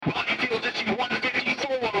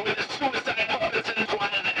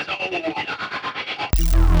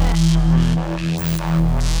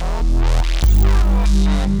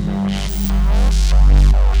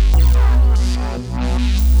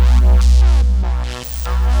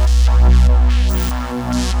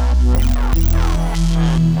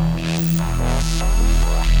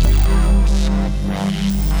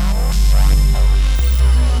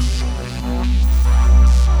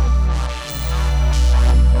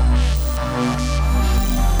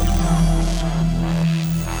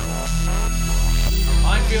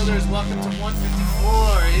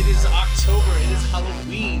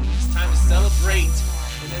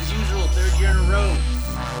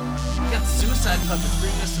Suicide Puppets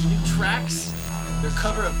bringing us some new tracks. Their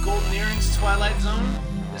cover of Golden Earrings' Twilight Zone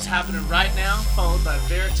is happening right now, followed by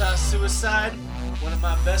Veritas Suicide, one of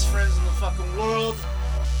my best friends in the fucking world.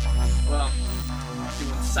 Well,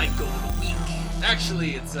 doing Psycho of the Week.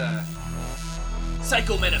 Actually, it's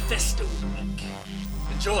Psycho Manifesto of the Week.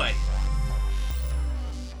 Enjoy.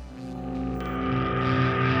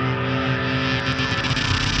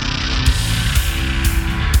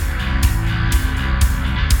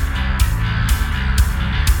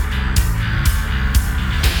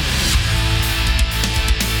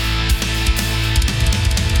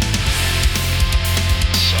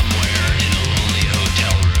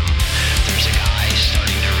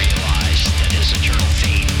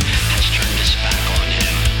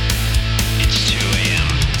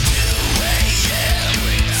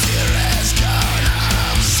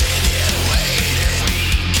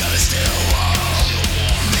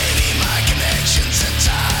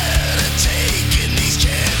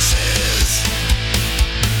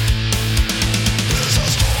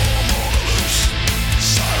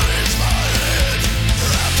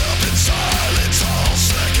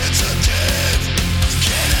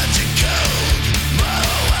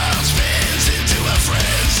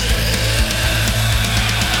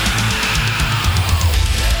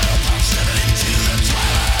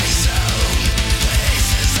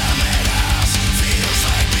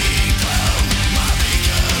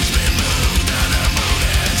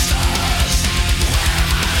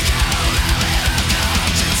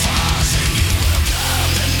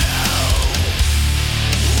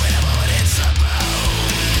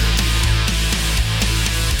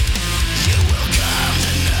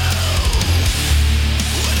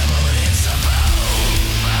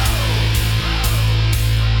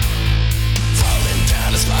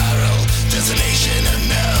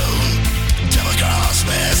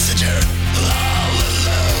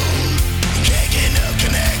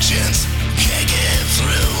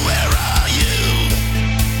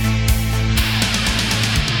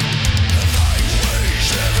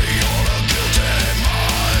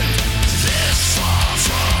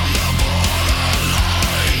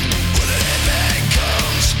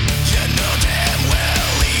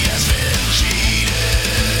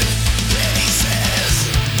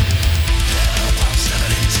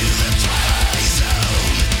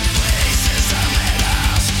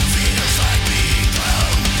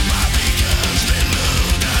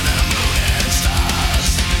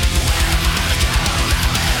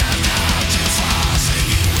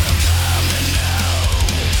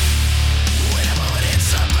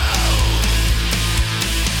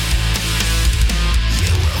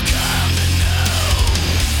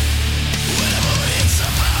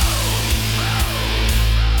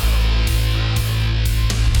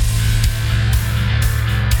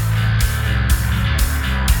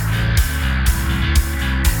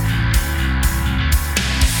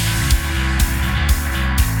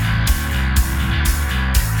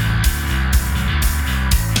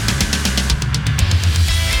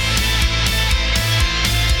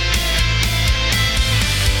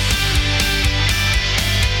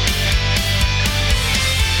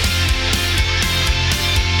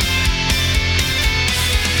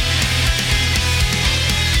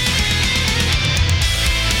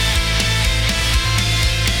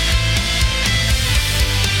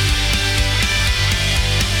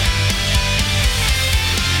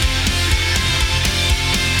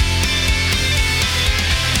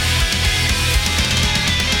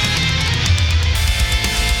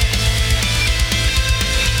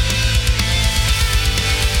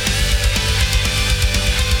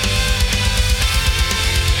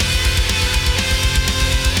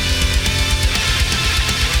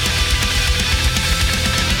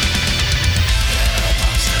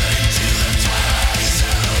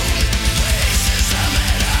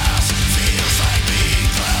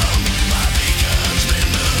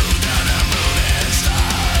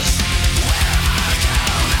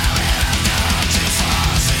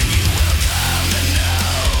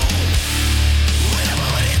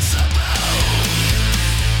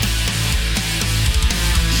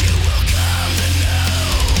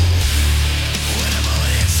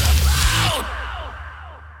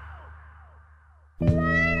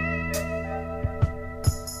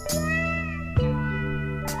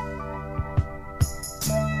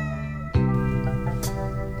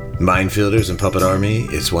 Mindfielders and Puppet Army,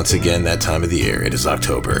 it's once again that time of the year. It is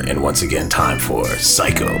October, and once again time for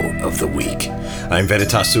Psycho of the Week. I'm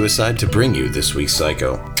Veritas Suicide to bring you this week's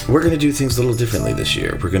Psycho. We're going to do things a little differently this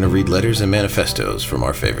year. We're going to read letters and manifestos from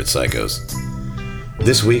our favorite psychos.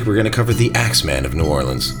 This week we're going to cover the Axeman of New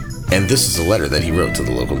Orleans, and this is a letter that he wrote to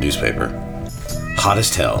the local newspaper. Hot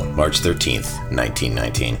as Hell, March 13th,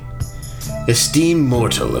 1919. Esteemed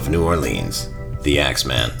mortal of New Orleans, the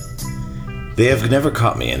Axeman. They have never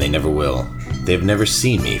caught me, and they never will. They have never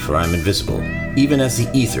seen me, for I am invisible, even as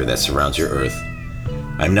the ether that surrounds your earth.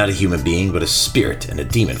 I am not a human being, but a spirit and a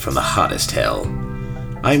demon from the hottest hell.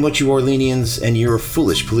 I am what you Orleanians and your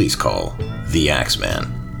foolish police call the Axeman.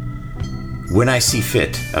 When I see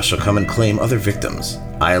fit, I shall come and claim other victims.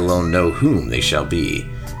 I alone know whom they shall be.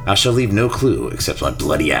 I shall leave no clue except my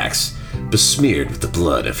bloody axe, besmeared with the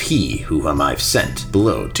blood of he whom I've sent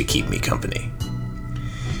below to keep me company.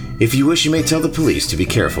 If you wish, you may tell the police to be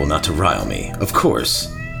careful not to rile me. Of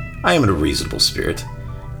course, I am a reasonable spirit.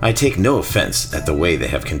 I take no offense at the way they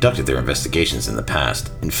have conducted their investigations in the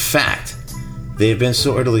past. In fact, they have been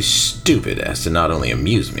so utterly stupid as to not only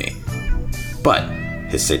amuse me, but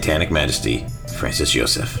His Satanic Majesty, Francis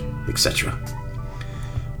Joseph, etc.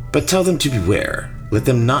 But tell them to beware. Let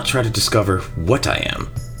them not try to discover what I am,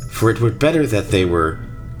 for it were better that they were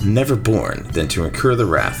never born than to incur the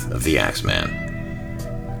wrath of the Axeman.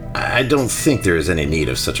 I don't think there is any need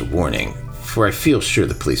of such a warning, for I feel sure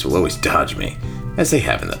the police will always dodge me, as they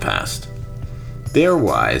have in the past. They are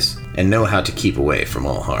wise and know how to keep away from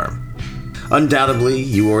all harm. Undoubtedly,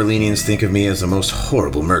 you Orleanians think of me as a most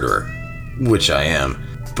horrible murderer, which I am,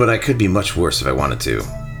 but I could be much worse if I wanted to.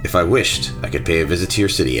 If I wished, I could pay a visit to your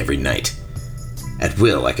city every night. At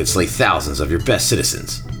will, I could slay thousands of your best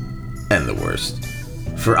citizens, and the worst,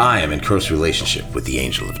 for I am in close relationship with the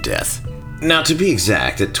Angel of Death. Now, to be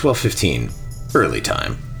exact, at 12:15, early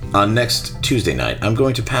time, on next Tuesday night, I'm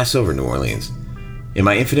going to pass over New Orleans. In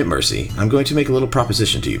my infinite mercy, I'm going to make a little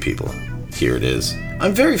proposition to you people. Here it is.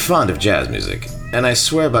 I'm very fond of jazz music, and I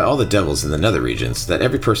swear by all the devils in the nether regions that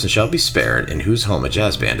every person shall be spared in whose home a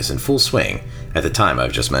jazz band is in full swing at the time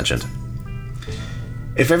I've just mentioned.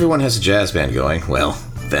 If everyone has a jazz band going, well,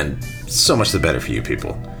 then so much the better for you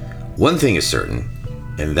people. One thing is certain,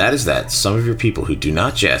 and that is that some of your people who do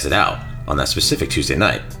not jazz it out on that specific Tuesday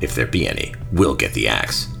night, if there be any, will get the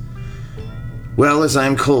axe. Well, as I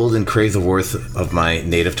am cold and crave the warmth of my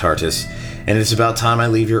native Tartus, and it is about time I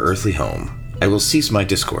leave your earthly home, I will cease my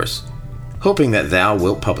discourse, hoping that thou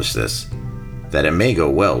wilt publish this, that it may go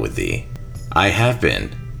well with thee. I have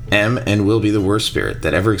been, am, and will be the worst spirit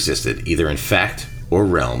that ever existed, either in fact or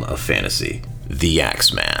realm of fantasy. The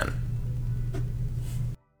Axeman.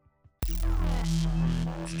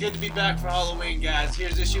 Good to be back for Halloween, guys.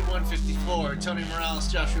 Here's issue 154. Tony Morales,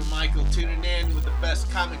 Joshua Michael tuning in with the best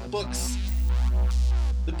comic books,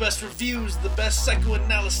 the best reviews, the best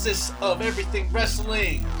psychoanalysis of everything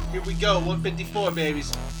wrestling. Here we go, 154,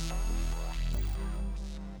 babies.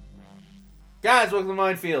 Guys, welcome to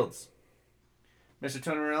Mindfields. Mr.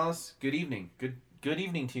 Tony Morales, good evening. Good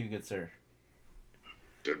evening to you, good sir.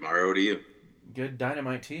 Good Mario to you. Good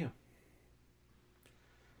dynamite to you.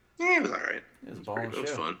 Yeah, it was alright. It was a ball and show. It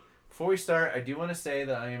was fun. Before we start, I do want to say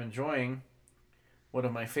that I am enjoying one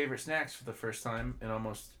of my favorite snacks for the first time in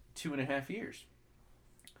almost 2.5 years.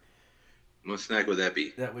 What snack would that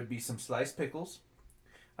be? That would be some sliced pickles.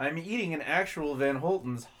 I'm eating an actual Van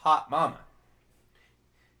Holten's Hot Mama.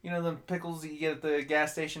 You know the pickles that you get at the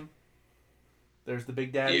gas station? There's the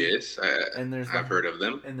Big Daddy. Yes, I've heard of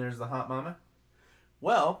them. And there's the Hot Mama.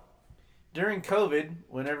 Well, during COVID,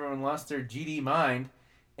 when everyone lost their GD mind,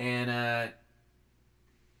 and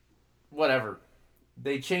whatever,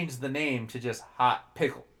 they changed the name to just Hot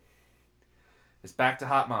Pickle. It's back to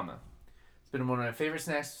Hot Mama. It's been one of my favorite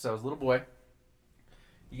snacks since I was a little boy.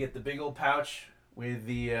 You get the big old pouch with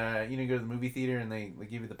the, you go to the movie theater and they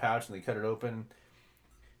give you the pouch and they cut it open.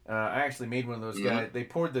 I actually made one of those guys. They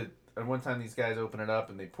poured one time these guys opened it up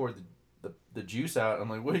and they poured the juice out. I'm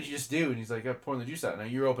like, what did you just do? And he's like, I'm pouring the juice out. Now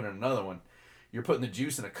you're opening another one. You're putting the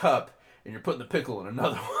juice in a cup and you're putting the pickle in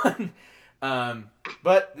another one.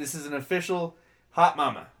 But this is an official Hot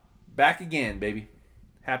Mama. Back again, baby.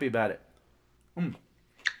 Happy about it.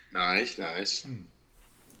 Nice. Yeah,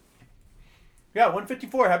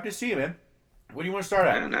 154. Happy to see you, man. What do you want to start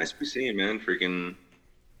at? Yeah, nice to be seeing you, man. Freaking...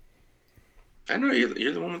 I know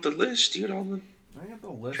you're the one with the list, dude. I got the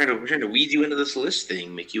list. We're trying to weed you into this list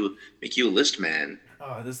thing. Make you a list man.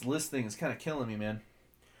 Oh, this list thing is kind of killing me, man.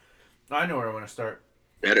 I know where I want to start.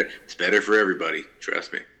 It's better for everybody.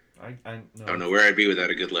 Trust me. I don't know where I'd be without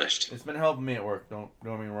a good list. It's been helping me at work. Don't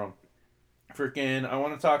get me wrong. I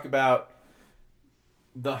want to talk about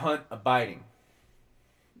The Hunt Abiding.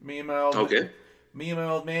 Me and my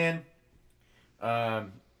old man.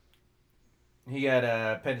 He got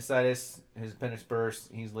appendicitis. His appendix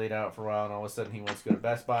burst. He's laid out for a while, and all of a sudden he wants to go to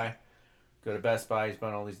Best Buy. He's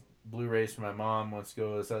buying all these Blu-rays for my mom. Wants to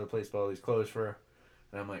go to this other place, buy all these clothes for her.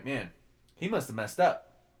 And I'm like, man, he must have messed up.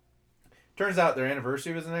 Turns out their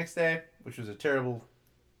anniversary was the next day, which was a terrible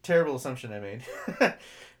assumption I made.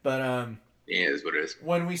 But Yeah, that's what it is.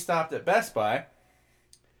 when we stopped at Best Buy,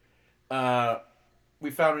 we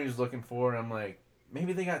found what he was looking for, and I'm like,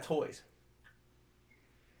 maybe they got toys.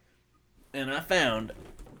 And I found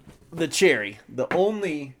the Cherry, the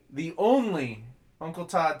only Uncle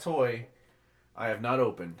Todd toy I have not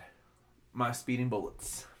opened. My Speeding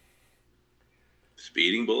Bullets.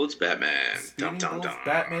 Speeding Bullets, Batman. Speeding Bullets,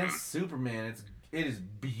 Batman, Superman. It is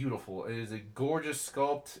beautiful. It is a gorgeous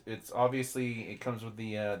sculpt. It's obviously it comes with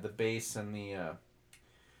the base and the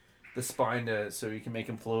spine so you can make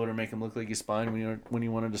him float or make him look like his spine when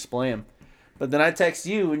you want to display him. But then I text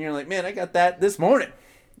you and you're like, man, I got that this morning.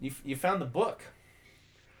 You found the book.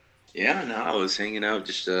 Yeah, no, I was hanging out,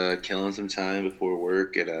 just killing some time before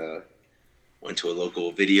work went to a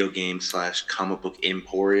local video game / comic book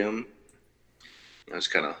emporium. I was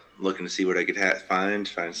kind of looking to see what I could find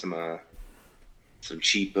some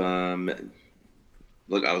cheap.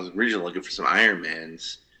 Look, I was originally looking for some Iron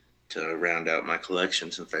Mans to round out my collection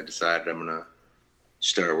since I decided I'm gonna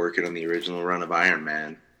start working on the original run of Iron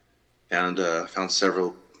Man. Found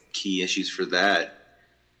several key issues for that.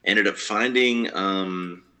 Ended up finding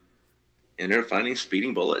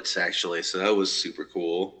Speeding Bullets actually, so that was super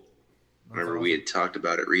cool. Remember we had talked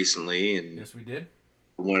about it recently, and yes, we did.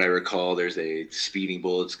 From what I recall, there's a Speeding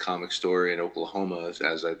Bullets comic store in Oklahoma,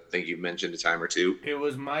 as I think you mentioned a time or two. It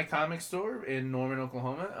was my comic store in Norman,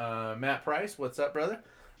 Oklahoma. Matt Price, what's up, brother?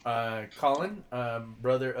 Colin,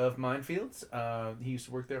 brother of Mindfields. He used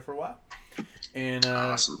to work there for a while. And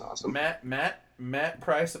awesome. Matt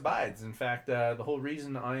Price abides. In fact, the whole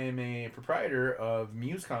reason I am a proprietor of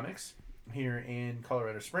Muse Comics here in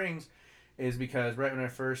Colorado Springs is because right when I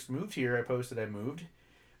first moved here, I posted I moved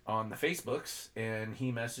on the Facebooks, and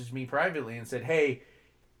he messaged me privately and said, hey,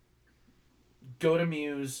 go to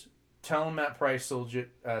Muse, tell them Matt Price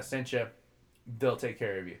sent you, they'll take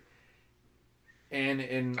care of you.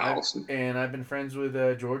 And awesome. I've been friends with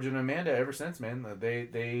George and Amanda ever since, man.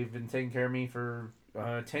 They've been taking care of me for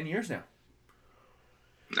 10 years now.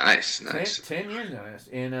 Nice. 10 years now.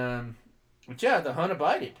 And but yeah, the hunt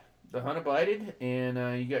abided,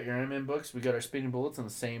 and you got your Iron Man books. We got our Speeding Bullets on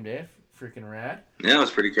the same day. Freaking rad. Yeah, it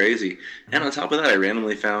was pretty crazy. And on top of that, I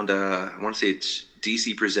randomly found, I want to say it's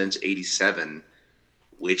DC Presents 87,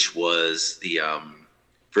 which was the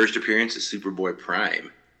first appearance of Superboy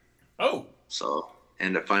Prime. Oh. So,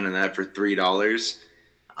 ended up finding that for $3.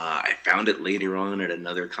 I found it later on at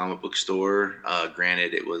another comic book store.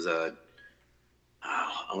 Granted, it was I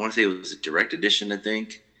want to say it was a direct edition, I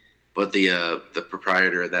think. But the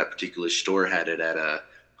proprietor of that particular store had it at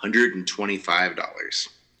 $125.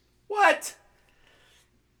 What?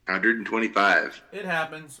 125. It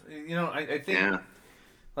happens. You know, I think. Yeah.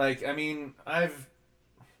 Like, I mean, I've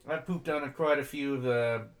pooped on quite a few of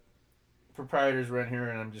the proprietors around here,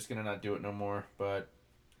 and I'm just gonna not do it no more. But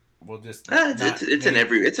we'll just. It's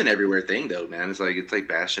an everywhere thing though, man. It's like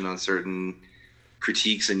bashing on certain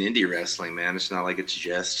critiques in indie wrestling, man. It's not like it's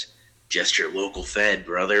just your local Fed,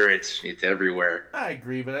 brother. It's everywhere. I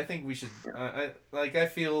agree, but I think we should. I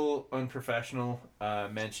feel unprofessional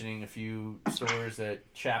mentioning a few stores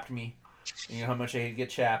that chapped me. You know how much I hate to get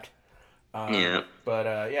chapped. Yeah.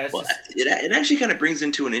 But yeah, it's it actually kind of brings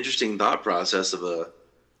into an interesting thought process of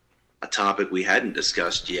a topic we hadn't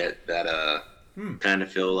discussed yet. That kind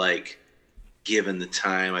of feel like, given the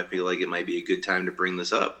time, I feel like it might be a good time to bring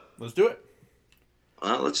this up. Let's do it.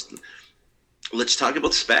 Well, let's talk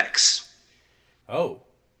about specs. Oh.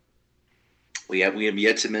 We have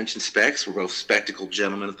yet to mention specs. We're both spectacled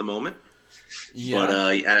gentlemen at the moment. Yeah.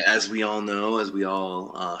 But as we all know, as we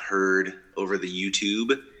all heard over the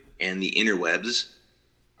YouTube and the interwebs,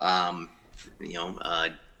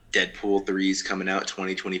 Deadpool 3 is coming out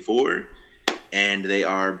 2024, and they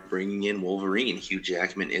are bringing in Wolverine. Hugh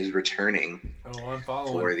Jackman is returning. Oh, I'm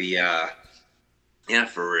following. For the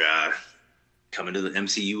coming to the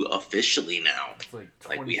MCU officially now.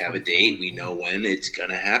 Like we have a date, we know when it's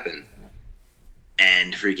gonna happen.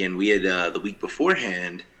 And freaking, we had the week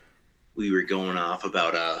beforehand, we were going off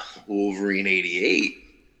about Wolverine 88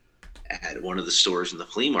 at one of the stores in the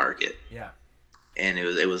flea market. Yeah. And it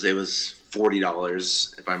was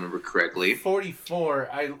 $40 if I remember correctly. 44.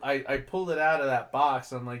 I pulled it out of that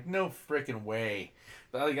box. I'm like, no freaking way.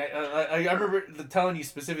 Like I remember telling you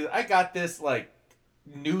specifically, I got this like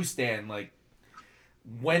newsstand like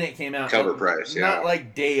when it came out. Cover price, yeah. Not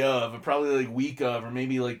like day of, but probably like week of, or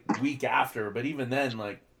maybe like week after. But even then,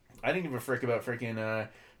 like, I didn't give a frick about freaking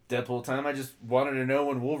Deadpool time. I just wanted to know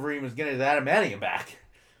when Wolverine was getting his adamantium back.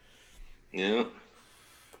 Yeah.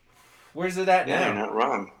 Where's it at now? Yeah, you're not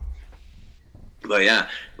wrong. But yeah,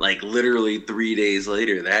 like literally 3 days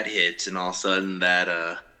later, that hits, and all of a sudden that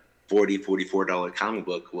 $44 comic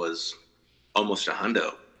book was almost a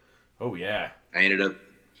hundo. Oh yeah. I ended up,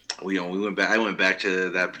 we went back. I went back to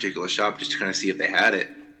that particular shop just to kind of see if they had it.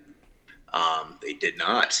 They did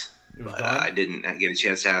not, It was but gone? I didn't get a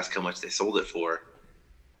chance to ask how much they sold it for.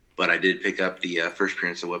 But I did pick up the first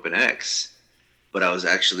appearance of Weapon X. But I was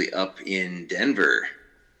actually up in Denver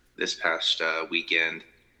this past weekend,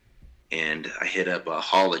 and I hit up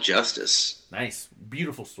Hall of Justice. Nice.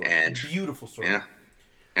 Beautiful store. And Beautiful store.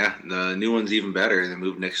 Yeah, the new one's even better. They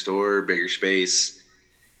moved next door, bigger space.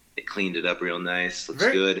 They cleaned it up real nice. Looks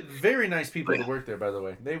good. Very nice people to work there, by the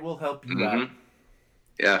way. They will help you out.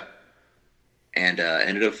 Yeah. And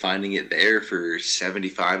ended up finding it there for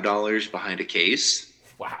 $75 behind a case.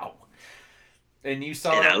 Wow. And you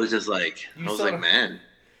saw And it. I was just like, man.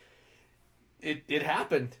 It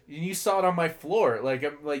happened. You saw it on my floor. Like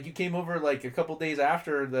you came over like a couple days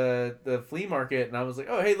after the flea market, and I was like,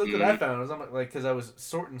 oh hey, look what I found. I was on because I was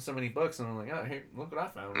sorting so many books, and I'm like, oh hey, look what I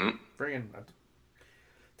found. Friggin', I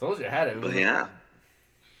told you I had it. But yeah.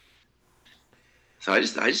 So I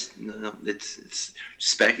just it's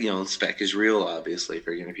spec. Spec is real. Obviously,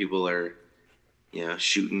 for people are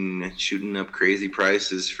shooting up crazy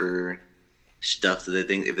prices for stuff that they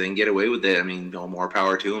think if they can get away with it. I mean, more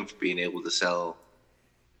power to them for being able to sell.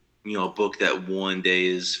 A book that one day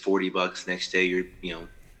is $40, next day you're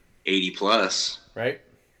 80 plus. Right.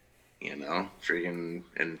 Freaking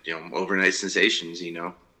and overnight sensations.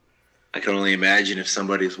 I can only imagine if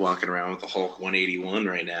somebody's walking around with the Hulk 181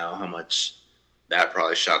 right now, how much that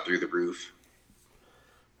probably shot through the roof.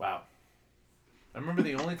 Wow. I remember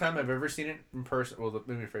the only time I've ever seen it in person. Well, let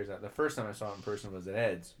me rephrase that. The first time I saw it in person was at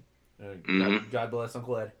Ed's. God bless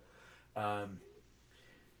Uncle Ed.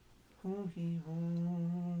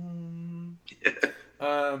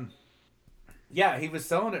 Yeah, he was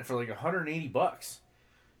selling it for like $180.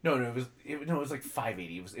 No, it was like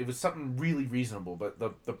 $580. It was something really reasonable. But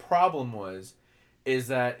the problem is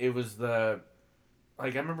that it was I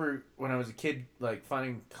remember when I was a kid, like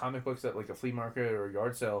finding comic books at like a flea market or a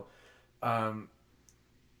yard sale.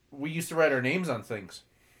 We used to write our names on things.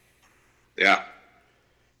 Yeah.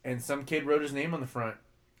 And some kid wrote his name on the front.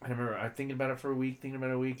 I remember I thinking about it for a week, and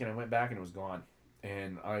I went back and it was gone.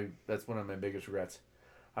 And that's one of my biggest regrets.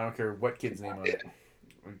 I don't care what kid's name on it.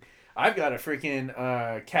 I've got a freaking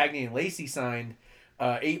Cagney and Lacey signed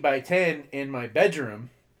 8x10 in my bedroom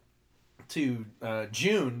to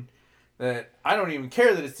June. That I don't even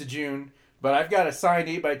care that it's to June, but I've got a signed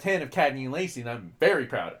 8x10 of Cagney and Lacey, and I'm very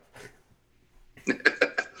proud of.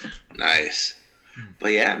 Nice.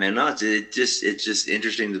 But yeah, man, no, it's just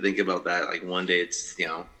interesting to think about that. Like one day it's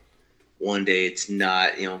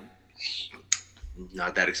not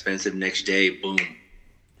not that expensive. Next day, boom.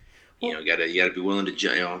 You gotta be willing to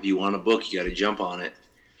jump. If you want a book, you gotta jump on it.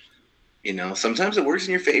 Sometimes it works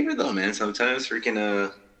in your favor though, man. Sometimes freaking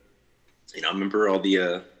I remember all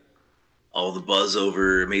the buzz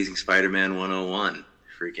over Amazing Spider-Man 101,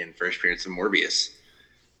 freaking first appearance of Morbius.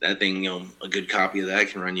 That thing, a good copy of that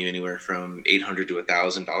can run you anywhere from $800 to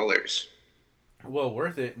 $1,000. Well,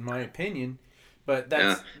 worth it in my opinion, but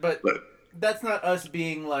that's not us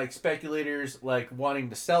being like speculators, like wanting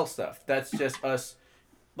to sell stuff. That's just us,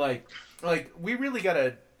 like we really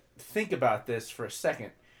gotta think about this for a second.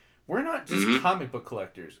 We're not just comic book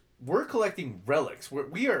collectors. We're collecting relics.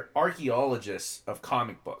 We are archaeologists of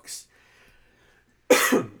comic books.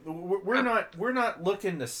 we're not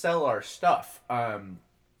looking to sell our stuff.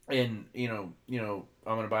 And I'm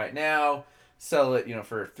gonna buy it now, sell it,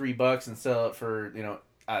 for $3 and sell it for,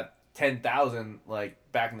 10,000 like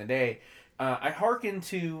back in the day. I hearken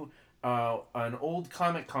to an old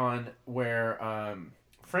Comic Con where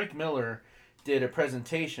Frank Miller did a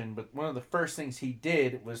presentation, but one of the first things he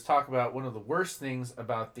did was talk about one of the worst things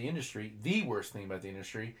about the industry. The worst thing about the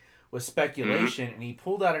industry was speculation, and he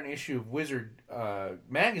pulled out an issue of Wizard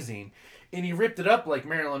magazine, and he ripped it up like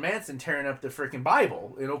Marilyn Manson tearing up the freaking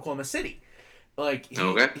Bible in Oklahoma City. Like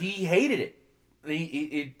he hated it.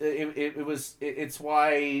 It's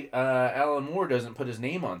why Alan Moore doesn't put his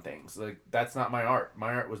name on things. Like, that's not my art.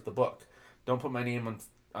 My art was the book. Don't put my name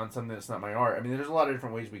on something that's not my art. I mean, there's a lot of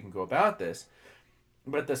different ways we can go about this,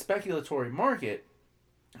 but the speculatory market,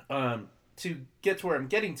 to get to where I'm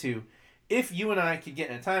getting to, if you and I could get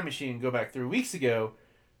in a time machine and go back 3 weeks ago,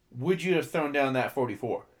 would you have thrown down that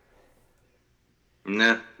 44?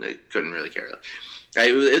 Nah, I couldn't really care.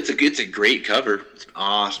 It's a great cover. It's an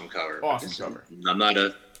awesome cover. Cover. I'm not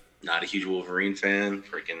a huge Wolverine fan.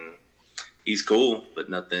 Freaking, he's cool, but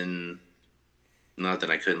nothing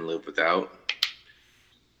I couldn't live without.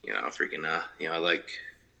 I like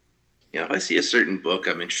If I see a certain book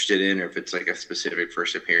I'm interested in, or if it's like a specific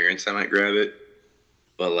first appearance, I might grab it.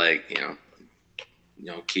 But like,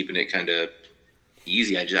 keeping it kind of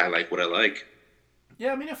easy. I like what I like.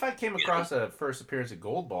 Yeah, I mean, if I came across a first appearance at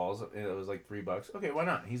Gold Balls, and it was like $3. Okay, why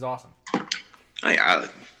not? He's awesome.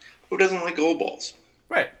 Who doesn't like gold balls?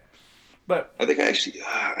 Right, but I think I actually,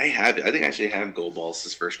 I think I actually have gold balls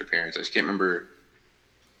this first appearance. I just can't remember.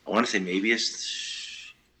 I want to say maybe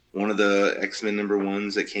it's one of the X-Men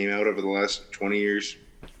 #1s that came out over the last 20 years.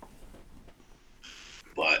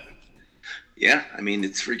 But yeah, I mean,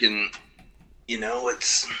 it's freaking,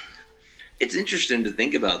 it's interesting to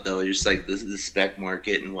think about though. Just like the spec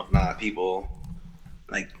market and whatnot. People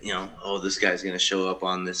like, oh, this guy's gonna show up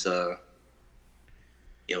on this.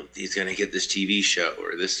 He's gonna get this TV show,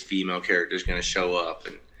 or this female character's gonna show up,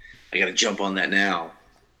 and I gotta jump on that now.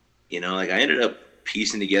 Like I ended up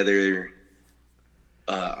piecing together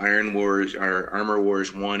Armor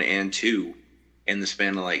Wars 1 and 2 in the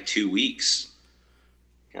span of like 2 weeks,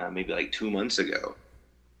 maybe like 2 months ago,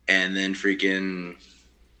 and then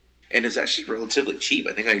and it's actually relatively cheap.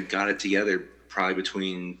 I think I got it together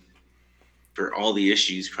probably for all the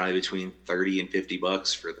issues, probably between $30 and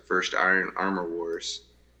 $50 for the first Armor Wars.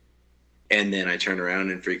 And then I turned around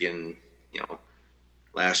and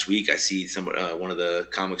last week I see one of the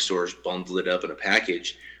comic stores bundled it up in a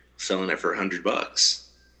package, selling it for $100.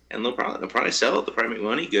 And they'll probably sell it. They'll probably make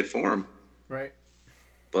money. Good for them. Right.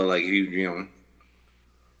 But like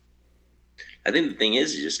I think the thing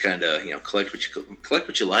is, you just kind of collect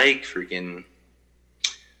what you like. Freaking,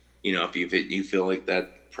 if you feel like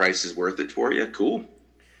that price is worth it for you, cool.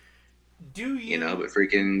 Do you? But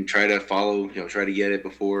freaking try to follow. Try to get it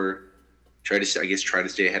before. Try to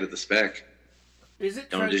stay ahead of the spec. Is it?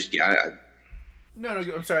 Don't just No,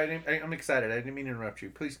 I'm sorry. I'm excited. I didn't mean to interrupt you.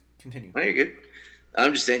 Please continue. No, you're good.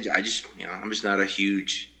 I'm just saying. I'm just not a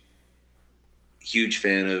huge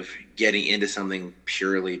fan of getting into something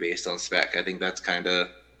purely based on spec. I think that's kind of,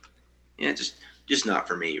 just not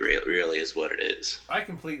for me. Really, is what it is. I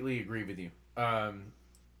completely agree with you. I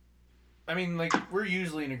mean, like, we're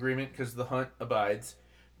usually in agreement because the hunt abides,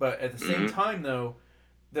 but at the same time, though,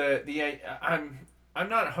 I'm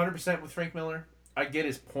not 100% with Frank Miller. I get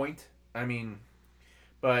his point. I mean,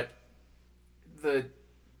 but the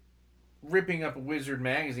ripping up a Wizard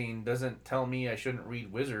magazine doesn't tell me I shouldn't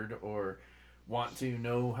read Wizard or want to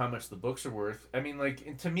know how much the books are worth. I mean,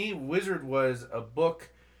 like, to me, Wizard was a book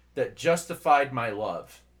that justified my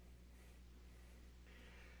love.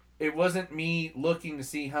 It wasn't me looking to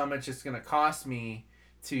see how much it's going to cost me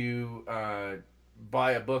to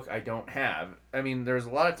buy a book I don't have. I mean, there's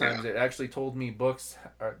a lot of times it actually told me books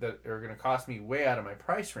that are going to cost me way out of my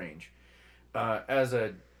price range as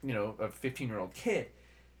a 15-year-old kid.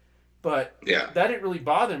 But that didn't really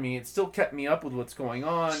bother me. It still kept me up with what's going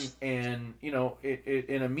on, and it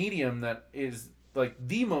in a medium that is like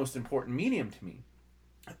the most important medium to me.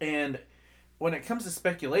 And when it comes to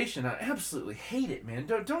speculation, I absolutely hate it, man.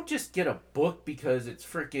 Don't just get a book because it's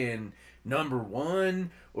freaking #1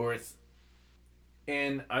 or it's.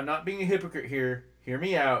 And I'm not being a hypocrite here. Hear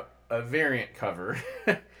me out. A variant cover.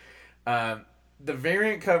 The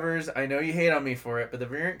variant covers, I know you hate on me for it, but the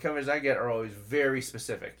variant covers I get are always very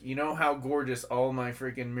specific. You know how gorgeous all my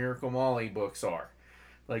freaking Miracle Molly books are.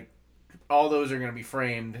 Like, all those are going to be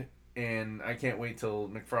framed, and I can't wait till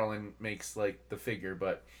McFarlane makes, like, the figure.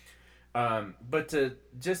 But to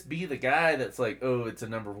just be the guy that's like, oh, it's a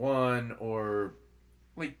 #1, or,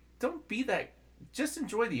 like, don't be that. Just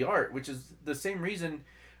enjoy the art, which is the same reason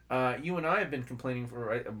you and I have been complaining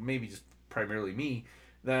for, maybe just primarily me,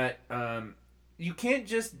 that you can't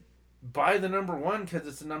just buy the #1 because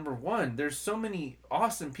it's a #1. There's so many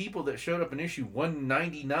awesome people that showed up in issue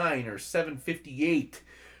 199 or 758.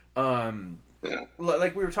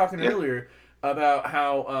 Like we were talking earlier about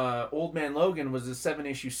how Old Man Logan was a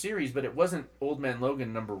 7-issue series, but it wasn't Old Man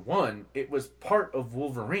Logan #1. It was part of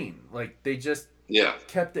Wolverine. Like, they just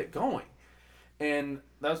kept it going. And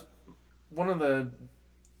that's one of the...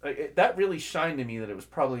 that really shined to me that it was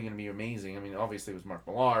probably going to be amazing. I mean, obviously it was Mark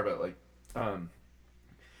Millar, but like...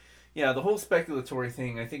 the whole speculatory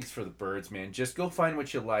thing, I think, is for the birds, man. Just go find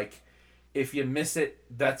what you like. If you miss it,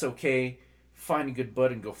 that's okay. Find a good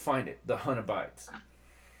bud and go find it. The hunt abides.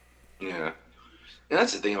 Yeah. And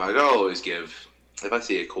that's the thing. I'll always give... If I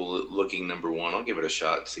see a cool-looking #1, I'll give it a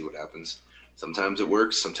shot and see what happens. Sometimes it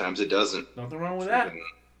works. Sometimes it doesn't. Nothing wrong with that.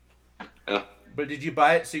 Yeah. But did you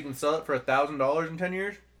buy it so you can sell it for $1,000 in 10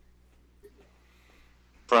 years?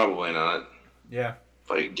 Probably not. Yeah.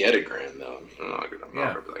 If I could get $1,000, though, I'm not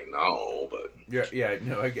gonna be like, no, but... Yeah,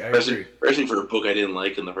 no, I agree. Especially for a book I didn't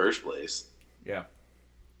like in the first place. Yeah.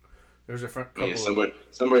 There's a I mean, couple of...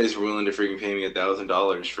 somebody's willing to freaking pay me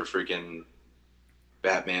 $1,000 for freaking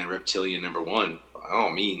Batman Reptilian #1. By all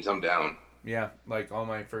means, I'm down. Yeah, like all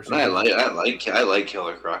my first... And I like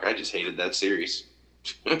Killer Croc. I just hated that series.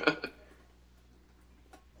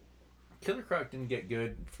 Killer Croc didn't get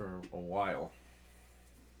good for a while.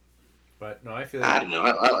 But no, I feel I like... don't know.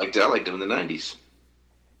 I liked him in the 90s.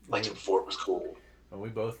 Liked him before it was cool. Well, we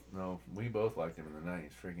both liked him in the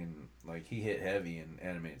 90s. Freaking, like, he hit heavy in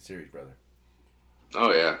animated series, brother.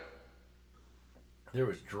 Oh, yeah. There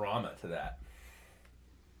was drama to that.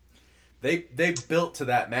 They built to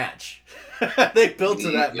that match. They built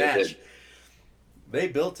to that match. They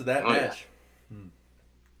built to that match. Yeah.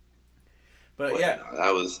 But yeah, no,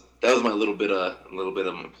 that was my little bit of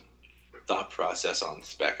thought process on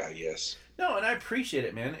spec, I guess. No, and I appreciate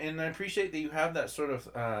it, man, and I appreciate that you have that sort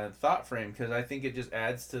of thought frame, because I think it just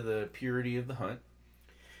adds to the purity of the hunt.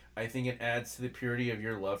 I think it adds to the purity of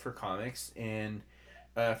your love for comics, and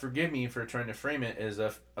forgive me for trying to frame it as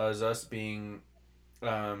us being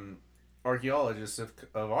archaeologists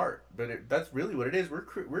of art, but that's really what it is.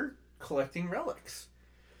 We're collecting relics.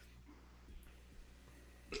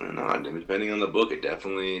 I don't know. Depending on the book, it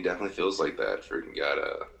definitely feels like that. Freaking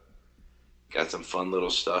got some fun little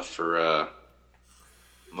stuff for.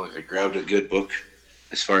 Look, I grabbed a good book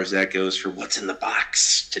as far as that goes for what's in the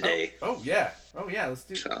box today. Oh yeah. Let's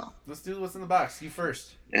do what's in the box. You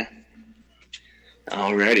first. Yeah.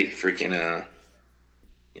 Alrighty, freaking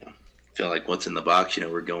feel like what's in the box.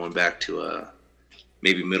 We're going back to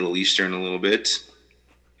maybe Middle Eastern a little bit.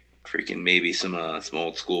 Freaking maybe some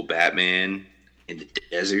old school Batman in the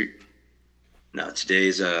desert. No,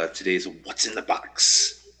 today's what's in the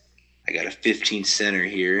box. I got a 15 center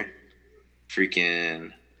here.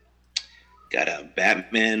 Freaking got a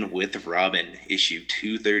Batman with Robin issue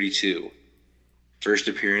 232. First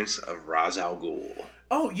appearance of Ra's al Ghul.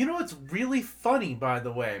 Oh, you know what's really funny, by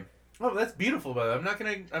the way? Oh, that's beautiful, by the way.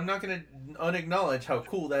 I'm not gonna unacknowledge how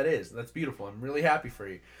cool that is. That's beautiful. I'm really happy for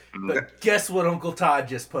you. But guess what Uncle Todd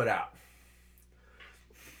just put out?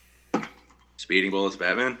 Speeding Bullets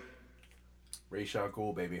Batman? Ra's al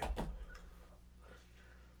Ghul, baby.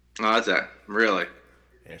 Oh, that's that. Really?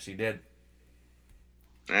 Yes, he did.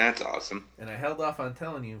 That's awesome. And I held off on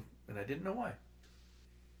telling you, and I didn't know why.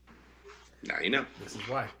 Now you know. This is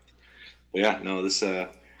why. Well, yeah, no, this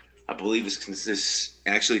I believe this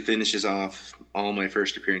actually finishes off all my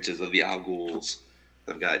first appearances of the Al Ghuls.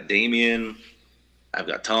 I've got Damien, I've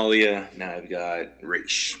got Talia, now I've got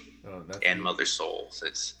Raish, and Mother Soul. So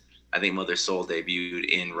I think Mother Soul debuted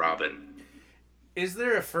in Robin. Is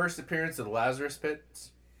there a first appearance of the Lazarus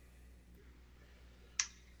Pits?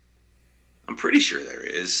 I'm pretty sure there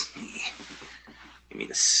is. Give me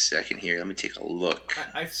a second here. Let me take a look.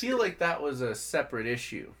 I feel like that was a separate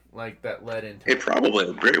issue, like that led into it.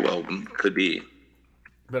 Probably very well could be.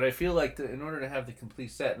 But I feel like in order to have the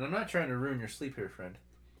complete set, and I'm not trying to ruin your sleep here, friend.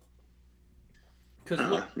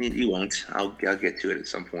 You won't. I'll get to it at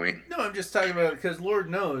some point. No, I'm just talking about because Lord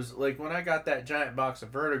knows, like when I got that giant box of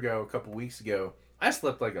Vertigo a couple weeks ago, I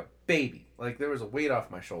slept like a baby. Like there was a weight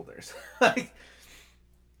off my shoulders. Like.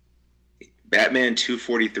 Batman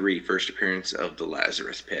 243, first appearance of the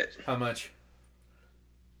Lazarus Pit. How much?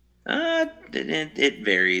 It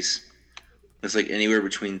varies. It's like anywhere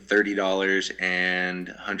between $30 and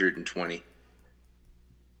 $120.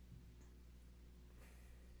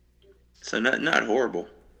 So not horrible.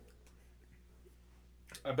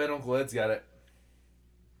 I bet Uncle Ed's got it.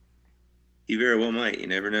 He very well might. You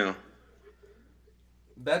never know.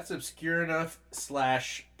 That's obscure enough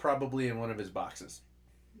 / probably in one of his boxes.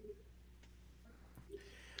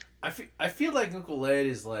 I feel like Uncle Ed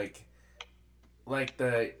is like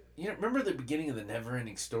remember the beginning of the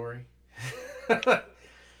Never-Ending Story? The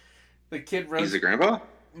kid runs. He's the grandpa?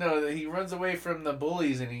 No, he runs away from the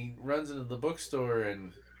bullies and he runs into the bookstore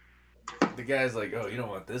and the guy's like, "Oh, you don't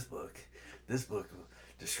want this book. This book will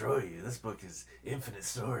destroy you. This book is infinite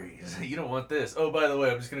stories. You don't want this. Oh, by the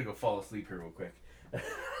way, I'm just gonna go fall asleep here real quick."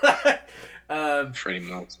 Pretty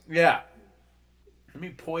much. Yeah. Let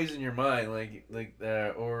me poison your mind,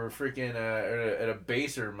 or freaking at a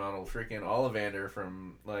baser model, freaking Ollivander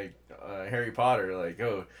from Harry Potter. Like,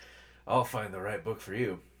 oh, I'll find the right book for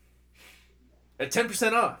you at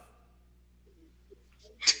 10% off.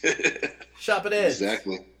 Shop at Ed's.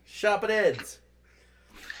 Exactly. Shop at Ed's.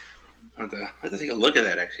 I have to take a look at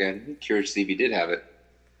that. Actually, I'm curious to see if he did have it.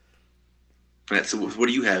 All right, so what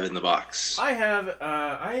do you have in the box? I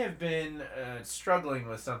have been struggling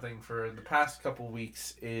with something for the past couple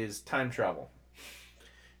weeks. Is time travel.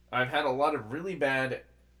 I've had a lot of really bad,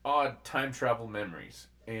 odd time travel memories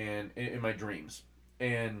and in my dreams.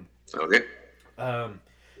 And okay.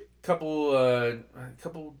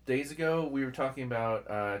 couple days ago, we were talking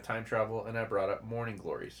about time travel, and I brought up Morning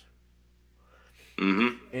Glories.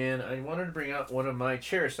 Mm-hmm. And I wanted to bring up one of my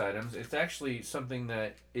cherished items. It's actually something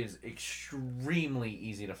that is extremely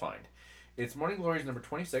easy to find. It's Morning Glories number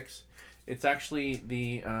 26. It's actually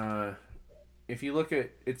if you look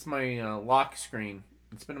at, it's my lock screen.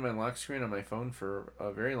 It's been on my lock screen on my phone for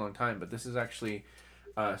a very long time, but this is actually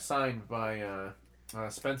signed by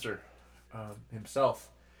Spencer himself.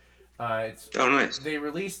 It's Oh, nice. They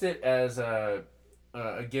released it as a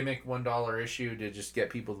gimmick $1 issue to just get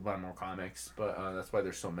people to buy more comics, but that's why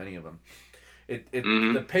there's so many of them.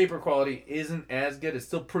 The paper quality isn't as good. It's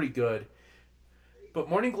still pretty good. But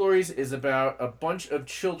Morning Glories is about a bunch of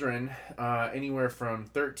children, anywhere from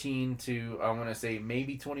 13 to, I want to say,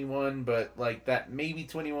 maybe 21, but like that maybe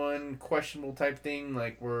 21 questionable type thing,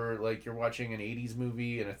 like where like you're watching an 80s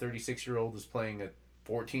movie and a 36-year-old is playing a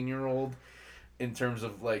 14-year-old in terms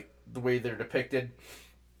of like the way they're depicted.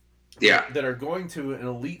 Yeah. That are going to an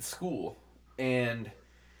elite school, and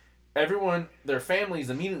their families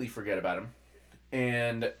immediately forget about them,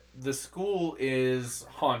 and the school is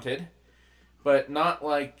haunted. But not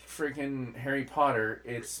like freaking Harry Potter.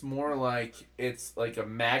 It's more like it's like a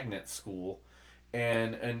magnet school,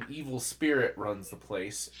 and an evil spirit runs the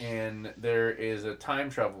place, and there is a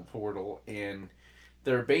time travel portal, and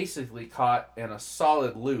they're basically caught in a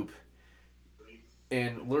solid loop,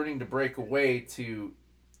 and learning to break away to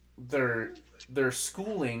their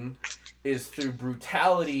schooling is through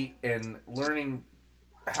brutality and learning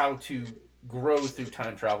how to grow through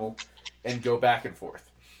time travel and go back and forth.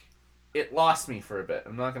 It lost me for a bit.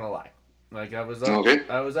 I'm not gonna lie. Like I was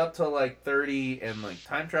up till like 30, and like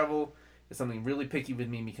time travel is something really picky with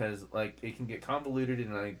me because like it can get convoluted,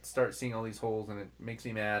 and I start seeing all these holes, and it makes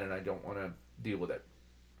me mad, and I don't want to deal with it.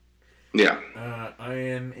 Yeah. I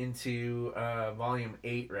am into volume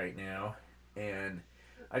 8 right now, and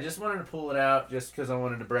I just wanted to pull it out just because I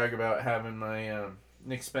wanted to brag about having my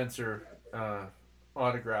Nick Spencer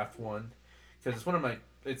autographed one, because it's one of my.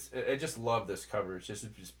 I just love this cover. It's just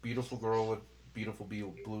this beautiful girl with beautiful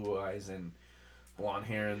blue eyes and blonde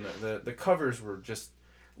hair, and the covers were just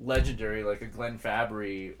legendary, like a Glenn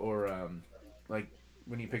Fabry or like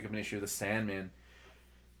when you pick up an issue of the Sandman.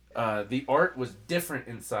 The art was different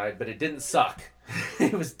inside, but it didn't suck.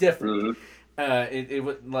 It was different. It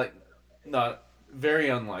was like not very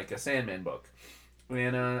unlike a Sandman book.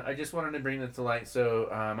 And I just wanted to bring that to light. So,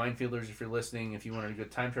 Mindfielders, if you're listening, if you wanted a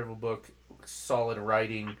good time travel book, solid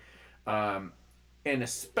writing, and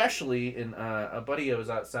especially in a buddy I was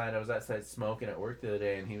outside smoking at work the other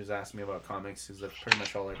day, and he was asking me about comics because that's pretty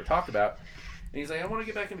much all I ever talk about. And he's like, I want to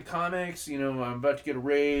get back into comics. You know, I'm about to get a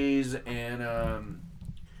raise, and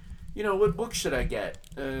you know, what book should I get?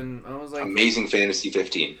 And I was like, Amazing Fantasy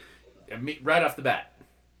 15. Right off the bat,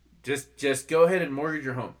 just go ahead and mortgage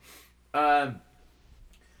your home. I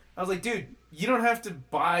was like, dude, you don't have to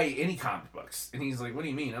buy any comic books. And he's like, what do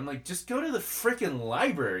you mean? I'm like, just go to the freaking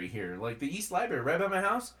library here. Like, the East Library right by my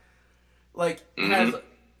house. Like, has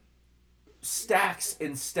stacks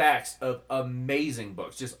and stacks of amazing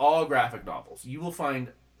books. Just all graphic novels. You will find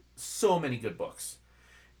so many good books.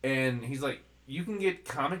 And he's like, you can get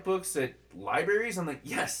comic books at libraries? I'm like,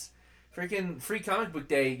 yes. Freaking free comic book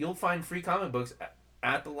day, you'll find free comic books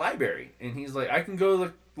at the library. And he's like, I can go to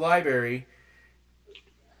the library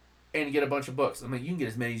and get a bunch of books. I'm like, you can get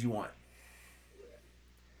as many as you want.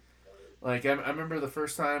 Like, I remember the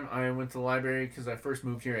first time I went to the library, because I first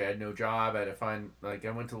moved here, I had no job. I had to find, like,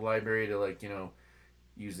 I went to the library to, like, you know,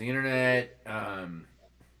 use the internet,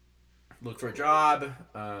 look for a job,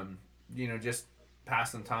 you know, just pass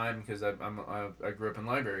some time, because I grew up in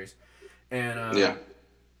libraries. And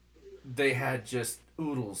they had just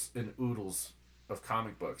oodles and oodles of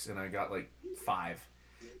comic books, and I got, like, 5.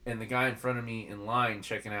 And the guy in front of me in line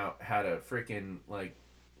checking out had a freaking, like,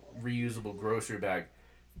 reusable grocery bag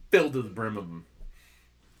filled to the brim of them.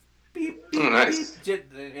 Beep, beep, nice.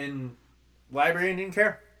 Beep. And librarian didn't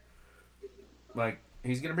care. Like,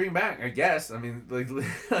 he's gonna bring them back, I guess. I mean, that's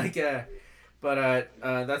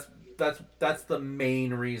the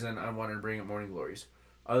main reason I wanted to bring up Morning Glories.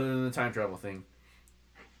 Other than the time travel thing.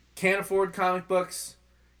 Can't afford comic books.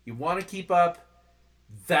 You want to keep up.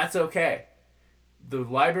 That's okay. The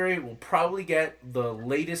library will probably get the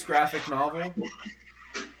latest graphic novel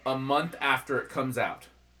a month after it comes out.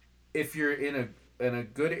 If you're in a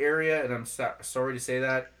good area, and I'm sorry to say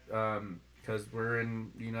that, because we're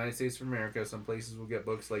in the United States of America, some places will get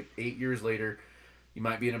books like 8 years later. You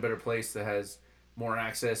might be in a better place that has more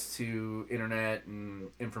access to internet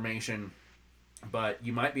and information, but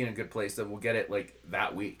you might be in a good place that will get it like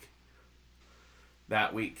that week.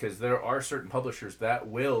 that week, because there are certain publishers that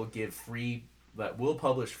will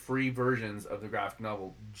publish free versions of the graphic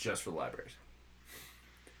novel just for the libraries.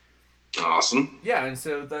 Awesome. Yeah, and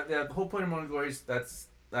so the whole point of Morning Glories, that's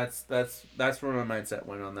where my mindset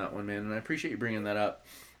went on that one, man. And I appreciate you bringing that up.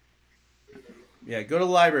 Yeah, go to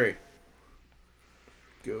the library.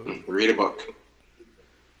 Go read a book.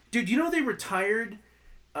 Dude, you know they retired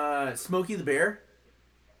Smokey the Bear?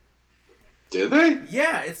 Did they?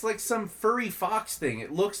 Yeah, it's like some furry fox thing.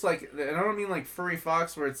 It looks like, and I don't mean like furry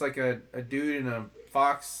fox where it's like a dude in a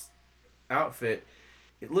fox outfit.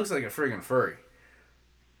 It looks like a friggin' furry.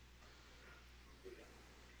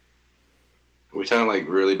 Are we talking like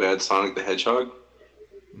really bad Sonic the Hedgehog?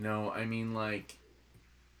 No, I mean like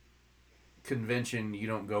convention you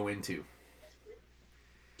don't go into.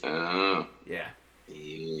 Oh. Yeah.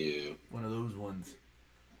 Yeah. One of those ones.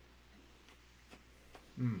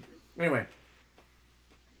 Anyway.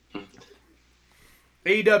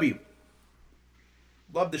 AEW.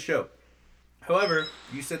 Love the show. However,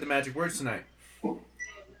 you said the magic words tonight.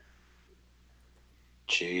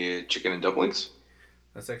 Chicken and dumplings?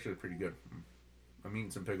 That's actually pretty good. I'm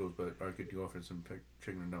eating some pickles, but I could go for some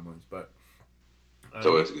chicken and dumplings. But It's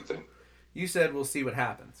always a good thing. You said we'll see what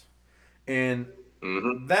happens. And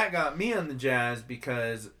that got me on the jazz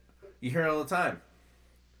because you hear it all the time.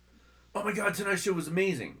 Oh my God, tonight's show was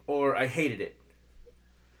amazing. Or I hated it.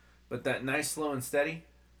 But that nice slow and steady,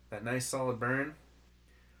 that nice solid burn,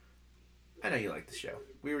 I know you like the show.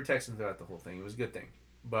 We were texting throughout the whole thing. It was a good thing.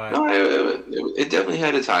 But no, it definitely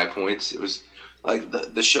had its high points. It was like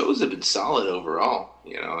the shows have been solid overall.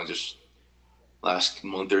 You know, just last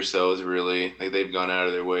month or so is really like they've gone out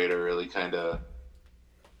of their way to really kind of.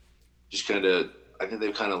 I think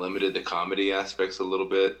they've kind of limited the comedy aspects a little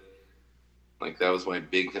bit. Like that was my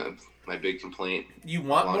big complaint. You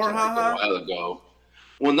want more haha? A while ago.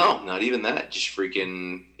 Well, no, not even that. Just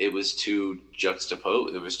freaking, it was too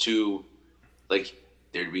juxtaposed. It was too, like,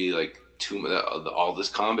 there'd be like all this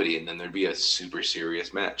comedy, and then there'd be a super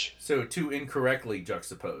serious match. So too incorrectly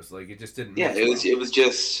juxtaposed. Like it just didn't. Yeah, it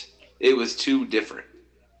was too different.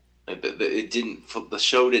 Like the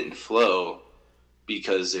show didn't flow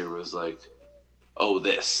because there was like, oh,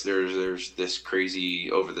 there's this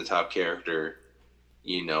crazy over the top character,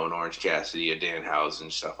 you know, an Orange Cassidy, a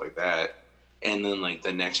Danhausen, stuff like that. And then, like,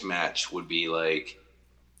 the next match would be, like,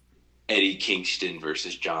 Eddie Kingston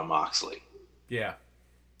versus Jon Moxley. Yeah.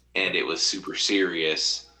 And it was super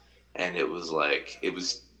serious. And it was, like, it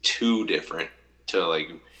was too different to, like,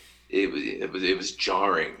 it was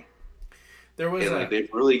jarring. There was like,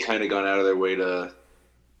 they've really kind of gone out of their way to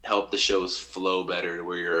help the shows flow better to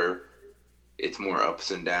where it's more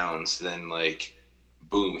ups and downs than, like,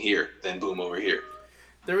 boom here, then boom over here.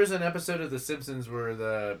 There was an episode of The Simpsons where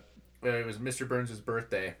it was Mr. Burns'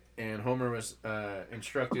 birthday, and Homer was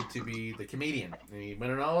instructed to be the comedian. And he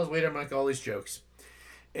went on all his way to make all these jokes.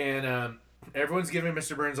 And everyone's giving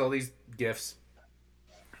Mr. Burns all these gifts.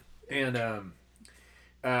 And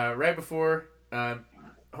right before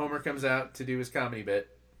Homer comes out to do his comedy bit,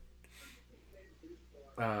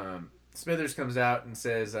 Smithers comes out and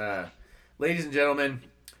says, ladies and gentlemen,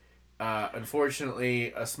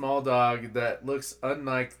 unfortunately, a small dog that looks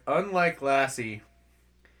unlike Lassie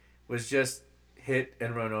was just hit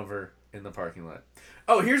and run over in the parking lot.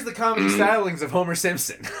 Oh, here's the comedy stylings of Homer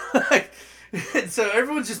Simpson. And so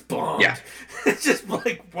everyone's just bummed. Yeah. It's just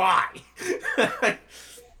like, why?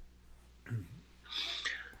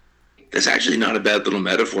 That's actually not a bad little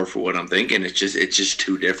metaphor for what I'm thinking. It's just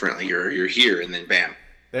too different. Like you're here and then bam.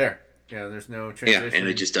 There. Yeah, there's no transition. Yeah, and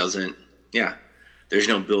it just doesn't. Yeah, there's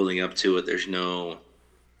no building up to it. There's no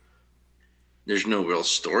real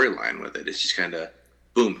storyline with it. It's just kind of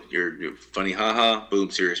boom. You're funny, haha.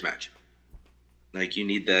 Boom, serious match. Like you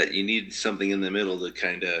need that. You need something in the middle to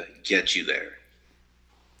kind of get you there.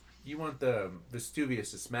 You want the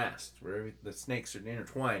Vesuvius is masked, where the snakes are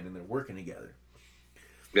intertwined and they're working together.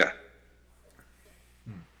 Yeah.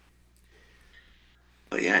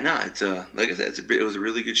 But yeah, no, it's like I said, it was a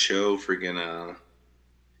really good show. Freaking,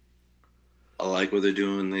 I like what they're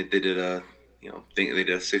doing. They did they did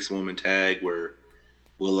a 6-woman tag where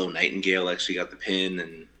Willow Nightingale actually got the pin,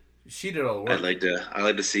 and she did all the work. I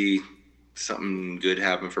like to see something good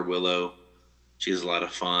happen for Willow. She has a lot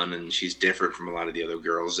of fun, and she's different from a lot of the other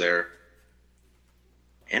girls there.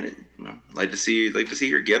 And like to see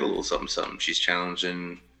her get a little something. She's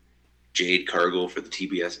challenging Jade Cargill for the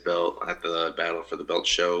TBS belt at the Battle for the Belt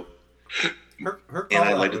show. Her and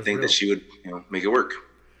I'd like to think that she would make it work.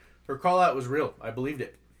 Her call out was real. I believed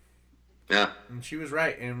it. Yeah. And she was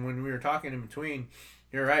right. And when we were talking in between,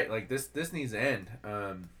 you're right. Like this needs to end.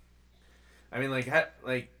 I mean,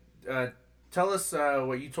 tell us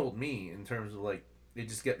what you told me in terms of like it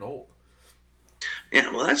just getting old. Yeah,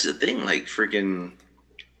 well, that's the thing. Like, freaking,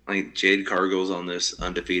 like, Jade Cargill's on this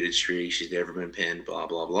undefeated streak. She's never been pinned, blah,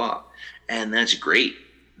 blah, blah. And that's great.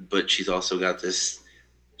 But she's also got this,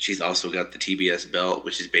 she's also got the TBS belt,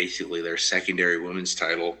 which is basically their secondary women's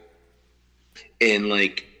title. And,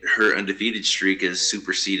 like, her undefeated streak has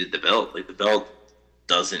superseded the belt. Like, the belt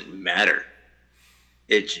doesn't matter.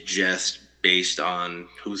 It's just based on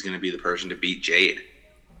who's going to be the person to beat Jade.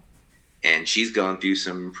 And she's gone through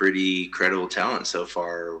some pretty credible talent so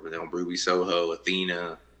far. You know, Ruby Soho,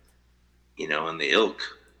 Athena, you know, and the ilk.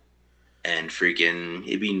 And freaking,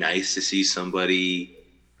 it'd be nice to see somebody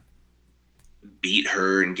beat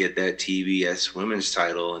her and get that TBS women's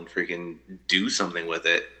title and freaking do something with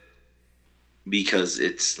it. Because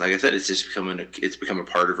it's, like I said, it's just it's become a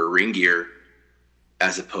part of her ring gear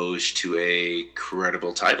as opposed to a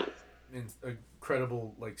credible title. And a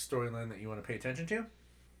credible like storyline that you want to pay attention to.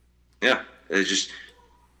 Yeah, it's just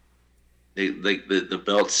like the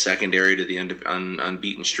belt's secondary to the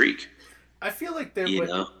unbeaten streak. I feel like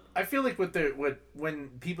I feel like when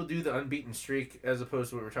people do the unbeaten streak as opposed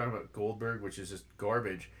to what we're talking about Goldberg, which is just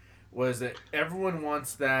garbage, was that everyone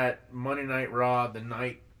wants that Monday Night Raw, the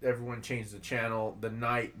night everyone changed the channel, the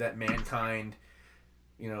night that Mankind,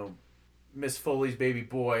 you know, Miss Foley's baby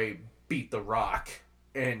boy beat The Rock.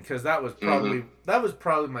 And because that was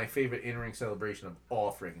probably my favorite in-ring celebration of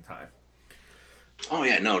all freaking time. Oh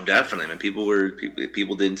yeah, no, definitely. Man,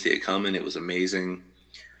 people didn't see it coming. It was amazing.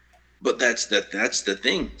 But that's the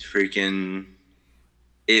thing. Freaking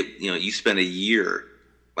it. You know, you spent a year.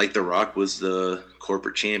 Like The Rock was the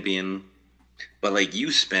corporate champion, but like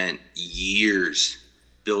you spent years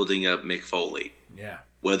building up Mick Foley. Yeah.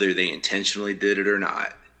 Whether they intentionally did it or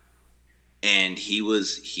not. And he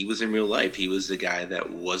was in real life. He was the guy that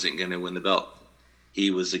wasn't going to win the belt. He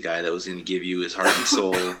was the guy that was going to give you his heart and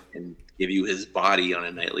soul and give you his body on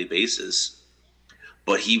a nightly basis.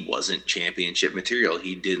 But he wasn't championship material.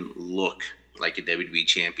 He didn't look like a WWE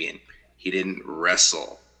champion. He didn't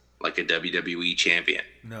wrestle like a WWE champion.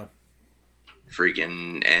 No.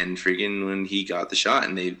 Freaking when he got the shot,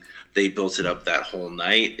 and they built it up that whole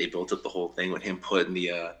night. They built up the whole thing with him putting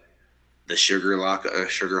the sugar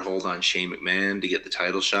hold on Shane McMahon to get the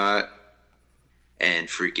title shot, and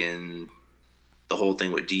freaking the whole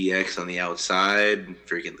thing with DX on the outside,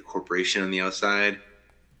 freaking the corporation on the outside.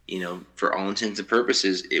 You know, for all intents and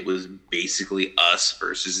purposes, it was basically us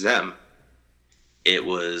versus them. It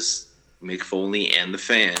was Mick Foley and the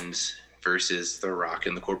fans versus The Rock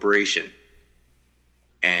and the corporation.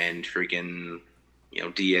 And freaking, you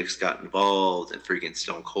know, DX got involved and freaking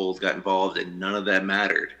Stone Cold got involved, and none of that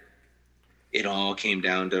mattered. It all came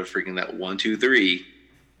down to freaking that 1, 2, 3.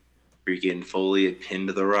 Freaking Foley had pinned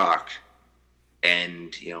The Rock,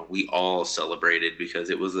 and you know we all celebrated because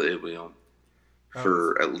it was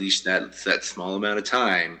for at least that small amount of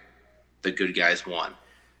time, the good guys won.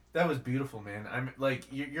 That was beautiful, man. I'm like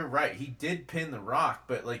you're right. He did pin The Rock,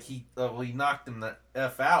 but like he knocked him the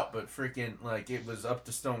F out. But freaking like it was up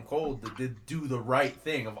to Stone Cold to do the right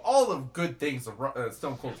thing. Of all the good things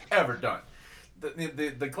Stone Cold's ever done.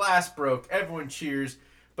 The glass broke, everyone cheers,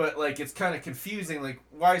 but like it's kind of confusing, like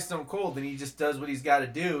why Stone Cold? And he just does what he's got to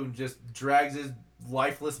do and just drags his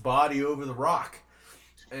lifeless body over The Rock.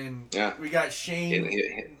 And we got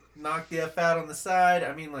Shane knocked the F out on the side.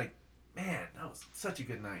 I mean, like, man, that was such a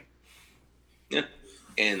good night. Yeah,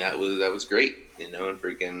 and that was great, you know, and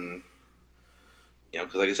freaking, you know,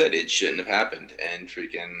 because like I said, it shouldn't have happened, and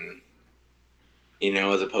freaking, you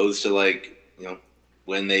know, as opposed to like, you know,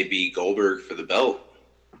 when they beat Goldberg for the belt,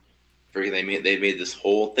 freaking they made this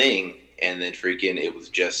whole thing, and then freaking it was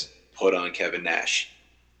just put on Kevin Nash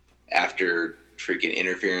after freaking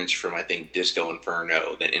interference from I think Disco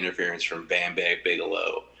Inferno, then interference from Bam Bam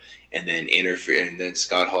Bigelow, and then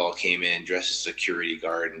Scott Hall came in dressed as a security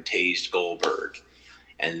guard and tased Goldberg,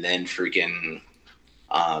 and then freaking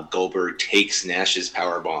Goldberg takes Nash's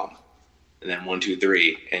power bomb, and then 1, 2,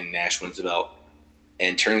 3, and Nash wins the belt.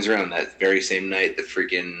 And turns around that very same night that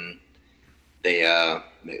freaking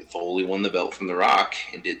Foley won the belt from The Rock,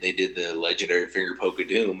 and they did the legendary finger poke of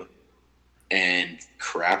doom and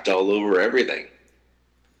crapped all over everything.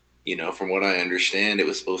 You know, from what I understand, it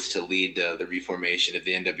was supposed to lead to the reformation of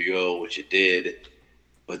the NWO, which it did.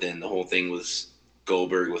 But then the whole thing was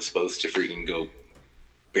Goldberg was supposed to freaking go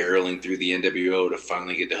barreling through the NWO to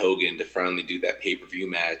finally get to Hogan to finally do that pay-per-view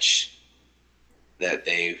match that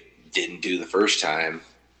they didn't do the first time,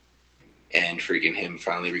 and freaking him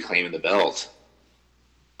finally reclaiming the belt.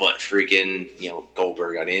 But freaking, you know,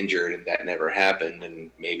 Goldberg got injured and that never happened,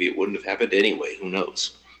 and maybe it wouldn't have happened anyway. Who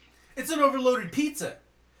knows? It's an overloaded pizza.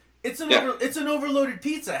 It's an overloaded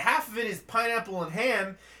pizza. Half of it is pineapple and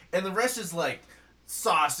ham, and the rest is like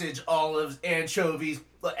sausage, olives, anchovies,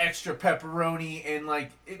 extra pepperoni, and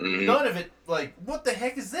like none of it. Like, what the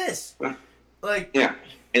heck is this? Like, yeah,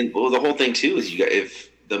 and well, the whole thing too is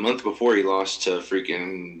if the month before he lost to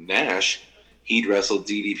freaking Nash, he'd wrestled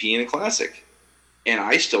DDP in a classic, and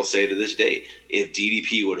I still say to this day, if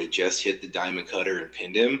DDP would have just hit the diamond cutter and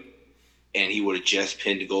pinned him, and he would have just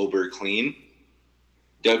pinned Goldberg clean,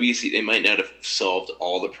 they might not have solved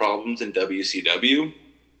all the problems in WCW,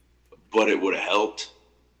 but it would have helped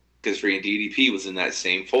because freaking DDP was in that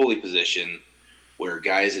same Foley position where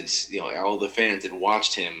guys had, all the fans had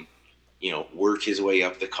watched him, work his way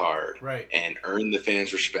up the card, right, and earn the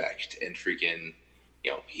fans' respect, and freaking,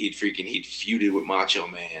 he'd feuded with Macho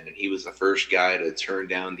Man, and he was the first guy to turn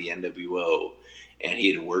down the NWO, and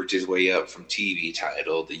he had worked his way up from TV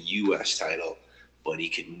title to U.S. title, but he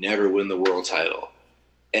could never win the world title.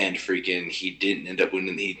 And freaking, he didn't end up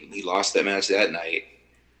winning. He lost that match that night.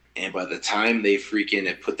 And by the time they freaking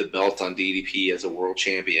had put the belt on DDP as a world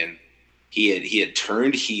champion, he had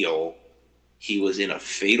turned heel. He was in a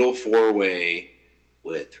fatal 4-way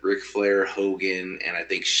with Ric Flair, Hogan, and I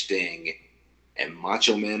think Sting. And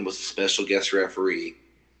Macho Man was a special guest referee.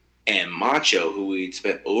 And Macho, who we'd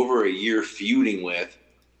spent over a year feuding with,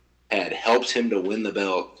 had helped him to win the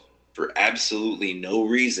belt for absolutely no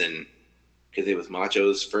reason. Because it was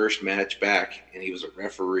Macho's first match back, and he was a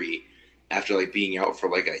referee after being out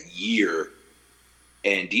for a year.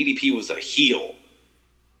 And DDP was a heel,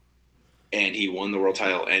 and he won the world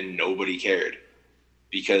title, and nobody cared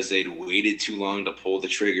because they'd waited too long to pull the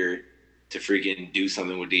trigger to freaking do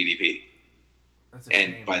something with DDP.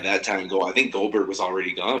 And shame, by that time, I think Goldberg was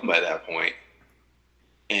already gone by that point,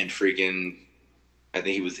 and freaking, I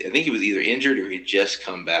think he was either injured or he'd just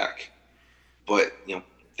come back, but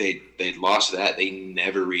They'd lost that. They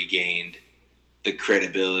never regained the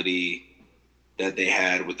credibility that they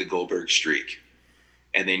had with the Goldberg streak.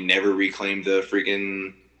 And they never reclaimed the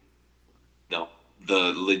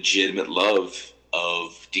legitimate love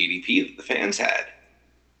of DDP that the fans had.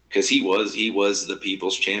 Because he was the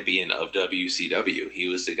people's champion of WCW. He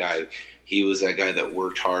was that guy that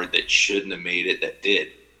worked hard, that shouldn't have made it, that did.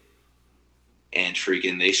 And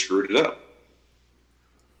they screwed it up.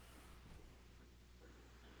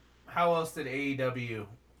 How else did AEW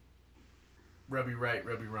rub you right,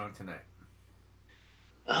 rub you wrong tonight?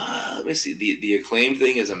 Let me see. The Acclaimed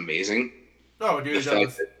thing is amazing. Oh, dude,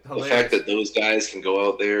 the fact that those guys can go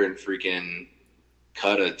out there and freaking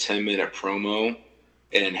cut a 10-minute promo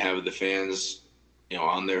and have the fans,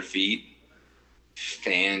 on their feet,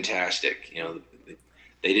 fantastic.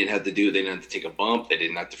 They didn't have to they didn't have to take a bump. They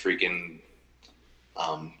didn't have to freaking,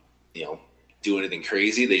 do anything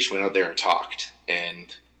crazy. They just went out there and talked,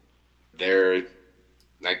 and they're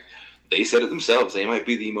they said it themselves. They might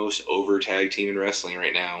be the most over tag team in wrestling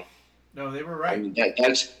right now. No, they were right. I mean,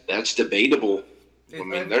 that's debatable.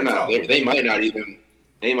 They're not. They might not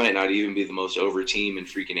even be the most over team in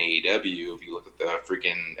freaking AEW if you look at the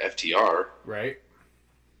freaking FTR. Right.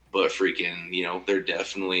 But freaking, they're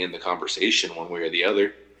definitely in the conversation one way or the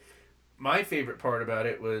other. My favorite part about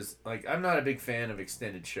it was I'm not a big fan of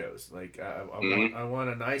extended shows. I want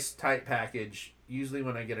a nice tight package. Usually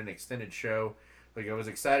when I get an extended show, I was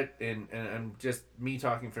excited, and I'm just me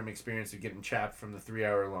talking from experience of getting chapped from the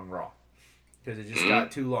 3-hour long Raw because it just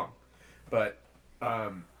got too long. But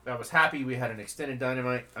I was happy we had an extended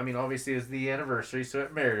Dynamite. I mean, obviously it was the anniversary, so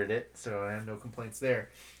it merited it. So I have no complaints there.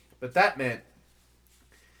 But that meant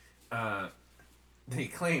the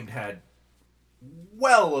Acclaimed had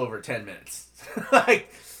well over 10 minutes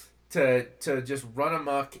to just run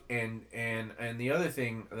amok, and the other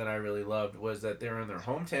thing that I really loved was that they were in their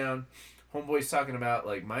hometown. Homeboy's talking about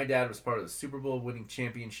my dad was part of the Super Bowl winning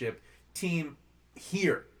championship team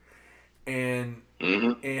here, and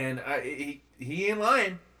he ain't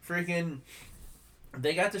lying. Freaking,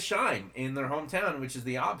 they got to shine in their hometown, which is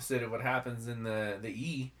the opposite of what happens in the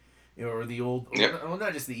E. Or the old, well,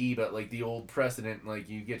 not just the E, but the old precedent.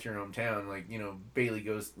 You get your hometown. Bailey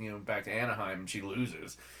goes, back to Anaheim and she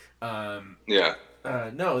loses. No,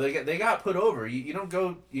 they got put over. You don't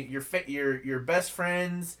go. Your best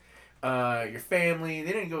friends, your family.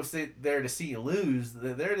 They didn't go sit there to see you lose.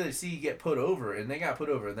 They're there to see you get put over, and they got put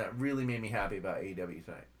over, and that really made me happy about AEW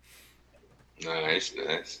tonight. Nice.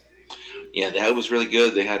 Yeah, that was really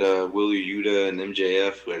good. They had Wheeler Yuta and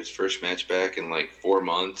MJF, who had his first match back in 4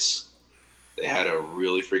 months. They had a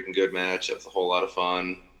really freaking good match. That was a whole lot of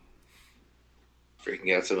fun. Freaking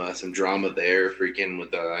got some drama there. Freaking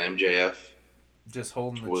with MJF. Just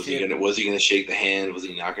holding the Was he gonna shake the hand? Was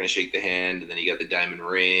he not gonna shake the hand? And then he got the diamond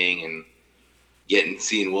ring, and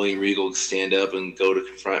seeing William Regal stand up and go to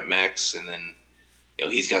confront Max, and then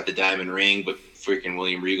he's got the diamond ring, but freaking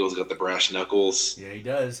William Regal's got the brass knuckles. Yeah, he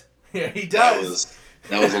does. Yeah, he does.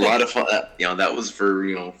 That was a lot of fun. That was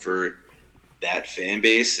for that fan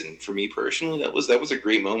base, and for me personally, that was a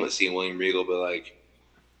great moment seeing William Regal be like,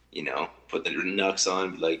 put the knucks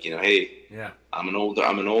on, be like, hey, yeah, I'm an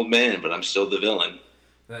old man, but I'm still the villain.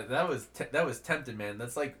 That was tempting, man.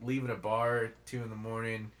 That's like leaving a bar at 2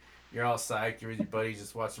 a.m. You're all psyched. You're with your buddies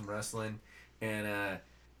just watching wrestling, and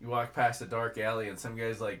you walk past a dark alley, and some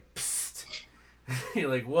guy's like, "Psst." You're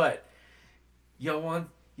like, "What? Y'all want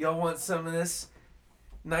some of this?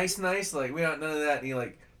 Nice. Like, we don't none of that." And he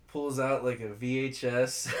like pulls out like a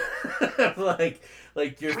VHS,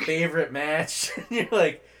 like your favorite match. And you're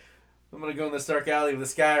like, "I'm gonna go in this dark alley with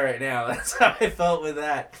this guy right now." That's how I felt with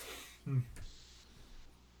that. I'm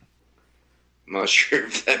not sure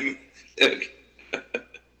if that.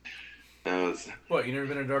 What, you never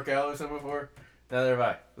been in a dark alley with someone before? Neither have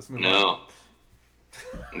I. Let's move on. No.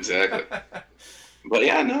 Exactly. But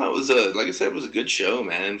yeah, no, it was like I said, it was a good show,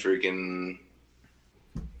 man. Freaking,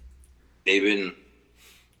 they've been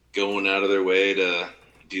going out of their way to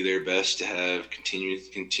do their best to have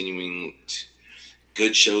continuing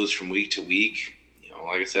good shows from week to week.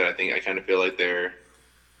 Like I said, I kind of feel like they're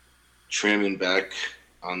trimming back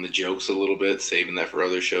on the jokes a little bit, saving that for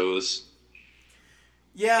other shows.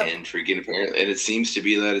 Yeah. And apparently, and it seems to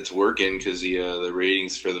be that it's working because the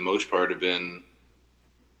ratings for the most part have been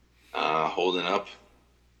holding up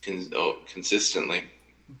consistently.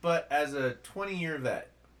 But as a 20-year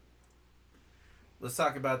vet, let's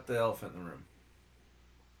talk about the elephant in the room.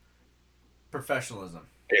 Professionalism.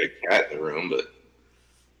 I got a cat in the room, but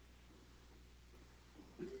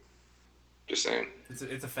just saying.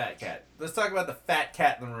 It's a fat cat. Let's talk about the fat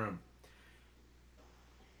cat in the room.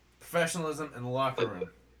 Professionalism in the locker room.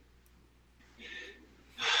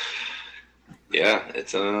 Yeah,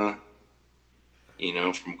 it's from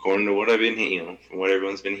according to what I've been, from what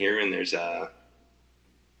everyone's been hearing, there's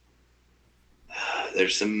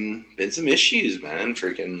been some issues, man.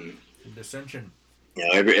 Freaking dissension.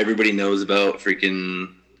 Everybody knows about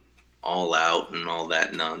freaking All Out and all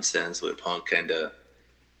that nonsense with Punk kind of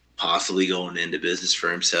possibly going into business for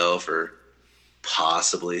himself or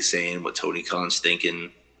possibly saying what Tony Khan's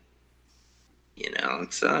thinking.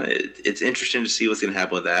 It's interesting to see what's going to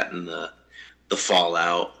happen with that and the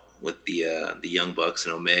fallout with the Young Bucks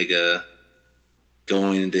and Omega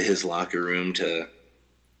going into his locker room to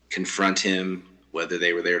confront him, whether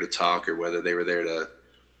they were there to talk or whether they were there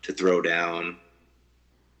to throw down.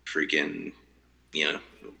 Freaking,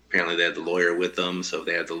 apparently they had the lawyer with them, so if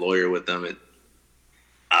they had the lawyer with them, it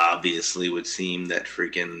obviously would seem that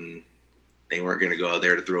freaking they weren't going to go out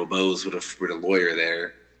there to throw bows with a lawyer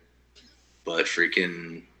there. But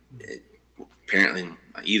freaking, apparently,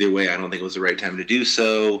 either way, I don't think it was the right time to do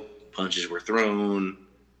so. Punches were thrown,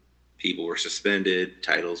 people were suspended,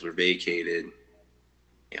 titles were vacated.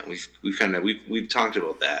 We've talked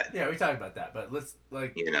about that. Yeah, we talked about that, but let's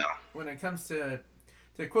when it comes to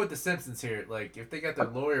quote The Simpsons here, like if they got their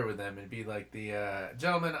lawyer with them, it'd be like the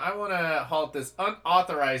gentlemen, I want to halt this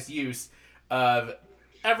unauthorized use of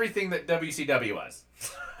everything that WCW was.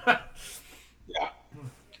 Yeah.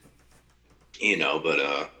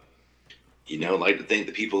 But like to think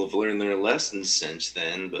that people have learned their lessons since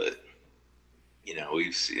then, but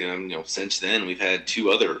we've since then we've had 2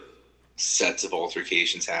 other sets of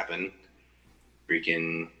altercations happen.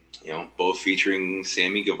 Freaking, both featuring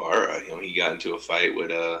Sammy Guevara. He got into a fight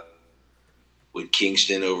with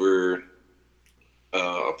Kingston over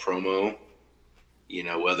a promo.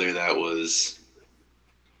 Whether that was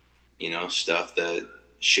stuff that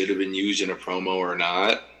should have been used in a promo or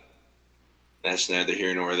not. That's neither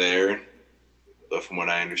here nor there. But from what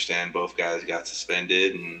I understand, both guys got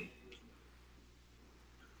suspended, and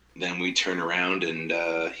then we turn around and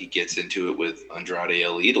he gets into it with Andrade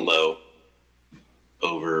El Idolo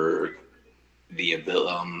over the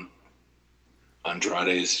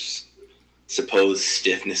Andrade's supposed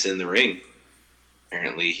stiffness in the ring.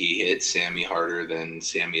 Apparently, he hit Sammy harder than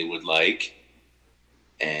Sammy would like,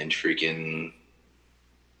 and freaking.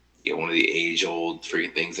 One of the age-old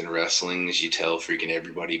freaking things in wrestling is you tell freaking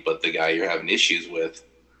everybody but the guy you're having issues with.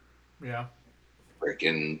 Yeah.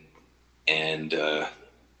 Freaking, and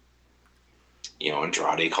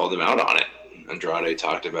Andrade called him out on it. Andrade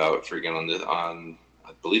talked about freaking on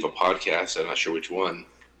I believe a podcast. I'm not sure which one,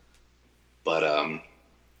 but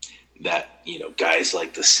that guys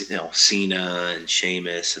like the Cena and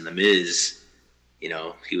Sheamus and the Miz,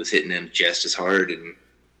 he was hitting them just as hard, and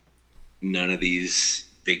none of these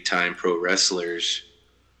big time pro wrestlers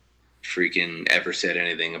freaking ever said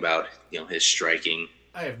anything about his striking.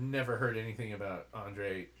 I have never heard anything about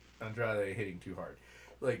Andrade hitting too hard.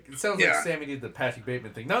 Like, it sounds like Yeah. Sammy did the Patrick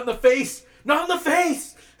Bateman thing. Not in the face! Not in the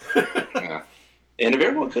face! Yeah. And it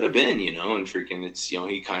very well could have been, and freaking it's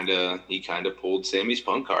he kind of pulled Sammy's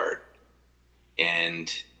punk card.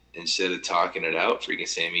 And instead of talking it out, freaking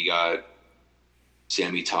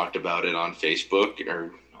Sammy talked about it on Facebook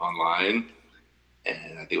or online,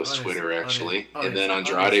 and I think it was Twitter actually. And then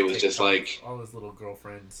Andrade was just like, all his little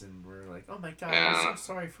girlfriends, and we're like, "Oh my god, Yeah. I'm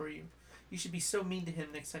so sorry for you. You should be so mean to him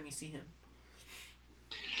next time you see him."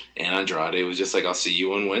 and Andrade was just like, "I'll see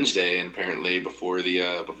you on Wednesday." And apparently, before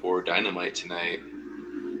before Dynamite tonight,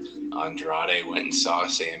 Andrade went and saw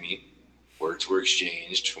Sammy. Words were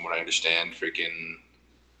exchanged, from what I understand. Freaking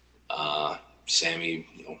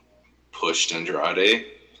Sammy, pushed Andrade.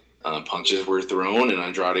 Punches were thrown, and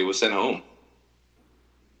Andrade was sent home.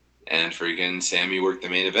 And freaking Sammy worked the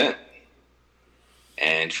main event.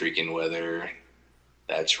 And freaking whether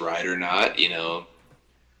that's right or not,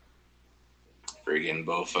 freaking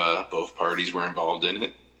both parties were involved in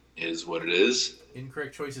it. Is what it is.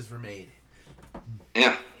 Incorrect choices were made.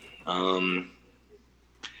 Yeah.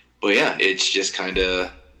 But yeah, it's just kind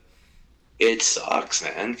of, it sucks,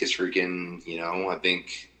 man. Because freaking, I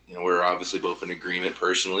think, we're obviously both in agreement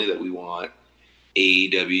personally that we want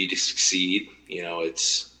AEW to succeed.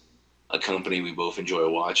 It's a company we both enjoy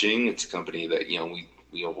watching. It's a company that, we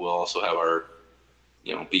will also have our,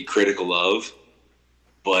 be critical of.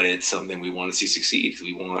 But it's something we want to see succeed.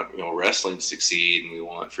 We want, wrestling to succeed, and we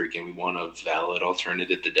want a valid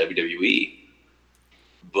alternative to WWE.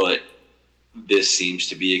 But this seems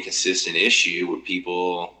to be a consistent issue with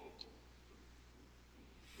people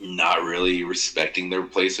not really respecting their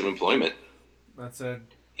place of employment. That's a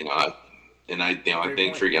I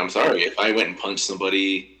think point. I'm sorry if I went and punched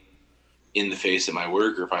somebody in the face at my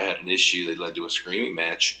work, or if I had an issue that led to a screaming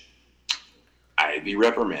match, I'd be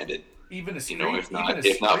reprimanded. Even a if not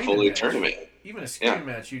fully terminated. Even a screaming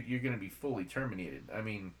match, you're going to be fully terminated. I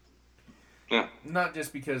mean, yeah. Not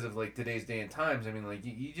just because of like today's day and times. I mean, like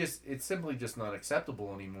you just, it's simply just not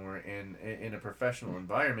acceptable anymore in a professional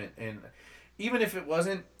environment. And even if it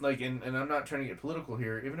wasn't like, and I'm not trying to get political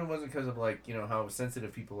here, even if it wasn't because of like, how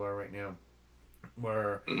sensitive people are right now,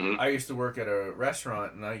 where I used to work at a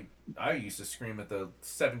restaurant and I used to scream at the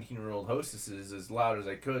 17-year-old hostesses as loud as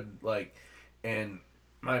I could, like, and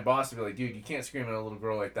my boss would be like, "Dude, you can't scream at a little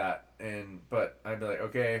girl like that." But I'd be like,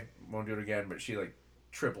 "Okay, won't do it again." But she like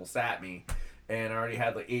triple sat me, and I already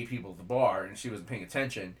had like 8 people at the bar, and she wasn't paying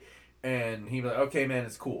attention. And he'd be like, "Okay, man,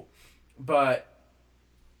 it's cool," but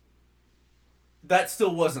that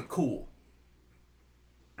still wasn't cool.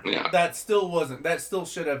 Yeah. That still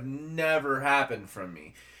should have never happened from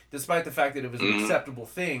me, despite the fact that it was an acceptable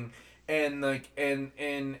thing. And like, and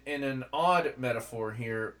in an odd metaphor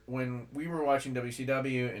here, when we were watching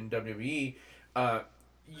WCW and WWE,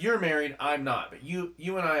 you're married, I'm not, but you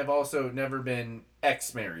and I have also never been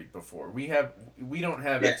ex-married before. We don't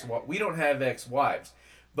have ex-wives,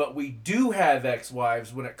 but we do have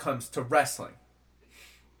ex-wives when it comes to wrestling.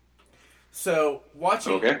 So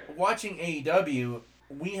watching AEW,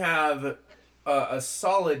 we have a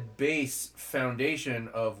solid base foundation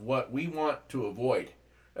of what we want to avoid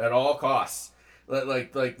at all costs.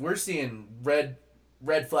 Like we're seeing red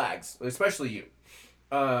flags, especially you.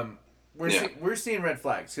 We're seeing red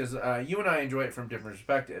flags because you and I enjoy it from different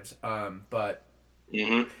perspectives. But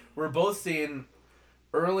we're both seeing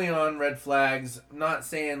early on red flags. Not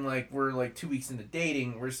saying like we're like 2 weeks into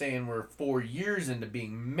dating. We're saying we're 4 years into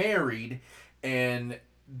being married, and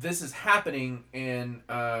this is happening. And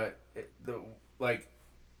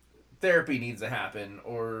therapy needs to happen,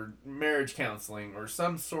 or marriage counseling, or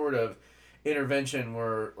some sort of intervention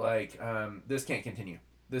where this can't continue.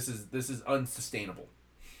 This is unsustainable.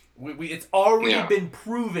 It's already been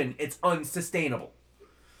proven it's unsustainable.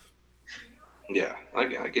 Yeah, I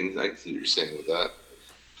can see what you're saying with that.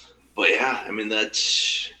 But yeah, I mean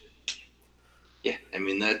that's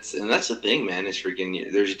the thing, man. Is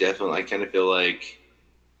freaking there's definitely, I kind of feel like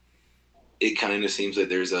it kind of seems like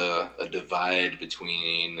there's a divide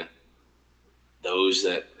between those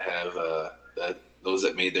that have those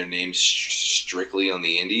that made their names strictly on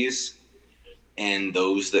the indies, and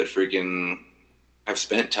those that freaking have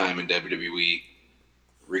spent time in WWE,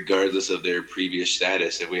 regardless of their previous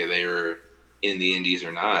status, if they were in the indies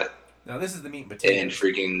or not. Now this is the meat and potatoes. And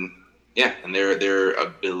freaking and their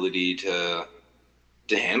ability to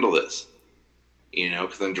handle this,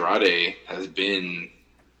 because Andrade has been,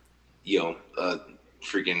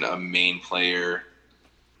 a main player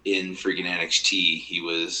in freaking NXT. He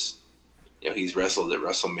was, he's wrestled at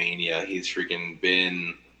WrestleMania. He's freaking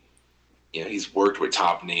been You know, he's worked with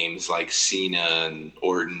top names like Cena and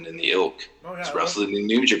Orton and the Ilk. Oh, yeah, He's wrestled in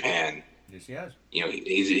New Japan. Yes, he has. You know,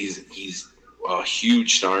 he's a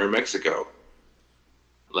huge star in Mexico.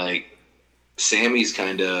 Like, Sammy's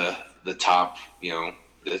kind of the top. You know,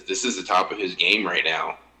 this is the top of his game right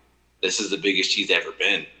now. This is the biggest he's ever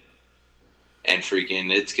been, and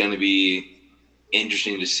freaking, it's gonna be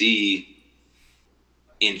interesting to see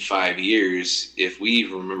in 5 years if we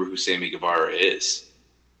even remember who Sammy Guevara is.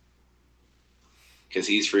 Because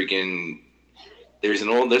he's freaking. There's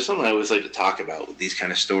something I always like to talk about with these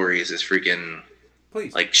kind of stories is freaking.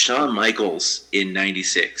 Please. Like Shawn Michaels in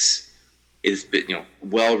 '96 is,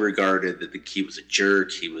 well regarded that he was a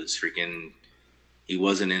jerk. He was freaking. He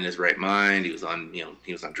wasn't in his right mind. He was on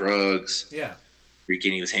drugs. Yeah.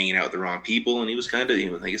 Freaking, he was hanging out with the wrong people, and he was kind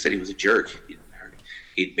of, like I said, he was a jerk.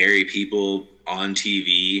 He'd bury people on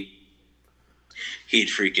TV. He'd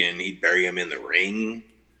bury them in the ring.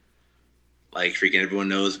 Like, freaking, everyone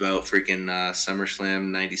knows about freaking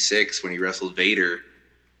SummerSlam '96 when he wrestled Vader.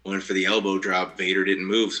 Went for the elbow drop. Vader didn't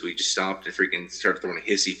move, so he just stopped and freaking started throwing a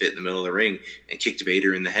hissy fit in the middle of the ring and kicked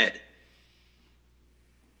Vader in the head.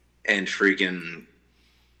 And freaking,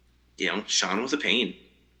 Shawn was a pain.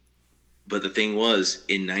 But the thing was,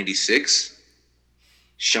 in '96,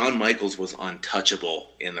 Shawn Michaels was untouchable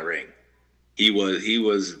in the ring. He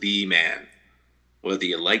was the man. Whether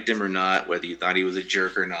you liked him or not, whether you thought he was a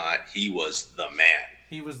jerk or not, he was the man.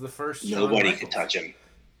 He was the first. Nobody could touch him.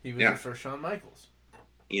 He was the first Shawn Michaels.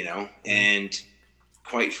 And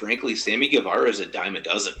quite frankly, Sammy Guevara is a dime a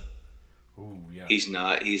dozen. Ooh, yeah. He's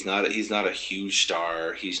not a huge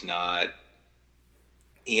star. He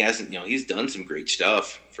hasn't, he's done some great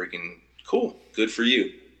stuff. Freaking cool. Good for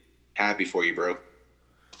you. Happy for you, bro.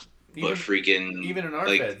 But freaking, even in our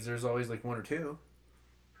feds, there's always like one or two.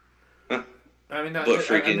 Huh? I mean,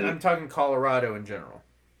 I'm talking Colorado in general.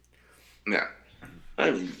 Yeah.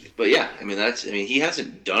 He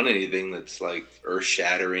hasn't done anything that's like earth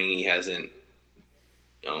shattering. He hasn't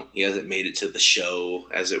made it to the show,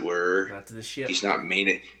 as it were. Not to the ship. He's not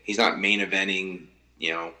main eventing,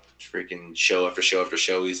 freaking show after show after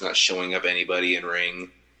show. He's not showing up anybody in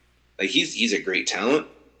ring. Like, he's a great talent.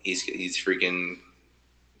 He's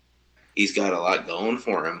got a lot going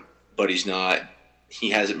for him, but he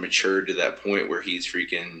hasn't matured to that point where he's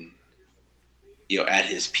freaking, at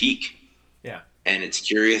his peak. Yeah. And it's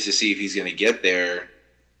curious to see if he's going to get there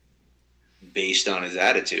based on his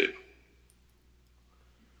attitude.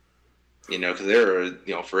 Because there are,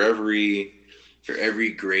 for every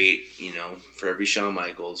great, for every Shawn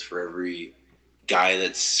Michaels, for every guy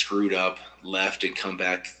that's screwed up, left, and come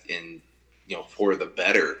back and, for the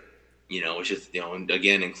better, which is, and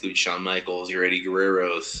again, includes Shawn Michaels, your Eddie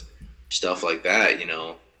Guerreros, stuff like that,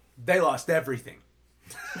 They lost everything.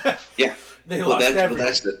 Yeah. They lost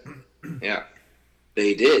everything. Yeah.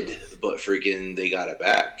 They did, but freaking they got it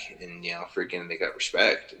back, and freaking they got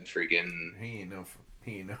respect, and freaking he ain't no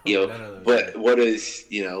none of those but guys. What is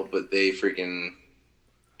but they freaking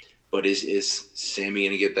is Sammy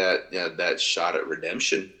gonna get that shot at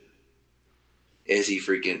redemption? Does he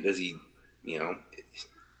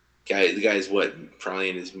the guy's what, probably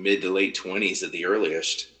in his mid to late 20s at the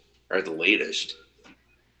earliest or at the latest,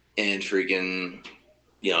 and freaking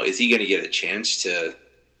is he gonna get a chance to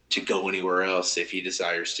go anywhere else if he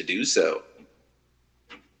desires to do so?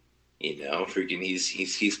 Freaking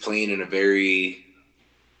he's playing in a very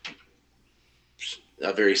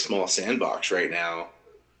small sandbox right now.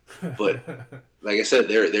 But like I said,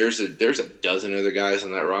 there's a dozen other guys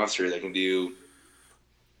on that roster that can do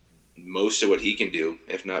most of what he can do,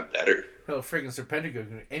 if not better. Hell, freaking Serpentico can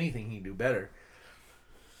do anything he can do better.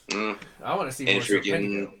 I want to see more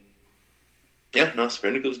Serpentico. Yeah, no,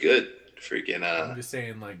 Serpentico's good. Freaking I'm just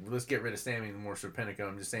saying, like, let's get rid of Sammy and more Serpentico.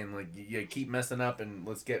 I'm just saying, like, you keep messing up and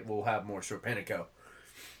we'll have more Serpentico.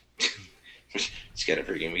 Just gotta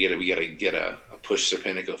we gotta get a Push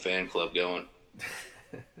Serpentico fan club going.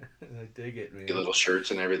 I dig it, man. Get little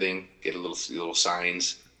shirts and everything. Get little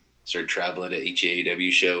signs. Start traveling to each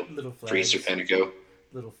AEW show. Little flags. Free Serpentico.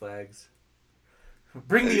 Little flags.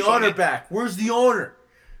 Bring the honor back. Where's the honor?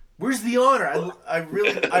 Where's the honor? I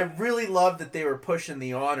really love that they were pushing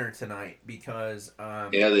the honor tonight because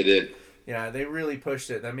yeah, they did. Yeah, they really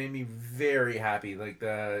pushed it. That made me very happy. Like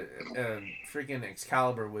the freaking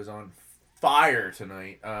Excalibur was on fire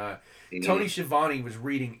tonight. Tony Schiavone was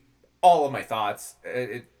reading all of my thoughts.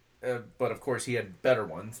 But of course he had better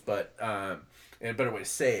ones, but and a better way to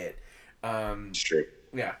say it. It's true.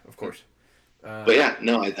 Yeah, of course. But yeah,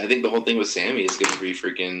 no, I think the whole thing with Sammy is going to be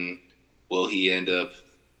freaking. Will he end up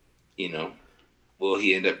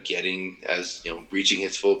getting reaching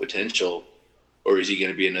his full potential Or is he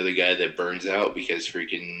going to be another guy that burns out because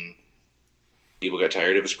freaking people got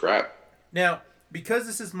tired of his crap? Now, because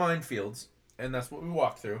this is Mindfields, and that's what we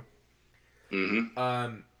walk through,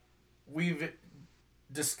 we've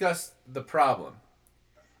discussed the problem.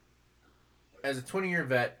 As a 20-year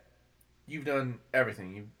vet, you've done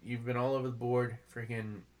everything. You've been all over the board.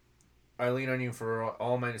 Freaking, I lean on you for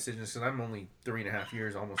all my decisions because I'm only 3.5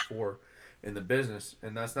 years, almost 4, in the business,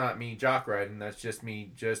 and that's not me jock riding. That's just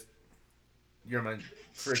me. You're my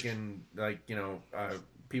freaking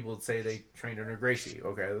people say they trained under Gracie.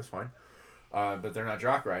 Okay, that's fine, but they're not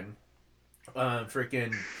jock riding.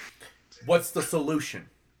 Freaking, what's the solution?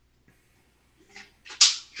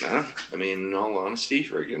 Nah, I mean, in all honesty,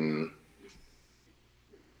 freaking.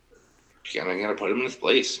 I gotta put him in his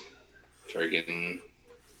place. Freaking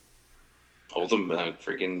hold him,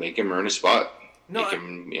 freaking make him earn a spot. No, make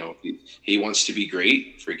him, he wants to be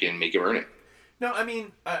great. Freaking make him earn it. No, I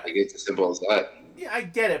mean, it's as simple as that. Yeah, I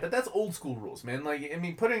get it, but that's old school rules, man. Like, I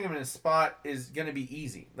mean, putting him in a spot is gonna be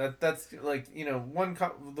easy. That's like,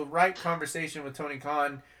 the right conversation with Tony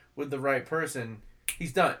Khan with the right person,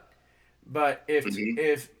 he's done. But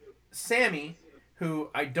if Sammy, who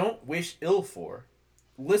I don't wish ill for,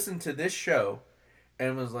 listened to this show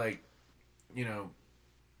and was like,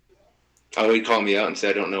 oh, he'd call me out and say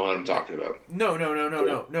I don't know what I'm talking about. No.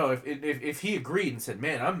 If he agreed and said,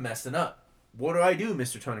 "Man, I'm messing up. What do I do,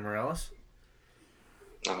 Mr. Tony Morales?"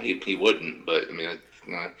 No, he wouldn't. But I mean,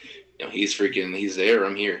 he's there.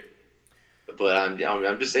 I'm here. But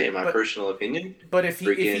I'm just saying my personal opinion. But if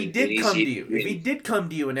he did come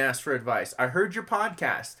to you and ask for advice, I heard your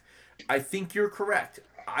podcast. I think you're correct.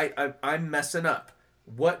 I'm messing up.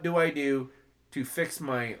 What do I do to fix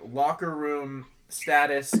my locker room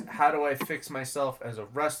status? How do I fix myself as a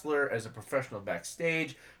wrestler, as a professional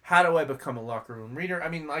backstage? How do I become a locker room reader? I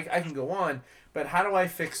mean, like, I can go on, but how do I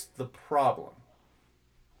fix the problem?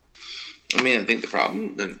 I mean, I think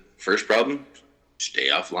the first problem, stay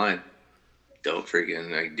offline. Don't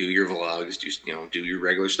freaking do your vlogs. Just do your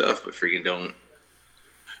regular stuff, but freaking don't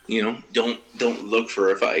look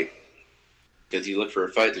for a fight. Because you look for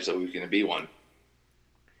a fight, there's always going to be one.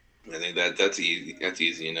 I think that's easy. That's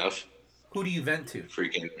easy enough. Who do you vent to?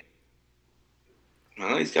 Freaking.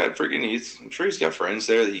 Well, I'm sure he's got friends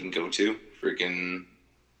there that he can go to. Freaking.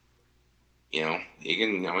 He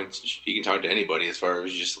can talk to anybody as far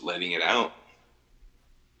as just letting it out.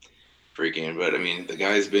 Freaking, but I mean, the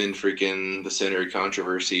guy's been freaking the center of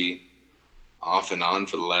controversy off and on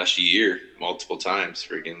for the last year, multiple times.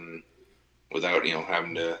 Freaking, without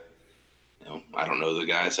having to. I don't know the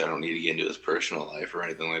guy, so I don't need to get into his personal life or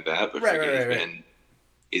anything like that. But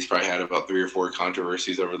he's probably had about 3 or 4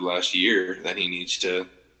 controversies over the last year that he needs to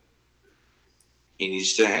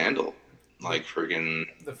handle. Like freaking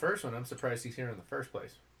the first one, I'm surprised he's here in the first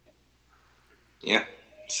place. Yeah,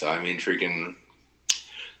 so I mean, freaking,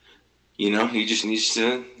 he just needs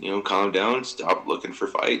to calm down, stop looking for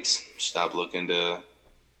fights, stop looking to.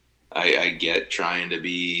 I get trying to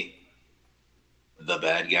be the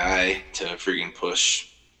bad guy to freaking push,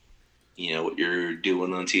 what you're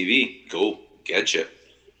doing on TV. Cool, get you.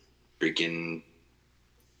 Freaking,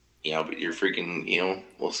 but you're freaking,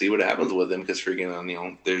 we'll see what happens with him because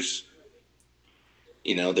freaking, there's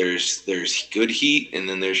good heat and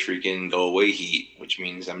then there's freaking go away heat, which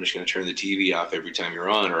means I'm just going to turn the TV off every time you're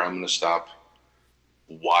on, or I'm going to stop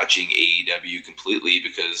watching AEW completely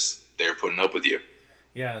because they're putting up with you.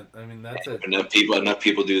 Yeah, I mean, that's it. Enough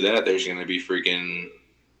people do that, there's going to be freaking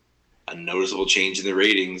a noticeable change in the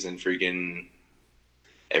ratings, and freaking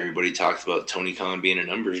everybody talks about Tony Khan being a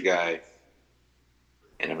numbers guy.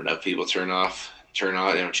 And if enough people turn on,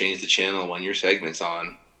 change the channel when your segment's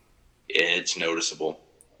on, it's noticeable.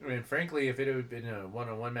 I mean, frankly, if it had been a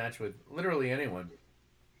one-on-one match with literally anyone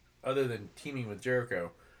other than teaming with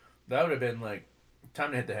Jericho, that would have been like,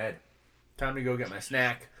 time to hit the head. Time to go get my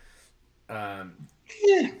snack.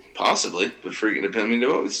 Yeah, possibly, but freaking depends. I mean,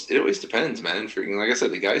 it always depends, man. Freaking, like I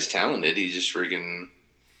said, the guy's talented. He's just freaking,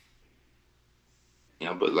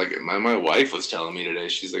 But like my wife was telling me today,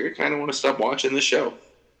 she's like, I kind of want to stop watching this show.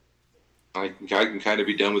 I can kind of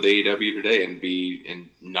be done with AEW today and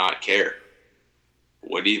not care.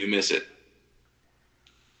 What do you even miss it?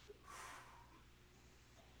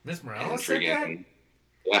 Miss Morales said that?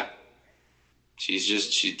 Yeah,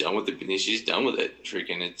 she's done with it. She's done with it.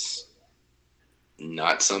 Freaking, it's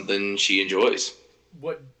not something she enjoys.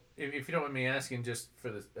 What, if you don't mind me asking, just for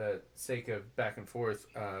the sake of back and forth,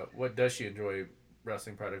 what does she enjoy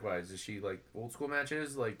wrestling product wise? Is she like old school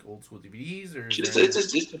matches, like old school DVDs, or it just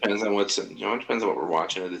depends on it depends on what we're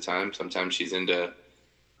watching at the time. Sometimes she's into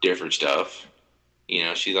different stuff.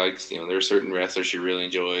 She likes, there are certain wrestlers she really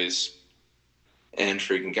enjoys. And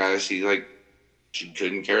freaking guys, she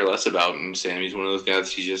couldn't care less about. And Sammy's one of those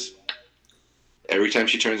guys. She just every time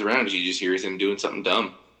she turns around, she just hears him doing something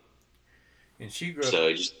dumb. And she grew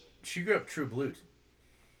up true blue.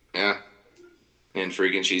 Yeah, and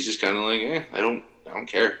freaking, she's just kind of like, I don't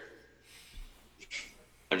care.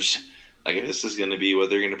 I'm just like, if this is gonna be what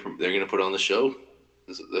they're gonna put on the show.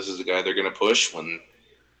 This is the guy they're gonna push when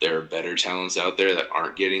there are better talents out there that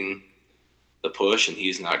aren't getting the push, and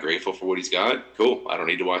he's not grateful for what he's got. Cool, I don't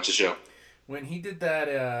need to watch the show. When he did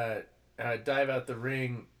that dive out the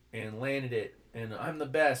ring and landed it, and I'm the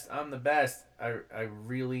best, I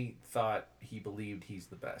really thought he believed he's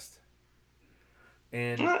the best.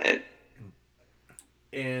 And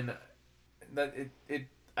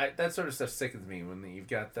that sort of stuff sickens me when you've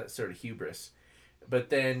got that sort of hubris. But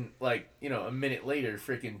then, like, a minute later,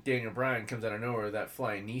 freaking Daniel Bryan comes out of nowhere with that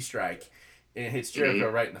flying knee strike and hits Jericho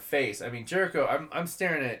right in the face. I mean, Jericho, I'm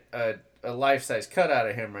staring at a life-size cutout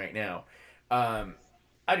of him right now. I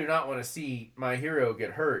do not want to see my hero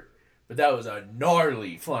get hurt, but that was a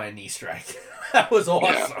gnarly flying knee strike. That was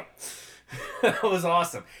awesome. Yeah. That was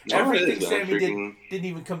awesome. Everything Sammy didn't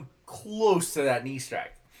even come close to that knee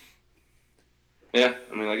strike. Yeah,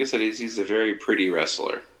 I mean, like I said, he's a very pretty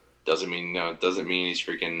wrestler. Doesn't mean he's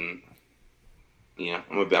freaking.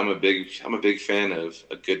 I'm a big fan of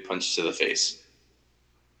a good punch to the face.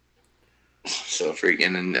 So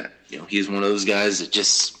freaking, and he's one of those guys that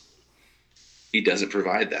just he doesn't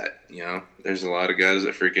provide that. There's a lot of guys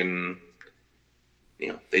that freaking,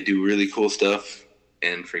 they do really cool stuff.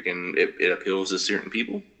 And freaking, it appeals to certain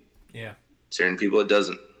people. Yeah. Certain people it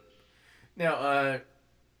doesn't. Now,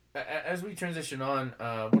 as we transition on,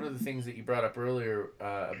 one of the things that you brought up earlier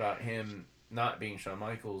about him not being Shawn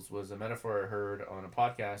Michaels was a metaphor I heard on a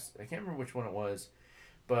podcast. I can't remember which one it was,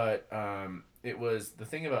 but it was the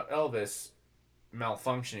thing about Elvis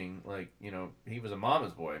malfunctioning. Like, he was a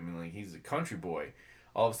mama's boy. I mean, like, he's a country boy.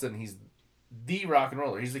 All of a sudden, he's the rock and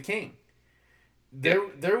roller. He's the king.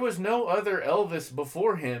 There was no other Elvis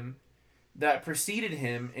before him that preceded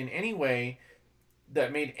him in any way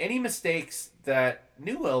that made any mistakes that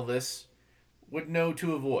new Elvis would know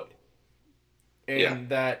to avoid. And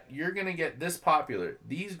that you're going to get this popular.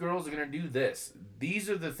 These girls are going to do this. These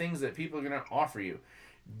are the things that people are going to offer you.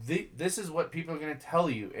 This is what people are going to tell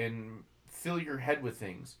you and fill your head with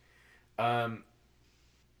things.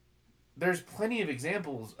 There's plenty of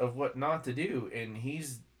examples of what not to do, and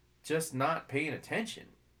he's just not paying attention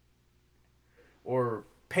or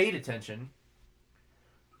paid attention.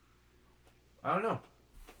 I don't know.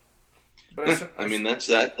 But that's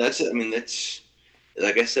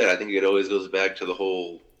like I said, I think it always goes back to the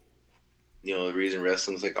whole, the reason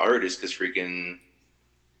wrestling's like art is because freaking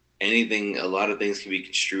a lot of things can be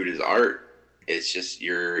construed as art. It's just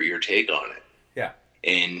your take on it. Yeah.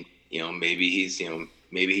 And, maybe he's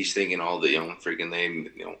thinking all the, freaking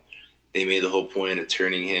they made the whole point of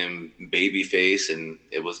turning him babyface, and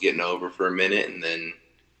it was getting over for a minute, and then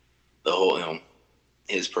the whole,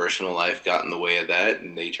 his personal life got in the way of that,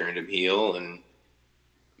 and they turned him heel, and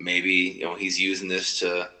maybe, he's using this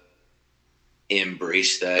to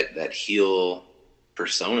embrace that heel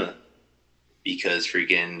persona, because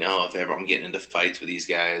freaking, if ever I'm getting into fights with these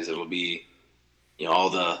guys, it'll be, all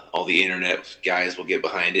the internet guys will get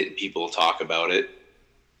behind it, and people will talk about it.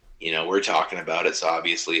 We're talking about it, so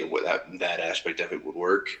obviously that aspect of it would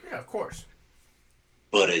work. Yeah, of course.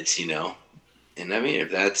 But it's, and I mean,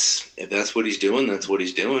 if that's what he's doing, that's what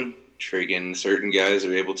he's doing. Friggin' certain guys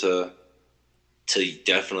are able to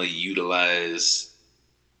definitely utilize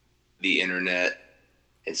the internet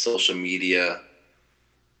and social media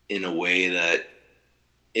in a way that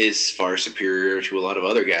is far superior to a lot of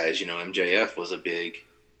other guys. MJF was a big,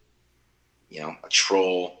 a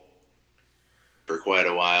troll for quite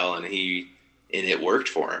a while, and it worked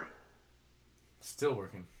for him. Still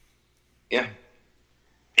working. Yeah.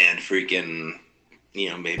 And freaking,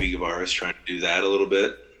 maybe Guevara's trying to do that a little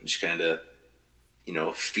bit, just kind of,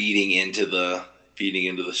 feeding into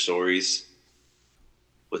the stories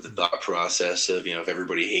with the thought process of, if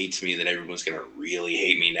everybody hates me, then everyone's going to really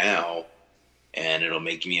hate me now, and it'll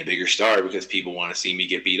make me a bigger star because people want to see me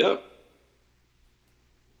get beat up.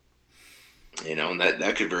 And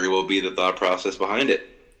that could very well be the thought process behind it.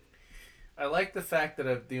 I like the fact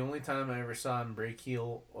that the only time I ever saw him break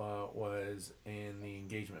heel was in the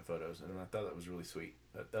engagement photos, and I thought that was really sweet.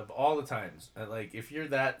 Of all the times, if you're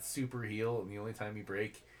that super heel and the only time you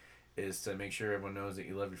break is to make sure everyone knows that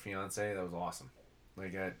you love your fiance, that was awesome.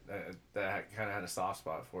 Like, I kind of had a soft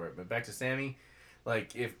spot for it. But back to Sammy,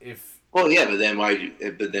 if well, yeah, but then why?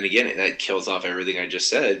 But then again, that kills off everything I just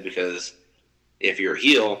said, because if you're a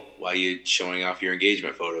heel, why are you showing off your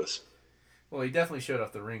engagement photos? Well, he definitely showed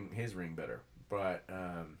off his ring better, but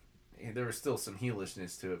there was still some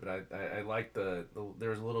heelishness to it. But I like there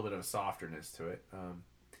was a little bit of a softerness to it.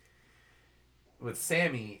 With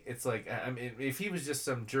Sammy, it's like, I mean, if he was just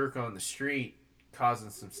some jerk on the street causing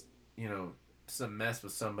you know, some mess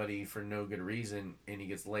with somebody for no good reason, and he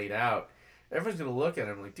gets laid out, everyone's gonna look at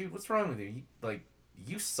him like, dude, what's wrong with you?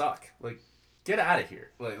 You suck. Like, get out of here.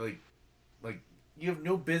 Like, you have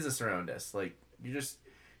no business around us. Like,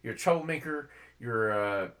 you're a troublemaker.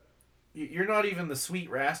 You're not even the sweet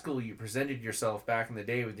rascal you presented yourself back in the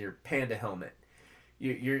day with your panda helmet.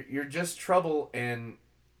 You're just trouble, and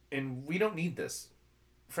we don't need this.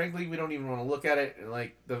 Frankly, we don't even want to look at it.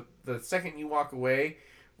 Like, the second you walk away,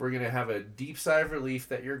 we're gonna have a deep sigh of relief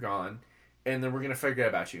that you're gone, and then we're gonna forget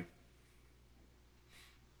about you.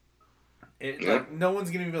 Like, no one's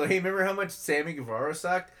gonna be like, hey, remember how much Sammy Guevara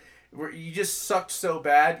sucked? You just sucked so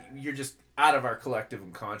bad, you're just out of our collective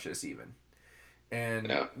unconscious even.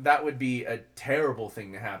 And that would be a terrible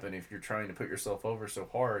thing to happen if you're trying to put yourself over so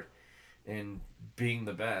hard and being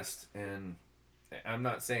the best. And I'm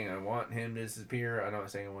not saying I want him to disappear. I'm not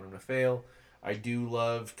saying I want him to fail. I do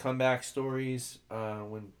love comeback stories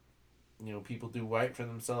when people do right for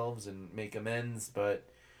themselves and make amends, but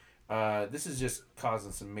this is just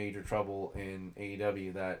causing some major trouble in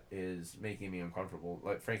AEW that is making me uncomfortable.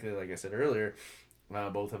 Frankly, like I said earlier,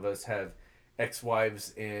 both of us have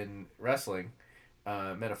ex-wives in wrestling,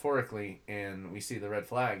 metaphorically, and we see the red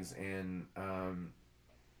flags. And man,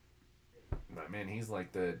 he's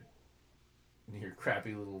like your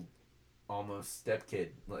crappy little almost step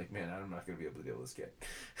kid. Like, man, I'm not gonna be able to deal with this kid.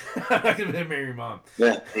 I'm not gonna marry your mom.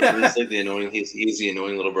 Yeah, he's like the annoying. He's the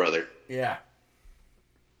annoying little brother. Yeah.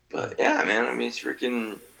 But yeah, man, I mean, it's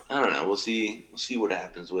freaking. I don't know. We'll see what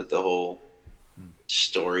happens with the whole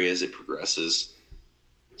story as it progresses.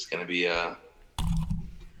 It's gonna be it'll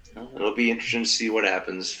be interesting to see what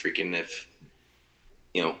happens. Freaking if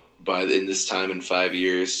in this time in 5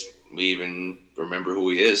 years we even remember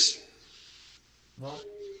who he is. Well,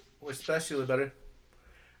 especially better.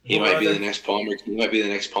 He might be the next Palmer. He might be the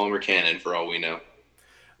next Palmer Cannon for all we know.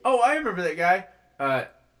 Oh, I remember that guy.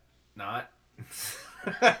 Not.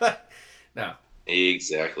 No.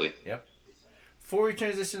 Exactly. Yep. Before we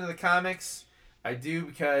transition to the comics, I do,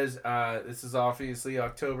 because this is obviously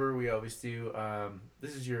October. We always do.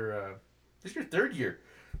 This is your third year.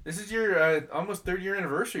 This is your almost 3rd-year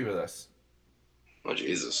anniversary with us. Oh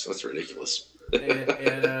Jesus, that's ridiculous.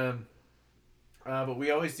 But we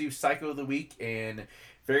always do Psycho of the Week, and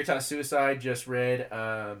Veritas Suicide just read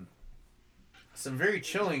some very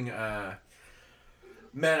chilling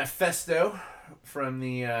manifesto from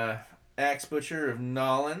the Axe Butcher of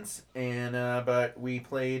Nolans, and but we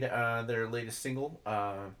played their latest single,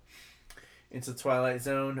 Into the Twilight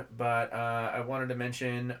Zone. But I wanted to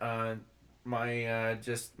mention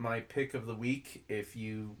my pick of the week, if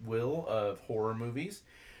you will, of horror movies.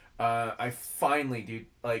 I finally, dude,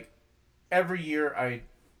 like, every year I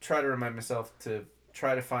try to remind myself to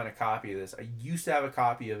try to find a copy of this. I used to have a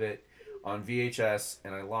copy of it on VHS,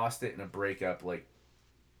 and I lost it in a breakup, like,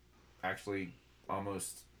 actually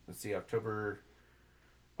almost, October.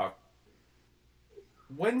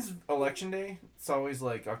 When's Election Day? It's always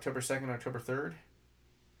like October 2nd, October 3rd.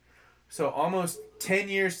 So almost 10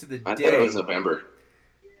 years to the day. I thought it was November.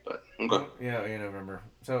 But, okay. Yeah, November.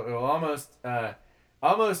 So almost.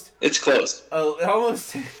 It's close.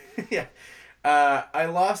 Almost. Yeah. I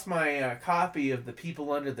lost my copy of The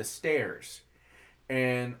People Under the Stairs,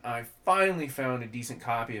 and I finally found a decent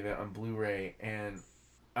copy of it on Blu-ray. And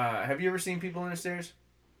have you ever seen People Under the Stairs?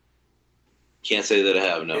 Can't say that I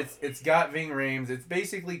have, no. It's got Ving Rhames. It's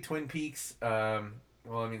basically Twin Peaks.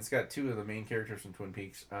 It's got 2 of the main characters from Twin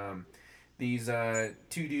Peaks. These 2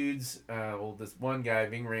 dudes, this one guy,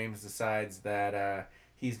 Ving Rhames, decides that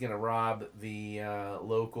he's going to rob the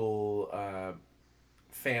local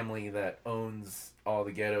family that owns all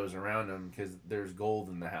the ghettos around him, because there's gold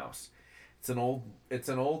in the house. It's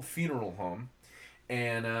an old funeral home,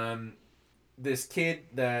 and this kid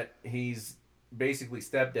that he's basically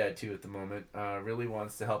stepdad to at the moment really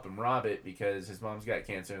wants to help him rob it, because his mom's got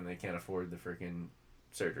cancer and they can't afford the freaking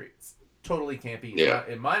surgery. It's totally campy. Yeah.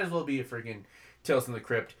 It might as well be a freaking Tales from the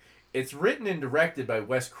Crypt. It's written and directed by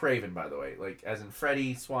Wes Craven, by the way, like as in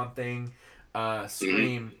Freddy, Swamp Thing,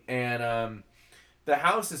 Scream, and the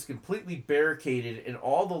house is completely barricaded, and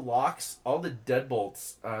all the locks, all the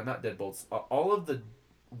all of the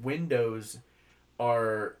windows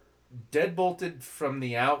are deadbolted from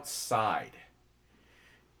the outside.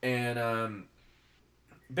 And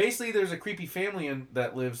basically, there's a creepy family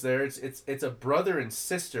that lives there. It's a brother and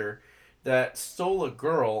sister that stole a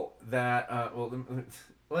girl that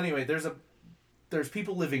well, anyway, there's a there's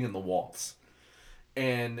people living in the walls,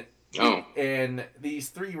 and Oh. and these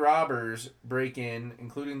three robbers break in,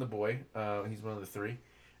 including the boy. He's one of the three,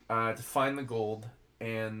 to find the gold,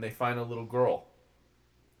 and they find a little girl,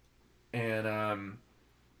 and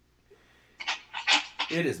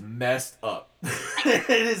it is messed up.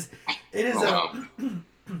 It is Wow.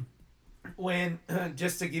 when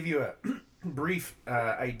just to give you a brief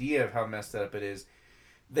idea of how messed up it is,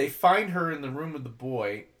 they find her in the room with the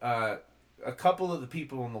boy. A couple of the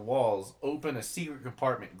people on the walls open a secret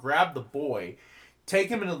compartment, grab the boy, take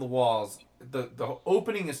him into the walls. The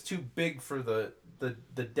opening is too big for the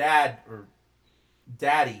dad or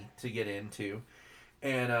daddy to get into.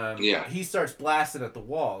 And he starts blasting at the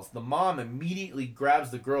walls. The mom immediately grabs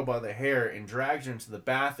the girl by the hair and drags her into the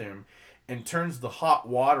bathroom and turns the hot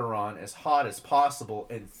water on as hot as possible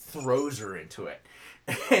and throws her into it.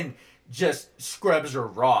 And just scrubs her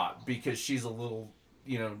raw because she's a little,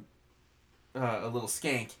 a little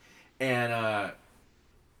skank. And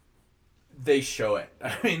they show it.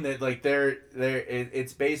 I mean, that like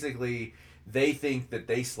it's basically they think that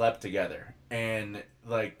they slept together. And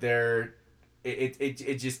like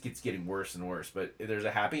it just gets getting worse and worse, but there's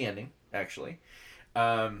a happy ending actually.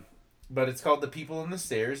 But it's called The People on the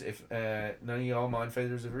Stairs. If none of y'all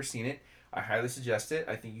Mindfielders have ever seen it, I highly suggest it.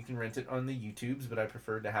 I think you can rent it on the YouTubes, but I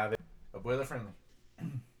prefer to have it boiler friendly.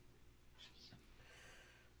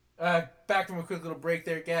 Back from a quick little break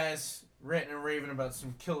there, guys. Ranting and raving about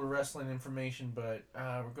some killer wrestling information, but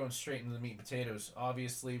we're going straight into the meat and potatoes.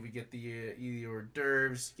 Obviously, we get the hors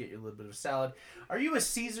d'oeuvres, get you a little bit of salad. Are you a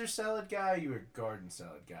Caesar salad guy or are you a garden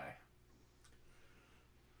salad guy?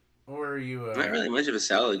 Or are you Not really much of a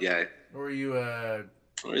salad guy. Or are you I'm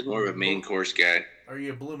more of a main course guy. Are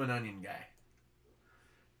you a bloomin' onion guy?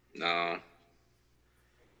 No.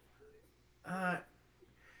 Uh,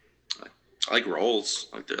 I like rolls.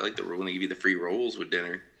 I like the when they give you the free rolls with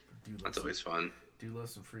dinner. That's always fun. Do love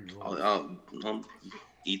some free rolls. I'll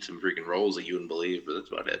eat some freaking rolls that you wouldn't believe, but that's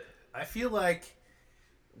about it. I feel like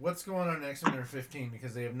what's going on next Winter 15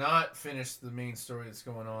 because they have not finished the main story that's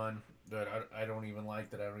going on that I don't even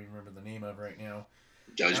like that I don't even remember the name of right now.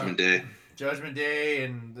 Judgment Day. Judgment Day,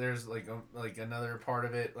 and there's like another part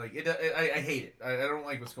of it. Like I hate it. I don't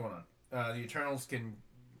like what's going on. The Eternals can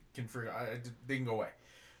they can go away.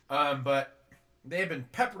 But they have been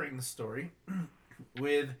peppering the story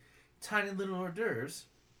with tiny little hors d'oeuvres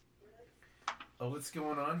of what's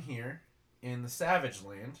going on here in the Savage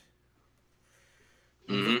Land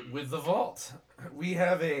with the Vault. We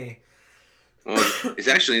have a. Well, it's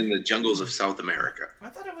actually in the jungles of South America.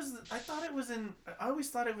 I always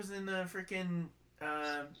thought it was in freaking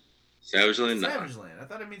Savage Land. Savage Land. I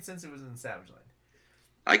thought it made sense it was in Savage Land.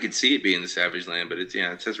 I could see it being the Savage Land, but it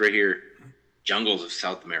says right here, jungles of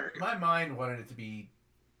South America. My mind wanted it to be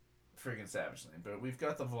freaking Savage Land, but we've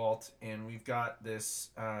got the Vault, and we've got this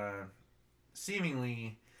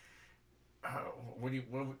seemingly. What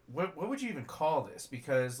would you even call this?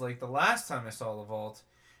 Because like the last time I saw the Vault,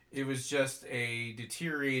 it was just a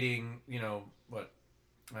deteriorating,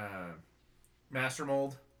 master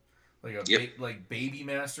mold, like a baby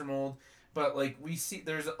master mold. But like we see,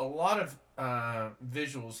 there's a lot of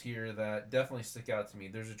visuals here that definitely stick out to me.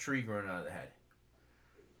 There's a tree growing out of the head.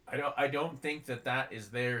 I don't think that is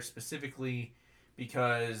there specifically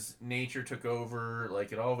because nature took over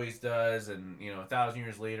like it always does, and 1,000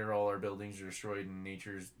 years later, all our buildings are destroyed, and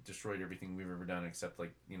nature's destroyed everything we've ever done except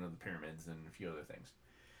like the pyramids and a few other things.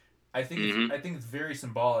 I think it's very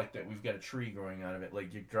symbolic that we've got a tree growing out of it,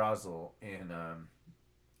 like Yggdrasil in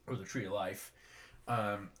or the Tree of Life,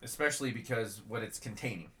 especially because what it's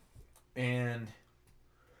containing, and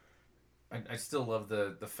I still love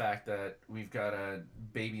the fact that we've got a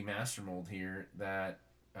baby master mold here that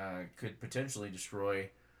could potentially destroy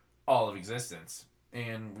all of existence.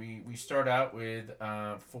 And we start out with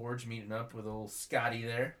Forge meeting up with old Scotty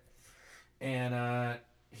there, and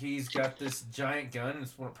he's got this giant gun.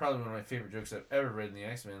 It's probably one of my favorite jokes I've ever read in the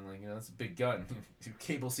X-Men. Like, that's a big gun.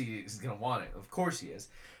 Cable C is gonna want it. Of course he is.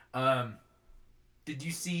 Did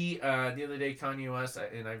you see the other day Kanye West?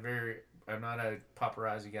 I'm not a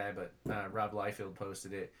paparazzi guy, but Rob Liefeld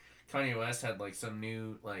posted it. Kanye West had like some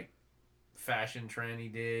new like fashion trend he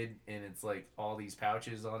did, and it's like all these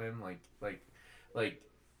pouches on him, like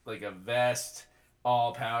a vest,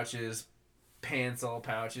 all pouches, pants, all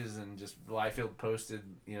pouches, and just Liefeld posted,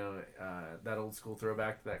 that old school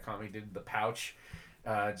throwback to that comic did, the pouch,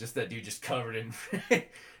 just that dude just covered in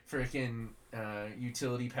freaking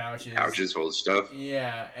utility pouches. Pouches full of stuff.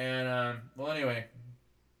 Yeah, and well, anyway.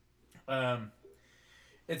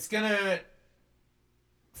 It's gonna.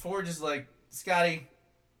 Forge is like, Scotty,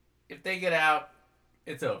 if they get out,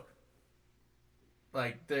 it's over.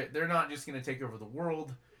 Like they're not just gonna take over the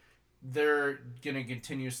world. They're gonna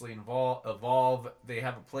continuously evolve. They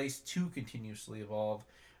have a place to continuously evolve.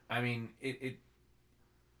 I mean,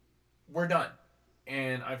 we're done.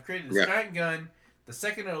 And I've created this giant gun. The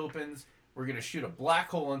second it opens, we're gonna shoot a black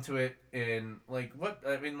hole into it. And like what?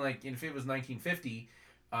 I mean, like if it was 1950,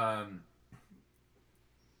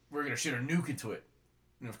 we're gonna shoot a nuke into it.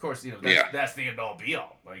 And of course, that's the end all be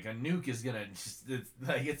all. Like a nuke is gonna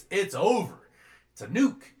it's over. It's a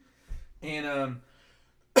nuke. And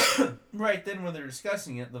right then when they're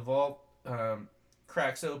discussing it, the vault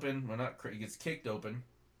cracks open. Well, it gets kicked open,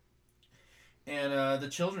 and the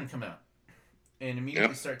children come out and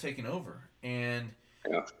immediately start taking over. And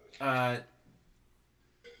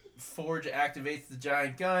Forge activates the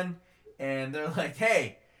giant gun, and they're like,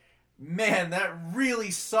 "Hey, man, that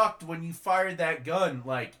really sucked when you fired that gun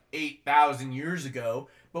like 8,000 years ago,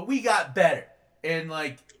 but we got better." And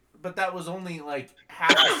but that was only like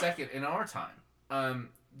half a second in our time.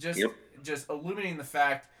 Just illuminating the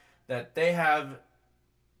fact that they have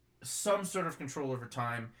some sort of control over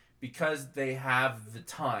time because they have the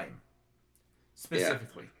time.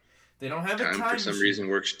 Specifically, they don't have a time for some reason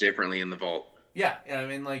works differently in the vault. Yeah, I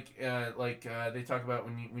mean, they talk about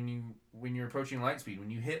when you're approaching light speed, when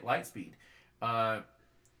you hit light speed, time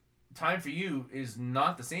for you is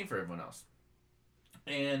not the same for everyone else,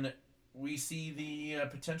 and we see the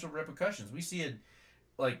potential repercussions. We see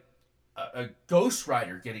a Ghost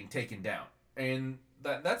Rider getting taken down, and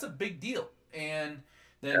that's a big deal. And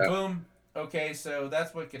then boom, okay, so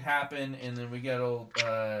that's what could happen, and then we got old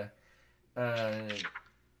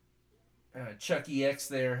Chuck EX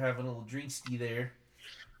there having a little drinkski there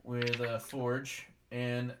with Forge.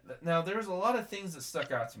 And now there's a lot of things that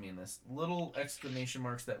stuck out to me in this. Little exclamation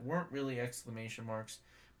marks that weren't really exclamation marks,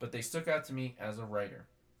 but they stuck out to me as a writer.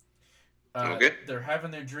 They're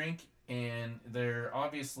having their drink, and they're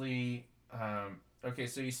obviously... okay,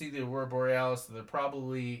 so you see the Aurora Borealis. They're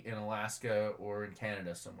probably in Alaska or in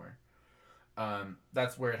Canada somewhere.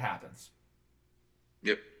 That's where it happens.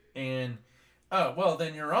 Yep. And... oh, well,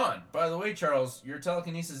 then you're on. By the way, Charles, your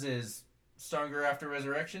telekinesis is stronger after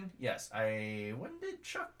resurrection? Yes. When did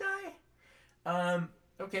Chuck die?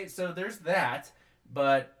 Okay, so there's that.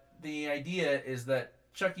 But the idea is that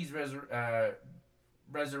Chucky's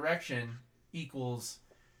resurrection equals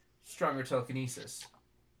stronger telekinesis.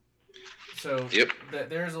 So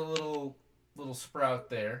there's a little sprout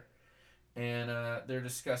there. And they're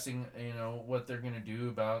discussing, what they're going to do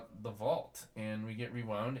about the vault. And we get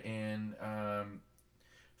rewound, and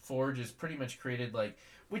Forge is pretty much created like...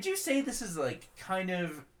 would you say this is like kind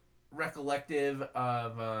of recollective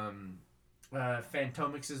of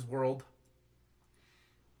Fantomix's world?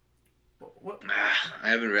 What? I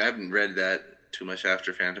haven't read that too much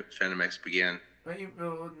after Phantom X began.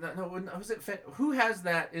 No, was it who has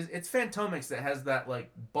that? It's Fantomix that has that like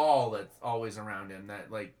ball that's always around him that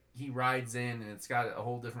like he rides in and it's got a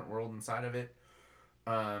whole different world inside of it.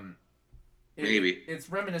 Maybe it's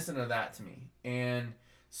reminiscent of that to me, and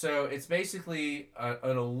so it's basically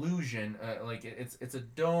an illusion. Like it's a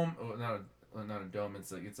dome, not a dome.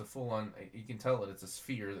 It's a full on. You can tell that it's a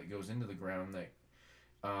sphere that goes into the ground that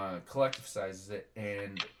collectivizes it,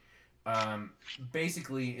 and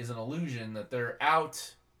basically is an illusion that they're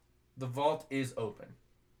out. The vault is open.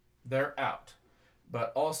 They're out.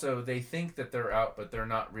 But also, they think that they're out, but they're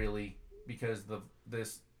not really, because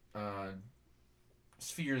this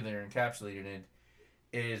sphere they're encapsulated in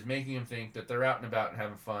is making them think that they're out and about and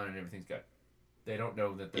having fun and everything's good. They don't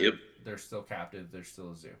know that they're still captive. They're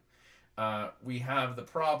still a zoo. We have the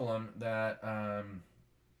problem that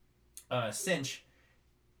Cinch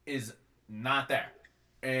is not there.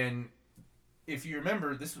 And if you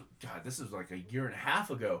remember, this was like a year and a half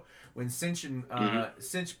ago when Cinch and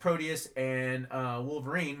Cinch, Proteus, and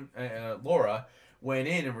Wolverine, Laura, went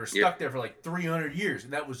in and were stuck there for like 300 years,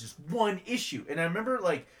 and that was just one issue. And I remember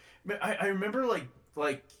I remember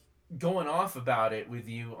going off about it with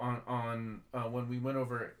you on when we went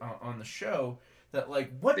over on the show that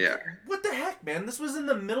like what the heck, man? This was in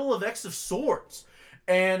the middle of X of Swords,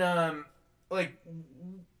 and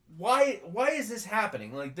why is this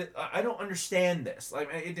happening? Like, I don't understand this.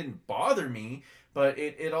 Like, it didn't bother me, but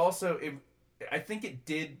it also I think it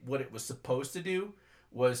did what it was supposed to do,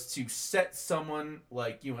 was to set someone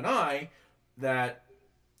like you and I that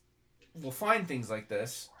will find things like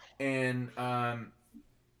this and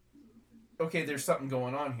okay, there's something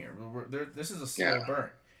going on here. This is a slow burn.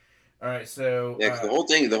 All right, so the whole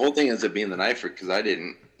thing ends up being the knife, because I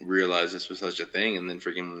didn't realize this was such a thing, and then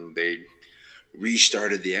freaking they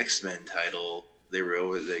restarted the X-Men title. They were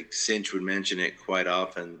always like, Cinch would mention it quite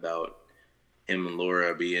often about him and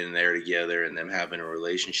Laura being there together and them having a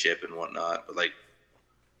relationship and whatnot. But like,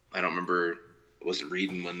 I don't remember. I wasn't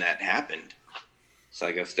reading when that happened. So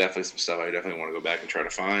I guess definitely some stuff I definitely want to go back and try to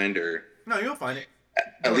find, or No, you'll find it.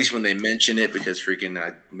 at least when they mention it, because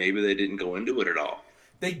freaking maybe they didn't go into it at all.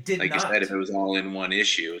 They did like not. You said, if it was all in one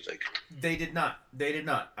issue, it's like They did not. They did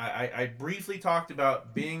not. I briefly talked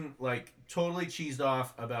about being like totally cheesed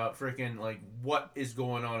off about freaking like what is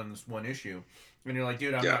going on in this one issue, and you're like,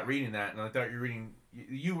 dude, I'm not reading that, and I thought you were reading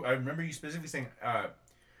you. I remember you specifically saying,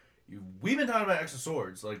 we've been talking about X of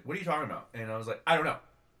Swords. Like, what are you talking about? And I was like, I don't know.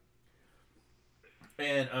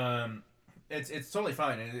 And it's totally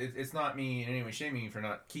fine. It's not me in any way shaming you for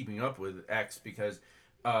not keeping up with X because,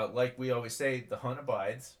 like we always say, the hunt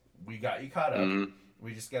abides. We got you caught up. Mm-hmm.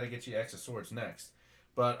 We just got to get you X of Swords next.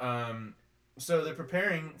 But so they're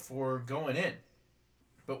preparing for going in,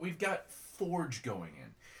 but we've got Forge going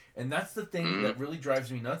in, and that's the thing that really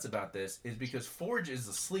drives me nuts about this is because Forge is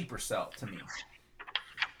a sleeper cell to me.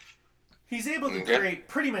 He's able to create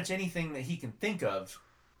pretty much anything that he can think of.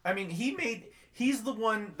 I mean, he's the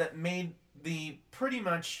one that made the pretty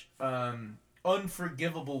much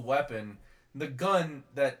unforgivable weapon, the gun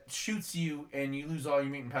that shoots you and you lose all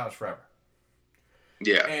your mutant powers forever.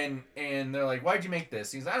 Yeah. And they're like, why'd you make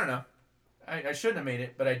this? He's, I don't know. I shouldn't have made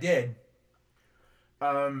it, but I did.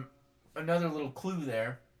 Another little clue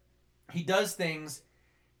there. He does things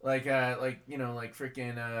like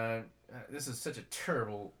freaking, this is such a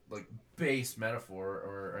terrible, like, base metaphor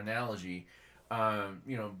or analogy.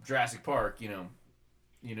 Jurassic Park, did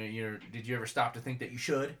you ever stop to think that you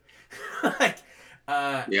should?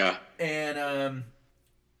 Yeah. And,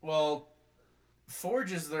 well,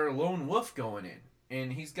 Forge is their lone wolf going in.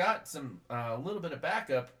 And he's got some, a little bit of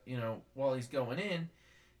backup, while he's going in.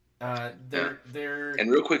 They're... And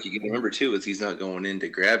real quick, you can remember, too, is he's not going in to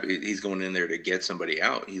grab it. He's going in there to get somebody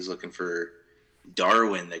out. He's looking for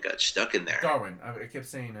Darwin that got stuck in there. Darwin. I kept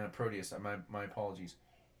saying Proteus. My apologies.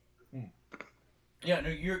 Yeah, no,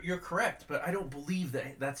 you're correct, but I don't believe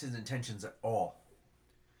that that's his intentions at all.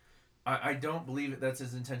 I don't believe that's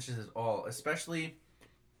his intentions at all, especially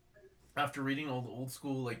after reading all the old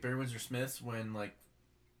school, like, Barry Windsor Smiths when, like,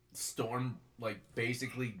 Storm, like,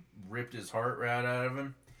 basically ripped his heart right out of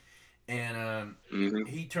him. And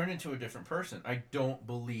he turned into a different person. I don't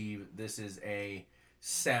believe this is a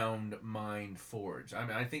sound mind Forge. I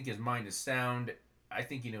mean, I think his mind is sound. I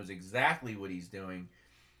think he knows exactly what he's doing.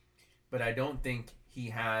 But I don't think he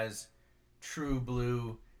has true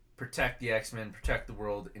blue, protect the X-Men, protect the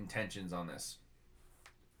world intentions on this.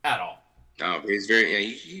 At all. No, he's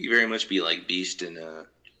he very much be like Beast in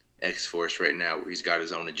X-Force right now, where he's got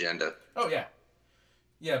his own agenda. Oh, yeah.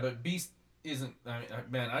 Yeah, but Beast isn't...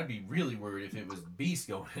 man, I'd be really worried if it was Beast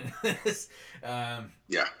going into this.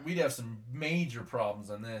 Yeah. We'd have some major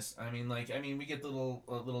problems on this. I mean, we get the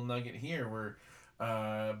little nugget here where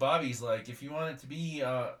Bobby's like, if you want it to be,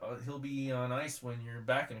 he'll be on ice when you're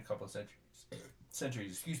back in a couple of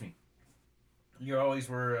centuries. Excuse me. You always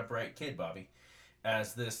were a bright kid, Bobby.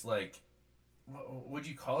 As this, like... what would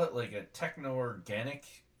you call it? Like a techno-organic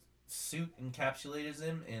suit encapsulated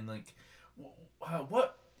him in, like,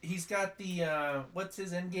 what? He's got the, what's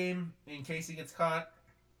his end game in case he gets caught?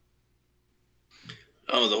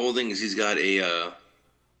 Oh, the whole thing is he's got a,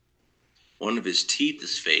 one of his teeth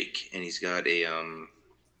is fake, and he's got a,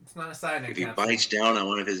 it's not a cyanide if he capsule. bites down on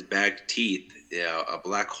one of his back teeth, a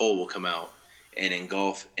black hole will come out and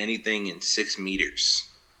engulf anything in 6 meters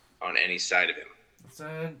on any side of him. It's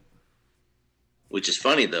Which is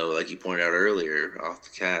funny, though, like you pointed out earlier off the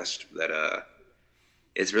cast, that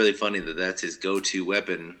it's really funny that that's his go-to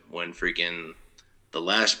weapon when freaking the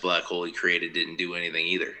last black hole he created didn't do anything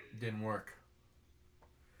either. Didn't work.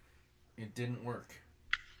 It didn't work.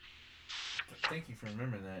 Thank you for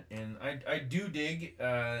remembering that. And I do dig,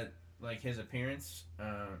 like, his appearance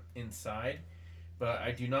inside, but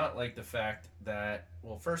I do not like the fact that,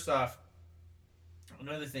 well, first off,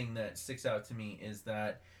 another thing that sticks out to me is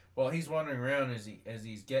that while he's wandering around as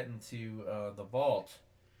he's getting to the vault,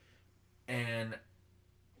 and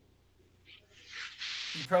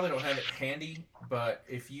you probably don't have it handy, but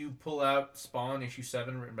if you pull out Spawn issue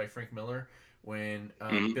 7 written by Frank Miller, when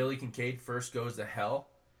Billy Kincaid first goes to hell,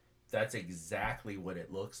 that's exactly what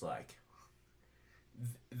it looks like.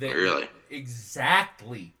 Really?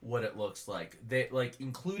 Exactly what it looks like. They, like,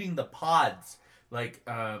 including the pods. Like,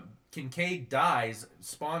 Kincaid dies,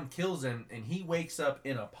 Spawn kills him, and he wakes up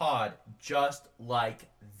in a pod just like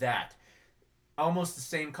that. Almost the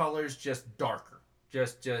same colors, just darker.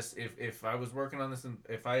 Just if I was working on this, and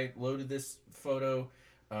if I loaded this photo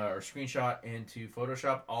or screenshot into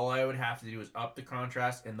Photoshop, all I would have to do is up the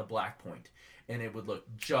contrast and the black point. and it would look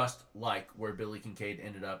just like where Billy Kincaid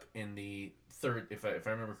ended up in the third. If I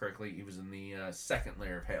remember correctly, he was in the second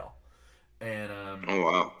layer of hail, and Oh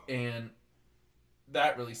wow. and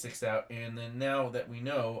that really sticks out. And then now that we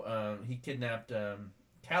know he kidnapped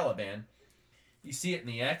Caliban, you see it in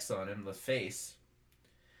the X on him, the face,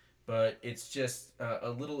 but it's just a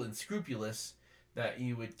little unscrupulous that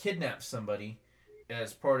you would kidnap somebody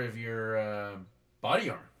as part of your body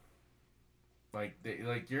armor.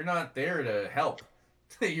 Like you're not there to help.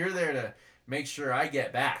 You're there to make sure I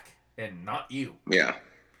get back and not you. Yeah.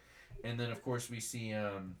 And then of course we see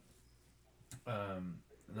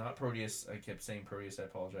not Proteus. I kept saying Proteus. I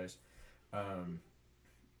apologize.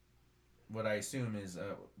 What I assume is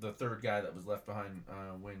the third guy that was left behind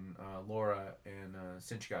when Laura and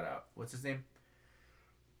Cinch got out. What's his name?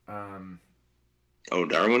 Oh,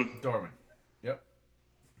 Darwin? Darwin. Yep.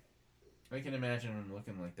 I can imagine him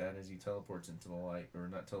looking like that as he teleports into the light, or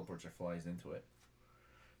not teleports, or flies into it.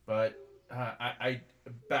 But I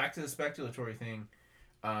back to the speculatory thing.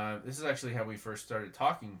 This is actually how we first started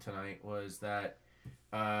talking tonight. Was that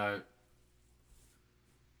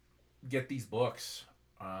get these books?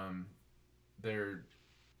 They're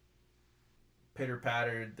pitter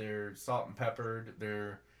pattered. They're salt and peppered.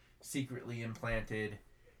 They're secretly implanted.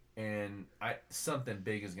 And something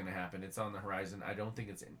big is going to happen. It's on the horizon. I don't think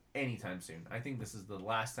it's in anytime soon. I think this is the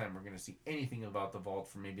last time we're going to see anything about the vault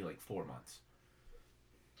for maybe like 4 months.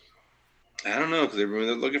 I don't know, because they're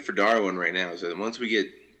looking for Darwin right now. So once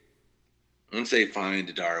they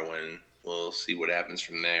find Darwin, we'll see what happens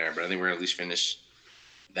from there. But I think we're going to at least finish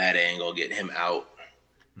that angle, get him out,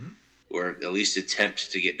 or at least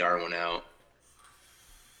attempt to get Darwin out.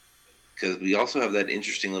 Because we also have that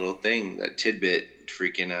interesting little thing, that tidbit,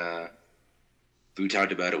 freaking, we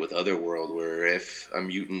talked about it with Otherworld, where if a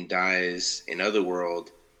mutant dies in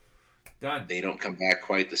Otherworld, done. They don't come back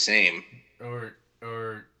quite the same. Or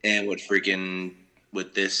and with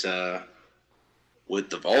this, with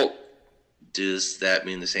the vault, does that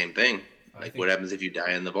mean the same thing? Like, what happens if you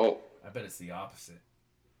die in the vault? I bet it's the opposite.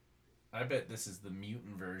 I bet this is the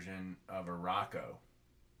mutant version of a Rocco.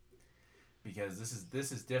 Because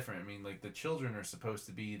this is different. I mean, like, the children are supposed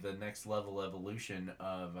to be the next level evolution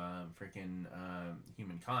of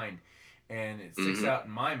humankind, and it sticks out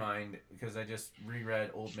in my mind because I just reread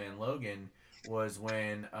Old Man Logan. Was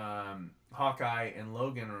when Hawkeye and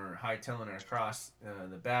Logan are hightailing it across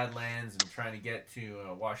the Badlands and trying to get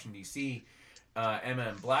to Washington D.C. Emma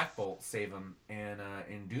and Black Bolt save them, and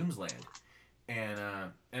in Doomsland, and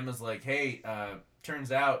Emma's like, "Hey,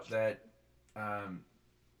 turns out that."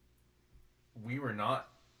 We were not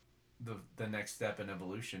the next step in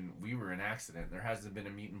evolution. We were an accident. There hasn't been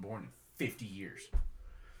a mutant born in 50 years.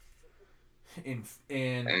 And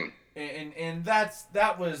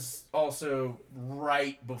that was also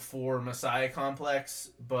right before Messiah Complex,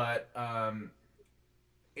 but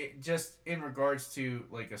it just in regards to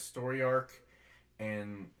like a story arc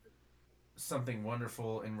and something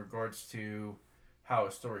wonderful in regards to how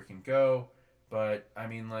a story can go. But I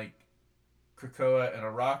mean, like, Krakoa and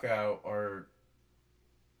Arako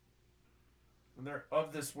they're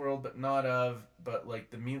of this world, but not of. But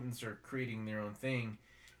like the mutants are creating their own thing,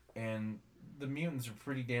 and the mutants are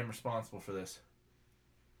pretty damn responsible for this.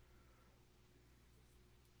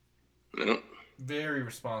 Yep. Very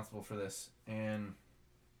responsible for this, and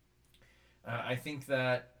I think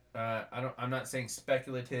that I'm not saying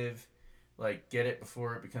speculative, like get it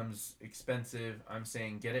before it becomes expensive. I'm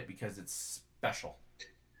saying get it because it's special.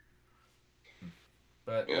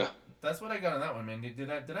 But yeah, that's what I got on that one, man. Did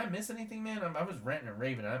I miss anything, man? I was ranting and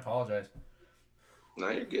raving. I apologize. No,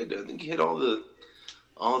 you're good. I think you hit all the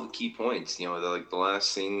key points. You know, the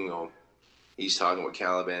last thing, you know, he's talking with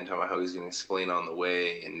Caliban, talking about how he's going to explain on the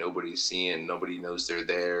way, and nobody's seeing, nobody knows they're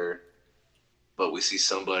there, but we see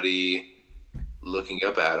somebody looking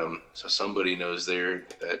up at him, so somebody knows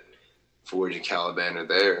that Forge and Caliban are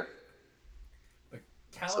there.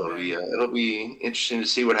 So it'll be interesting to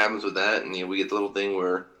see what happens with that, and we get the little thing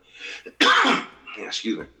where,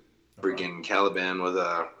 excuse me, freaking Caliban with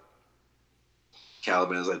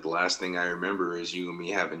Caliban is like, the last thing I remember is you and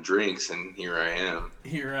me having drinks, and here I am.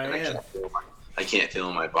 I can't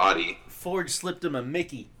feel my body. Forge slipped him a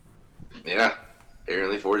Mickey. Yeah,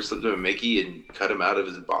 apparently Forge slipped him a Mickey and cut him out of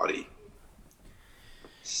his body.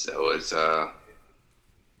 So it's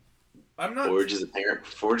Forge is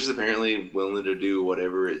apparently willing to do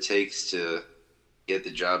whatever it takes to get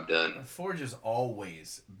the job done. Forge has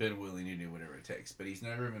always been willing to do whatever it takes, but he's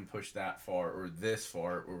never even pushed that far or this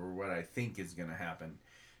far or what I think is going to happen.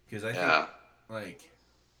 Because I think, like,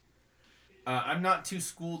 I'm not too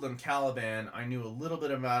schooled on Caliban. I knew a little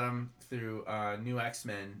bit about him through New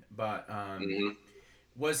X-Men, but Hmm.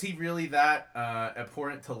 was he really that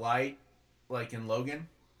abhorrent to light, like in Logan,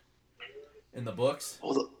 in the books?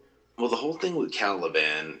 Well, the whole thing with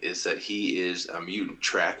Caliban is that he is a mutant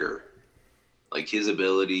tracker. Like his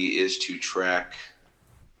ability is to track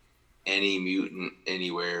any mutant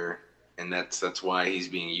anywhere, and that's why he's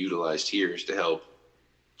being utilized here is to help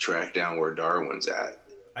track down where Darwin's at.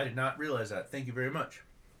 I did not realize that. Thank you very much.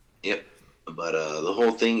 Yep. But the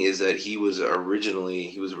whole thing is that he was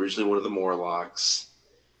originally one of the Morlocks,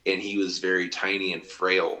 and he was very tiny and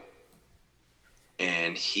frail.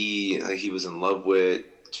 And he was in love with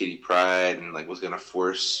Kitty Pryde and like was gonna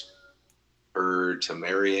force her to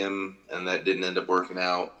marry him, and that didn't end up working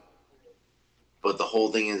out. But the whole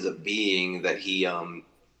thing ends up being that he's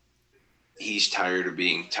tired of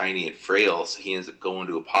being tiny and frail, so he ends up going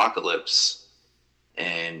to Apocalypse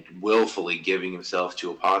and willfully giving himself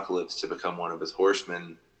to Apocalypse to become one of his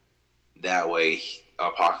horsemen. That way,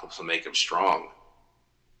 Apocalypse will make him strong,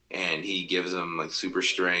 and he gives him like super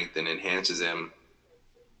strength and enhances him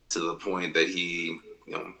to the point that he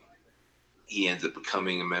ends up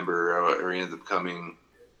becoming a member, or he ends up becoming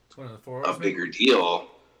It's one of the four a horsemen. bigger deal.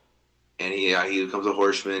 And he becomes a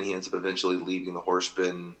horseman. He ends up eventually leaving the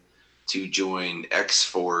horsemen to join X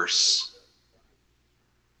Force,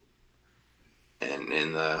 and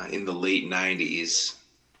in the late '90s.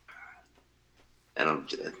 And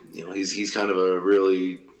he's kind of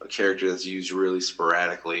a character that's used really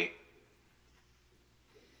sporadically,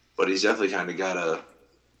 but he's definitely kind of got a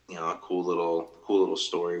cool little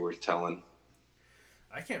story worth telling.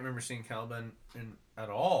 I can't remember seeing Caliban at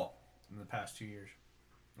all in the past 2 years.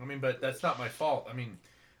 I mean, but that's not my fault. I mean,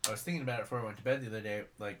 I was thinking about it before I went to bed the other day.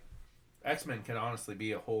 Like, X-Men could honestly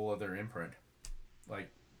be a whole other imprint. Like,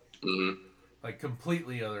 Hmm. like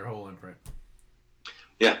completely other whole imprint.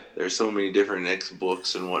 Yeah, there's so many different X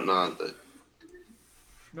books and whatnot that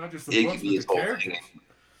Not just the it books, could but be the his whole characters. thing.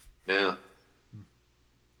 Yeah,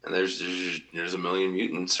 and there's a million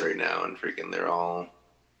mutants right now, and freaking they're all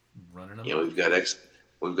Running them. we got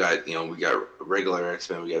regular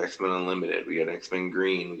X-Men, we got X-Men Unlimited, we got X-Men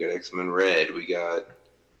Green, we got X-Men Red, we had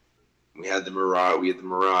the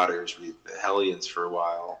Marauders, we had the Hellions for a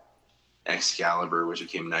while, Excalibur, which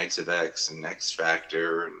became Knights of X, and X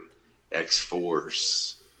Factor, and X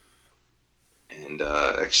Force, and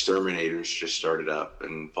Exterminators just started up,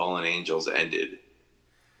 and Fallen Angels ended.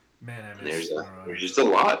 Man, I And miss the there's Marauders. just a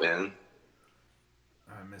lot, man.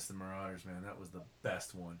 I miss the Marauders, man. That was the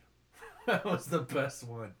best one. That was the best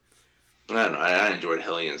one. I don't know. I enjoyed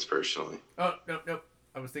Hellions personally. Oh, nope.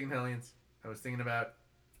 I was thinking Hellions. I was thinking about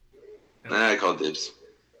I call dibs.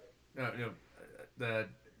 no, the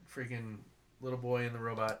freaking little boy and the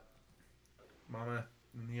robot, Mama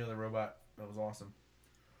and the other robot. That was awesome.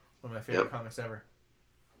 One of my favorite comics ever.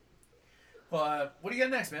 Well, what do you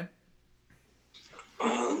got next, man?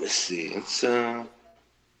 Let's see.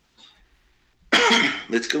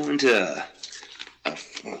 Let's go into.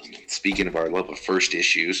 Speaking of our love of first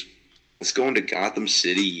issues, let's go into Gotham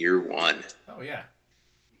City Year One. Oh yeah.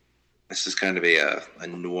 This is kind of a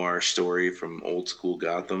noir story from old school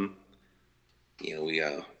Gotham. We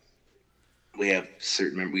have we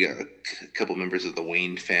got a couple members of the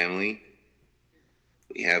Wayne family.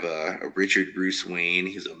 We have a Richard Bruce Wayne.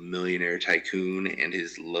 He's a millionaire tycoon, and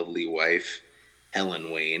his lovely wife,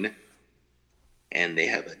 Helen Wayne. And they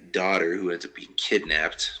have a daughter who ends up being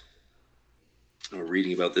kidnapped. We're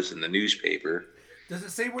reading about this in the newspaper. Does it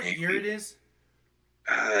say what year it is?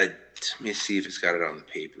 Let me see if it's got it on the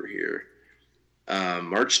paper here.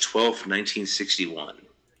 March 12th, 1961.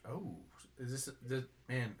 Oh, is this?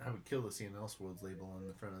 Man, I would kill to see an Elseworlds label on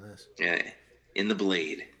the front of this. Yeah, in the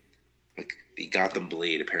Blade. Like the Gotham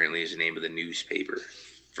Blade apparently is the name of the newspaper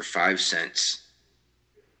for 5 cents.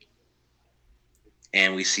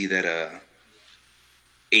 And we see that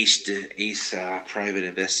Ace private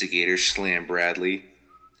investigator Slam Bradley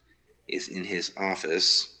is in his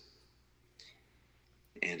office,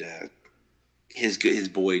 and his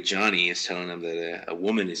boy Johnny is telling him that a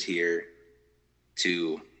woman is here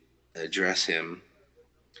to address him,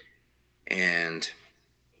 and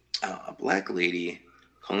a black lady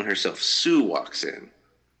calling herself Sue walks in.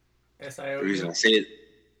 The reason I say it,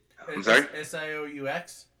 I'm sorry.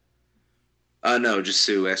 SIOUX. No, just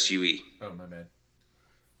Sue, SUE. Oh, my bad.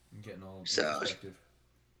 I'm getting all So- perspective.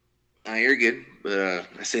 You're good, but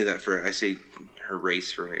I say her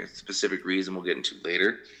race for a specific reason we'll get into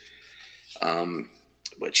later.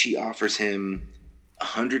 But she offers him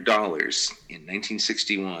 $100 in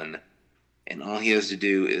 1961, and all he has to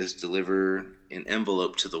do is deliver an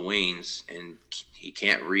envelope to the Waynes, and he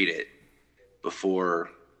can't read it, before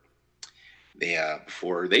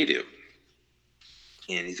they do.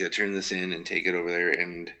 And he's gonna turn this in and take it over there,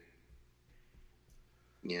 and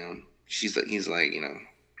he's like,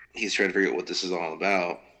 he's trying to figure out what this is all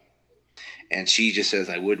about. And she just says,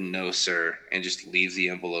 "I wouldn't know, sir," and just leaves the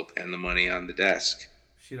envelope and the money on the desk.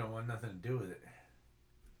 She don't want nothing to do with it.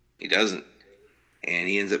 He doesn't, and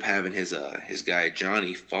he ends up having his guy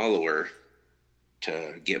Johnny follow her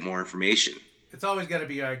to get more information. It's always got to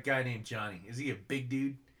be a guy named Johnny. Is he a big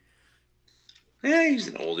dude? Yeah, he's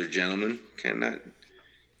an older gentleman.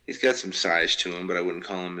 He's got some size to him, but I wouldn't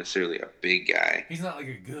call him necessarily a big guy. He's not like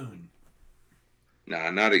a goon.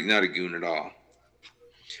 Nah, not a goon at all.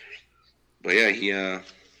 But yeah,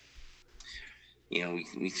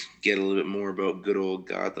 we get a little bit more about good old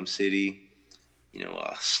Gotham City.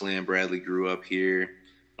 Slam Bradley grew up here.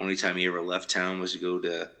 Only time he ever left town was to go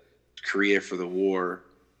to Korea for the war.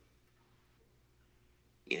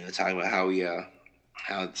 Talking about how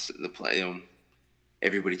the play,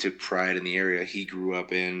 everybody took pride in the area he grew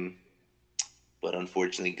up in, but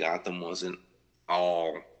unfortunately Gotham wasn't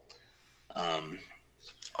all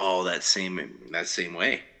that same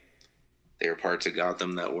way. There were parts of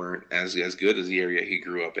Gotham that weren't as good as the area he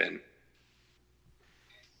grew up in.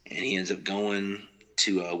 And he ends up going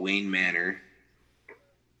to Wayne Manor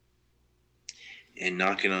and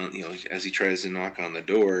knocking on, as he tries to knock on the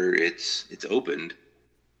door, it's opened,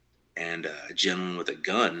 and a gentleman with a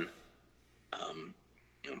gun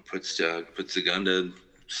puts the gun to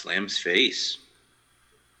Slam's face.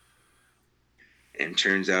 And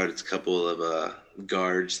turns out it's a couple of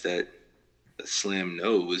guards that Slam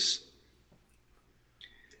knows.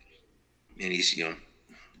 And he's,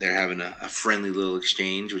 they're having a friendly little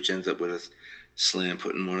exchange, which ends up with Slam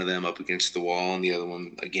putting one of them up against the wall, and the other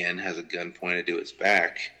one, again, has a gun pointed to its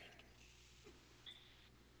back.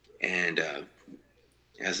 And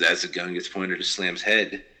as the gun gets pointed to Slam's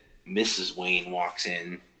head, Mrs. Wayne walks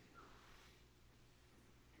in.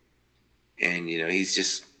 And, he's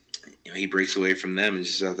just, he breaks away from them and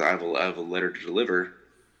just says, I have a letter to deliver.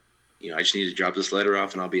 I just need to drop this letter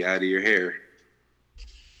off and I'll be out of your hair.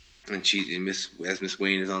 And as Miss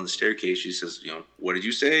Wayne is on the staircase, she says, what did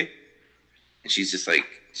you say? And she's just like,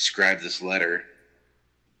 describe this letter.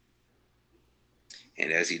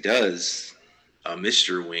 And as he does,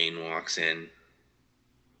 Mr. Wayne walks in,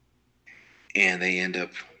 and they end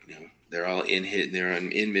up, they're all in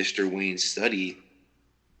Mr. Wayne's study,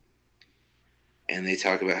 and they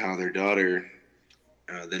talk about how their daughter,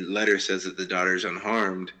 the letter says that the daughter's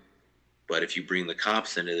unharmed, but if you bring the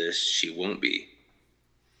cops into this, she won't be.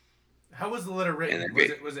 How was the letter written?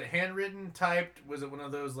 Was it handwritten, typed? Was it one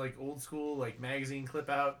of those like old school like magazine clip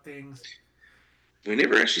out things? We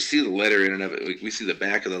never actually see the letter in and of it. We see the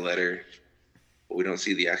back of the letter, but we don't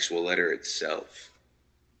see the actual letter itself.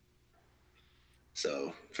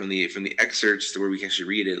 So from the excerpts to where we can actually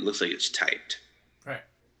read it, it looks like it's typed. Right.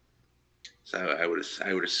 So I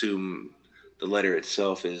would assume the letter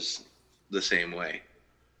itself is the same way.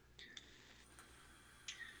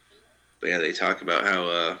 But yeah, they talk about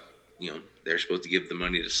how they're supposed to give the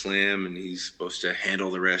money to Slam, and he's supposed to handle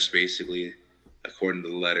the rest, basically, according to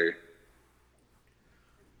the letter.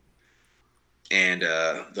 And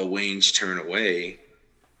the Waynes turn away,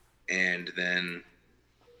 and then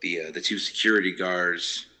the two security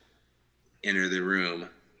guards enter the room,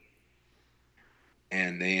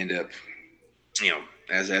 and they end up,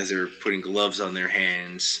 as they're putting gloves on their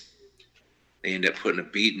hands, they end up putting a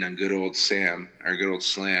beating on good old Slam.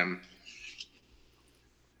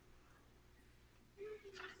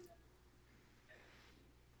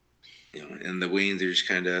 And the Waynes are just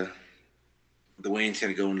kind of go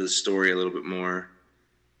into the story a little bit more,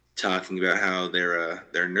 talking about how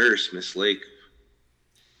their nurse, Miss Lake,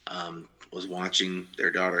 was watching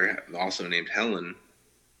their daughter, also named Helen,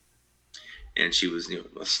 and she was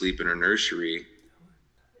asleep in her nursery,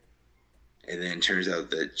 and then turns out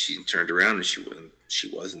that she turned around and she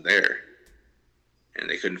wasn't there, and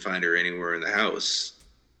they couldn't find her anywhere in the house.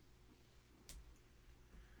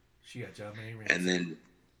 She got John Wayne. And then,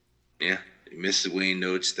 Mrs. Wayne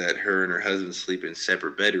notes that her and her husband sleep in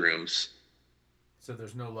separate bedrooms. So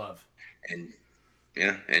there's no love. And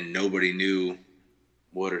nobody knew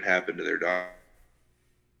what had happened to their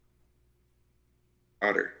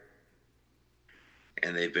daughter.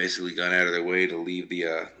 And they've basically gone out of their way to leave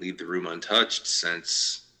the room untouched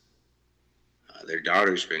since their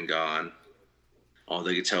daughter's been gone. All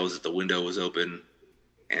they could tell was that the window was open,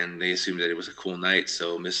 and they assumed that it was a cool night,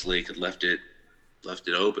 so Miss Lake had left it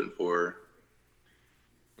open for her.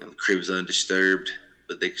 The crib's undisturbed,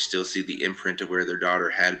 but they could still see the imprint of where their daughter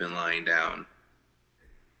had been lying down.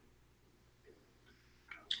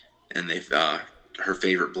 and her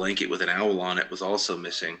favorite blanket with an owl on it was also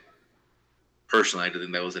missing. Personally, I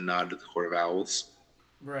think that was a nod to the Court of Owls.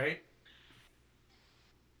 Right.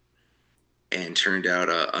 And turned out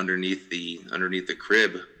underneath the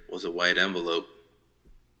crib was a white envelope.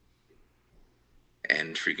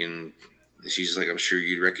 And freaking, she's just like, I'm sure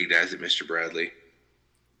you'd recognize it, Mr. Bradley.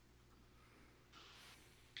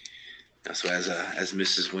 So as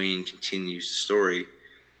Mrs. Wayne continues the story,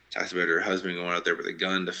 talks about her husband going out there with a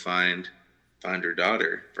gun to find their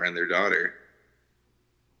daughter.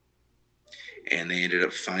 And they ended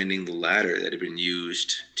up finding the ladder that had been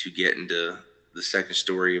used to get into the second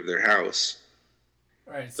story of their house.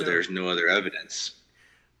 Right. But there's no other evidence.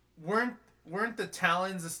 Weren't the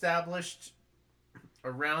Talons established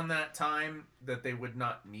around that time that they would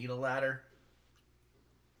not need a ladder?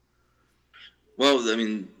 Well, I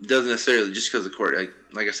mean, it doesn't necessarily, just because the court,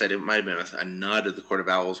 like I said, it might have been a nod to the Court of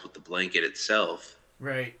Owls with the blanket itself.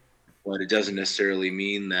 Right. But it doesn't necessarily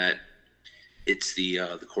mean that it's the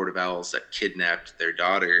Court of Owls that kidnapped their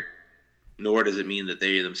daughter, nor does it mean that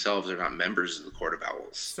they themselves are not members of the Court of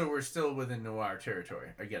Owls. So we're still within noir territory.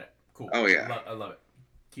 I get it. Cool. Oh, yeah. I love it.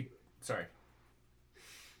 Sorry.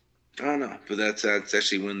 I don't know, but that's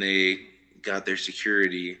actually when they got their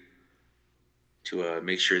security to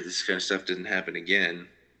make sure this kind of stuff didn't happen again.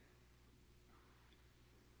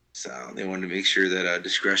 So they wanted to make sure that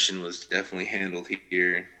discretion was definitely handled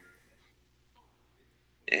here.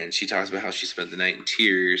 And she talks about how she spent the night in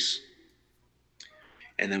tears.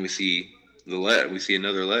 And then we see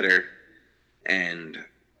another letter, and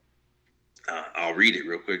I'll read it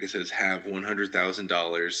real quick. It says, "Have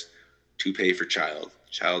 $100,000 to pay for child.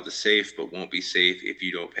 Child is safe, but won't be safe if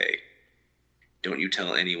you don't pay. Don't you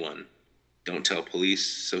tell anyone. Don't tell police,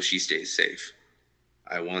 so she stays safe.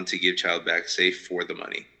 I want to give child back safe for the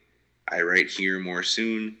money. I write here more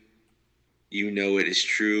soon. You know it is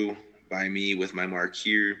true by me with my mark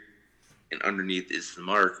here, and underneath is the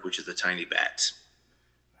mark, which is a tiny bat."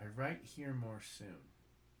 I write here more soon.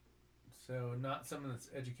 So not someone that's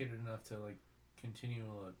educated enough to continue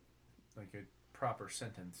a proper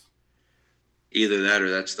sentence. Either that or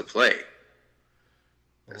that's the play.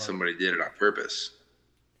 That somebody did it on purpose.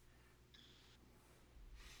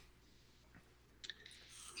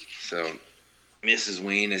 So Mrs.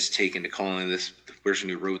 Wayne has taken to calling the person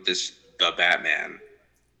who wrote this the Batman.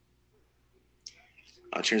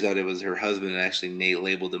 It turns out it was her husband that actually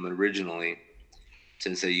labeled him originally,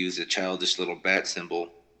 since they used a childish little bat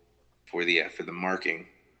symbol for the marking.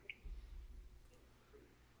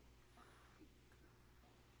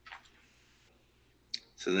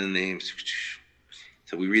 So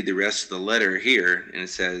we read the rest of the letter here, and it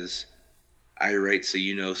says, "I write so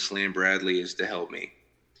you know Slam Bradley is to help me.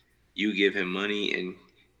 You give him money, and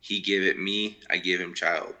he give it me. I give him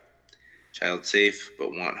child. Child safe,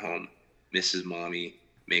 but want home. Mrs. Mommy,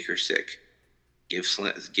 make her sick. Give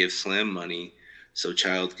Slam money, so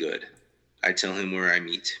child good. I tell him where I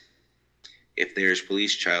meet. If there's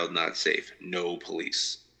police, child not safe. No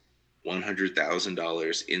police.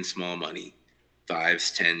 $100,000 in small money.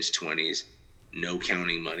 5s, 10s, 20s. No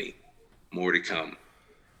counting money. More to come.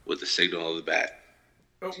 With the signal of the bat."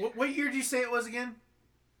 What year did you say it was again?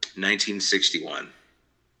 1961.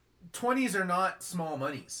 20s are not small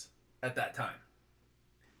monies at that time.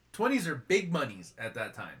 20s are big monies at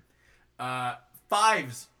that time.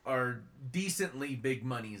 5s are decently big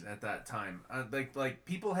monies at that time. Like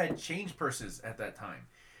people had change purses at that time.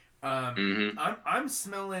 I'm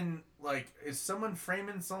smelling is someone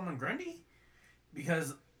framing Solomon Grundy?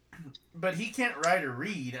 Because, but he can't write or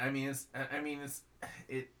read.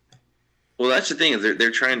 Well, that's the thing.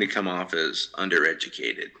 They're trying to come off as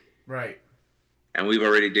undereducated. Right. And we've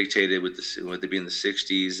already dictated with it being the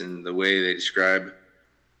 60s and the way they describe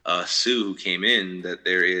Sue, who came in, that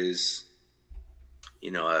there is,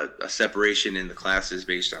 a separation in the classes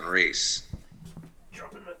based on race.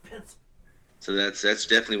 Dropping my pencil. So that's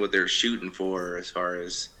definitely what they're shooting for as far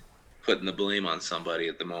as putting the blame on somebody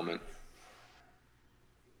at the moment.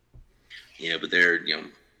 But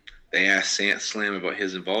they asked Slam about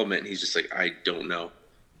his involvement, and he's just like, "I don't know.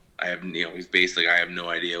 He's basically, I have no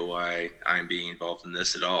idea why I'm being involved in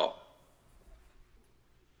this at all."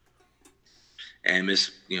 And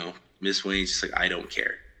Miss Wayne's just like, "I don't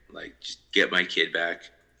care. Just get my kid back.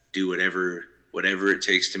 Do whatever it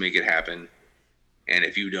takes to make it happen. And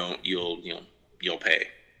if you don't, you'll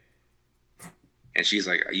pay." And she's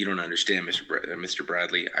like, "You don't understand, Mr.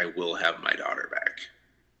 Bradley. I will have my daughter back."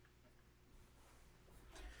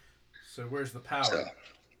 So where's the power? So,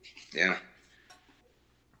 yeah.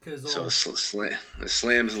 So Slams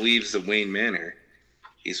Slams leaves the Wayne Manor.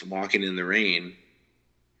 He's walking in the rain.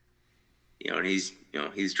 And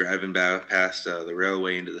he's driving back past the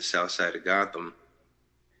railway into the south side of Gotham,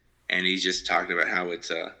 and he's just talking about how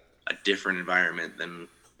it's a different environment than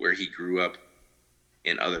where he grew up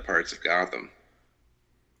in other parts of Gotham.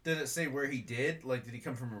 Did it say where he did? Like, did he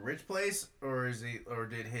come from a rich place, or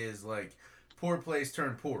did his like poor place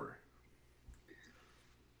turn poorer?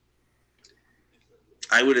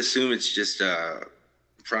 I would assume it's just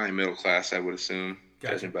probably middle class. I would assume,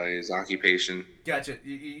 Gotcha. judging by his occupation. Gotcha.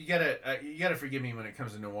 You gotta forgive me when it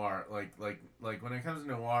comes to noir. Like when it comes to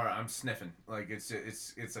noir, I'm sniffing. Like it's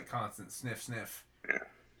a constant sniff. Yeah,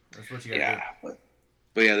 that's what you gotta do.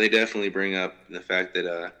 But yeah, they definitely bring up the fact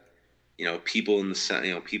that people in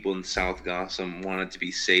South Gotham wanted to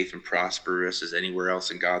be safe and prosperous as anywhere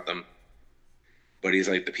else in Gotham. But he's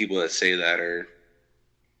like, the people that say that are,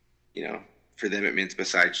 for them it means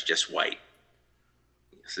besides just white.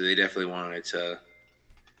 So they definitely wanted to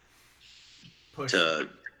push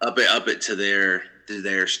up it to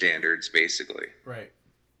their standards, basically. Right.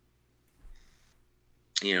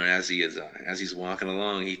 As he's walking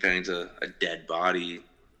along, he finds a dead body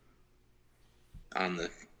on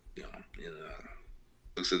the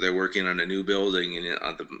looks like they're working on a new building, and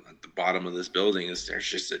at the bottom of this building there's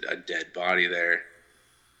just a dead body there.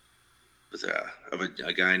 Of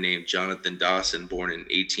a guy named Jonathan Dawson, born in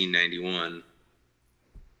 1891,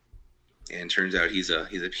 and turns out he's a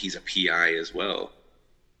PI as well.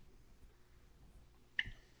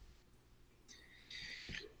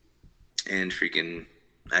 And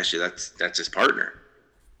actually that's his partner,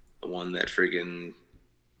 the one that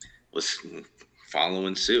was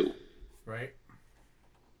following Sue. Right.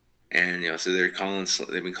 And so they've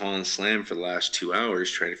been calling Slam for the last 2 hours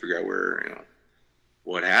trying to figure out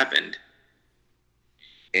what happened.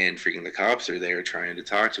 And the cops are there trying to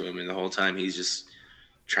talk to him, and the whole time he's just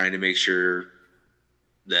trying to make sure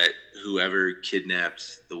that whoever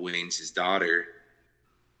kidnapped the Waynes' daughter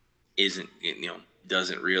doesn't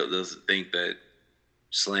think that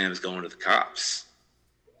Slam's going to the cops.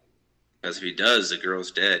 Because if he does, the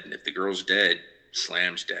girl's dead, and if the girl's dead,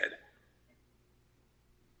 Slam's dead.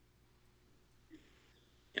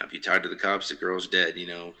 If you talk to the cops, the girl's dead.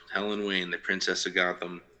 Helen Wayne, the Princess of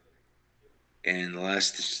Gotham. And the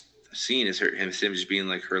last scene is him just being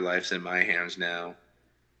like, her life's in my hands now.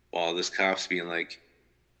 While this cop's being like,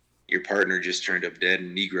 your partner just turned up dead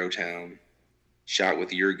in Negro Town. Shot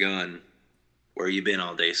with your gun. Where you been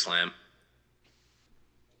all day, Slam?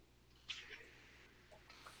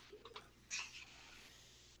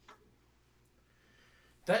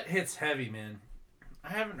 That hits heavy, man. I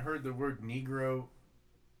haven't heard the word Negro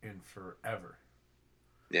in forever.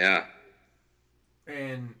 Yeah.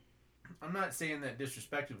 And I'm not saying that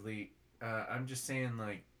disrespectively. I'm just saying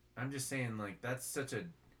like that's such a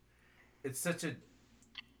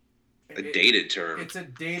dated term. It's a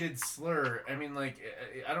dated slur. I mean, like,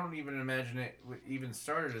 I don't even imagine it even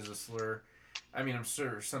started as a slur. I mean, I'm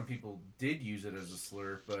sure some people did use it as a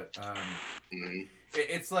slur, but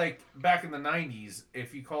it's like back in the 90s,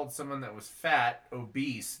 if you called someone that was fat,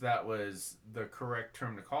 obese, that was the correct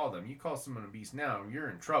term to call them. You call someone obese now, you're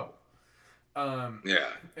in trouble.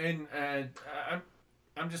 Yeah. And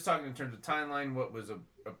I'm just talking in terms of timeline, what was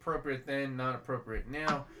appropriate then, not appropriate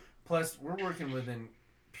now. Plus, we're working within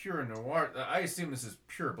pure noir. I assume this is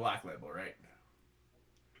pure Black Label, right?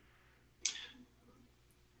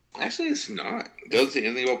 Actually, it's not. It doesn't say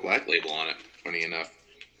anything about Black Label on it, funny enough.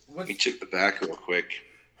 Let me check the back real quick.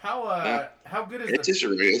 How good is it's just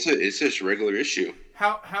a regular issue.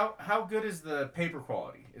 How good is the paper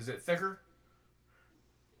quality? Is it thicker?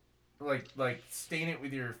 Like stain it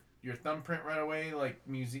with your thumbprint right away, like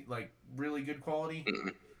music, like really good quality?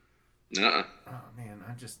 Nuh-uh. Oh man,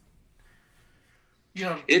 I just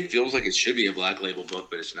it feels like it should be a Black Label book,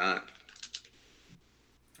 but it's not.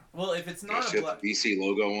 Well, if it's not the BC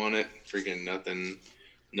logo on it, freaking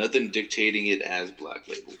nothing dictating it as Black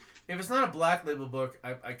Label. If it's not a Black Label book,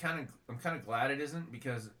 I'm kind of glad it isn't,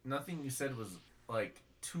 because nothing you said was like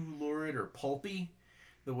too lurid or pulpy,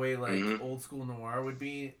 the way like old school noir would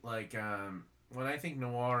be. Like when I think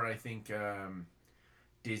noir, I think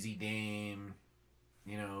Dizzy Dame,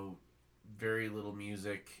 very little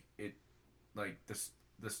music. It like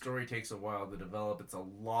the story takes a while to develop. It's a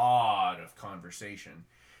lot of conversation.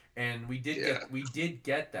 And we did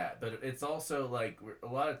get that, but it's also like a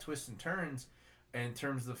lot of twists and turns in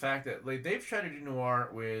terms of the fact that like they've tried to do noir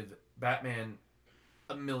with Batman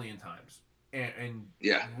a million times and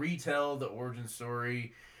retell the origin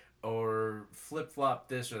story or flip flop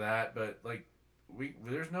this or that, but like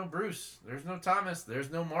there's no Bruce, there's no Thomas,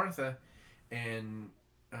 there's no Martha, and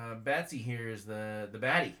Batsy here is the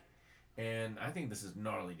baddie, and I think this is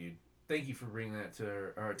gnarly, dude. thank you for bringing that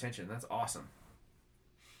to our attention. That's awesome.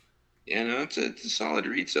 Yeah, no, it's a solid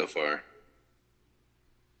read so far.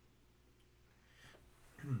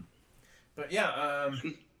 But yeah,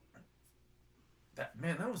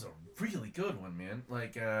 that was a really good one, man.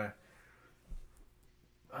 Like, I'm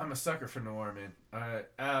a sucker for noir, man.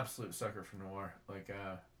 Absolute sucker for noir. Like,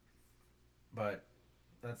 but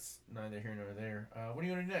that's neither here nor there. What do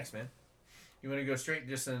you want to do next, man? You want to go straight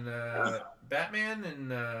just in Batman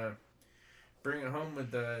and bring it home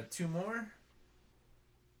with two more?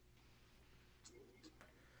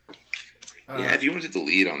 Yeah, if you wanted to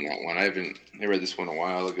lead on that one, I read this one a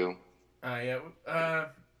while ago. Yeah.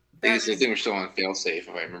 I think we're still on failsafe, if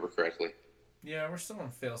I remember correctly. Yeah, we're still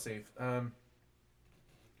on failsafe.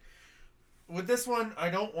 With this one,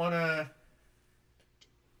 I don't want to.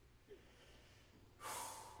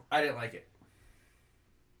 I didn't like it.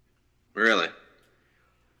 Really?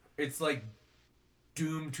 It's like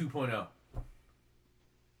Doom 2.0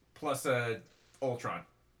 plus Ultron.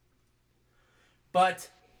 But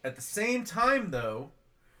at the same time, though,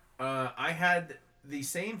 I had the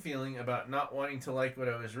same feeling about not wanting to like what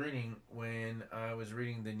I was reading when I was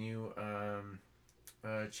reading the new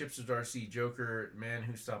Chip Zdarsky Joker Man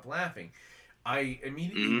Who Stopped Laughing. I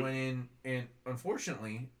immediately went in, and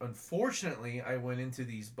unfortunately, I went into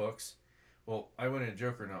these books. Well, I went into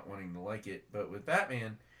Joker not wanting to like it, but with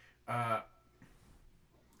Batman, I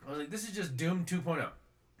was like, this is just Doom 2.0.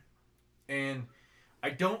 And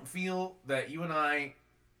I don't feel that you and I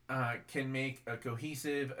can make a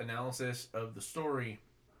cohesive analysis of the story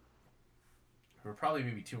for probably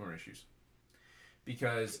maybe 2 more issues.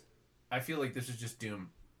 Because I feel like this is just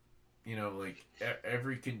Doom. You know, like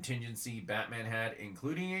every contingency Batman had,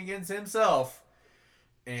 including against himself,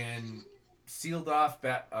 and sealed off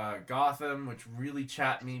Gotham, which really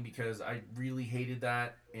chapped me because I really hated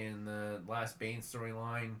that in the last Bane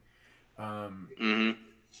storyline.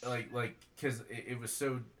 Like because it was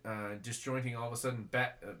so disjointing. All of a sudden,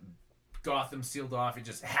 Gotham sealed off. It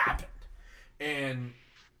just happened, and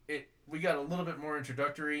we got a little bit more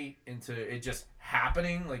introductory into it just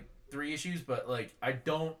happening, like 3 issues. But like I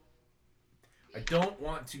don't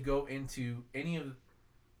want to go into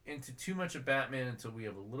too much of Batman until we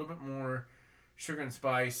have a little bit more sugar and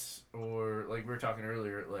spice, or like we were talking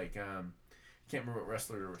earlier, like can't remember what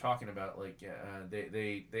wrestler we were talking about. Like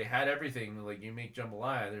they had everything. Like you make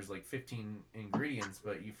jambalaya, there's like 15 ingredients,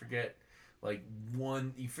 but you forget like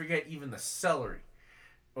one. You forget even the celery,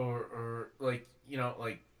 or like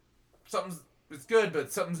like it's good,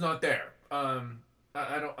 but something's not there. I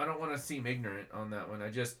don't want to seem ignorant on that one.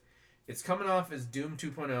 It's coming off as Doom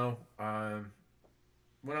 2.0.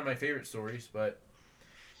 One of my favorite stories, but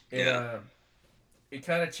it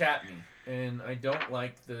kind of chapped me, and I don't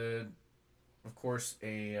like of course,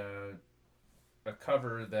 a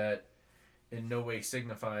cover that in no way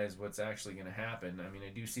signifies what's actually going to happen. I mean, I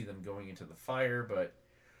do see them going into the fire, but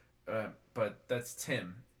that's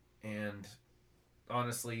Tim, and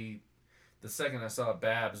honestly, the second I saw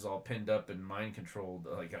Babs all pinned up and mind controlled,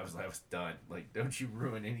 like I was done. Like, don't you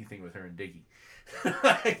ruin anything with her and Diggy.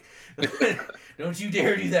 Don't you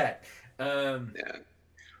dare do that. I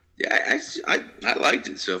liked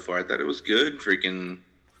it so far. I thought it was good.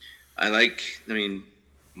 I mean,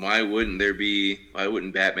 why wouldn't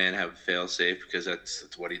Batman have a failsafe? Because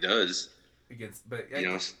that's what he does.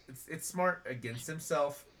 It's smart against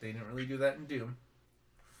himself. They didn't really do that in Doom.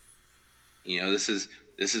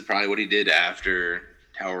 This is probably what he did after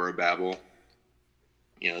Tower of Babel.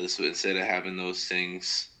 This was, instead of having those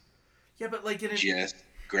things, but like just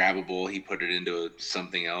grabbable, he put it into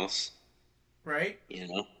something else, right?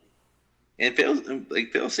 And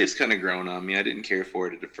failsafe's kind of grown on me. I didn't care for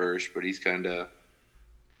it at first, but it's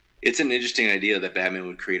an interesting idea that Batman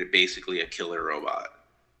would create basically a killer robot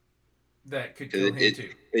that could kill him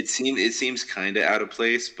too. It seems kind of out of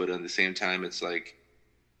place, but at the same time, it's like,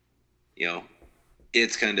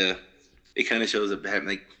 it kind of shows that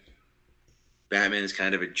Batman is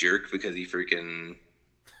kind of a jerk because he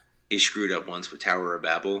screwed up once with Tower of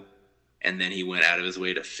Babel, and then he went out of his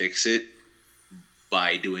way to fix it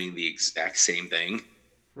by doing the exact same thing.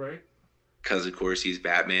 Right. Because, of course, he's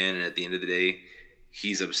Batman, and at the end of the day,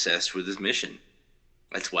 he's obsessed with his mission.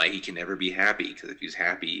 That's why he can never be happy, because if he was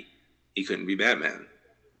happy, he couldn't be Batman.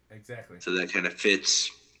 Exactly. So that kind of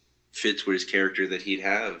fits with his character, that he'd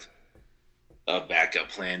have a backup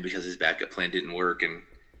plan because his backup plan didn't work. And,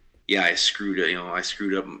 yeah, I screwed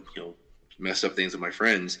up, messed up things with my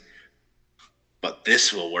friends, but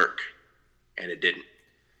this will work. And it didn't.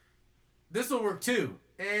 This will work too.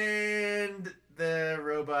 And the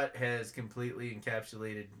robot has completely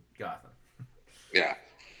encapsulated Gotham. Yeah.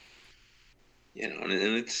 And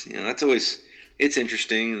it's that's always it's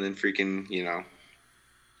interesting, and then freaking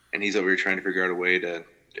and he's over here trying to figure out a way to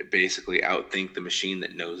basically outthink the machine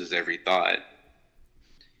that knows his every thought.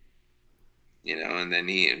 And then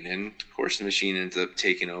and of course the machine ends up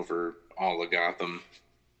taking over all of Gotham.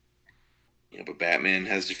 But Batman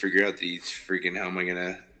has to figure out that he's freaking how am I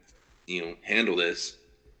gonna handle this,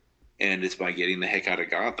 and it's by getting the heck out of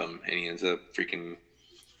Gotham, and he ends up freaking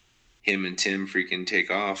him and Tim freaking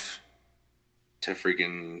take off to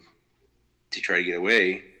freaking to try to get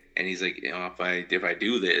away, and he's like, if I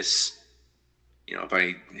do this, if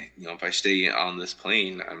I stay on this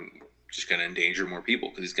plane, I'm just gonna endanger more people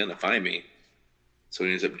because he's gonna find me. So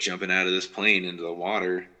he ends up jumping out of this plane into the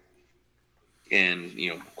water, and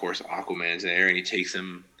of course, Aquaman's there, and he takes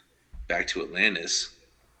him back to Atlantis,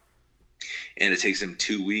 and it takes him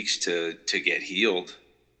 2 weeks to get healed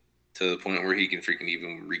to the point where he can freaking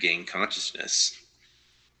even regain consciousness.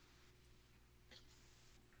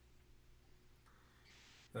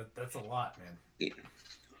 That's a lot, man.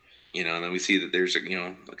 And then we see that there's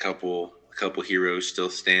a couple heroes still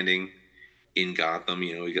standing in Gotham.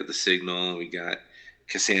 We got the Signal, we got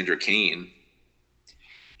Cassandra Cain.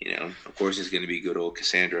 Of course it's going to be good old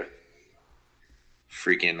Cassandra.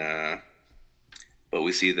 Freaking but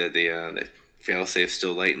we see that the failsafe's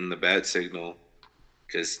still lighting the bat signal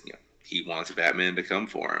because he wants Batman to come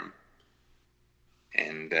for him,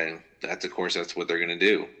 and that's what they're going to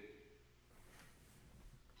do.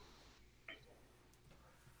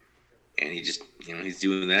 And he just, he's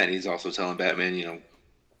doing that. And he's also telling Batman,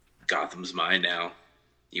 Gotham's mine now.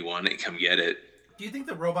 You want it, come get it. Do you think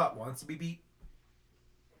the robot wants to be beat?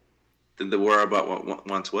 The robot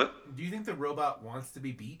wants what? Do you think the robot wants to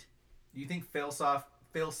be beat? Do you think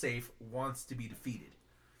Failsafe wants to be defeated?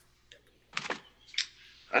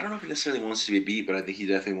 I don't know if he necessarily wants to be beat, but I think he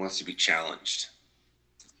definitely wants to be challenged.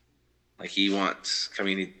 Like he wants,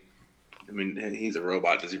 he's a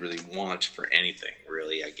robot. Does he really want for anything,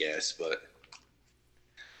 really, I guess. But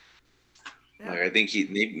yeah. I think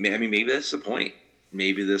maybe that's the point.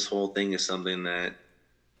 Maybe this whole thing is something that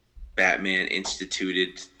Batman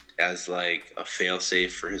instituted as like a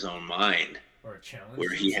failsafe for his own mind. Or a challenge.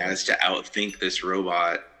 Where he has to outthink this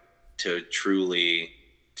robot to truly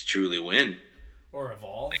win. Or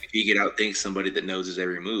evolve. Like if he could outthink somebody that knows his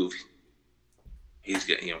every move, he's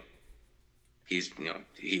got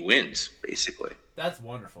he wins, basically. That's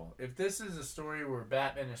wonderful. If this is a story where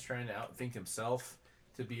Batman is trying to outthink himself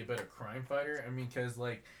to be a better crime fighter, because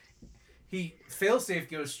Failsafe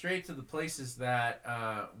goes straight to the places that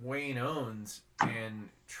Wayne owns and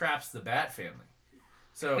traps the Bat family.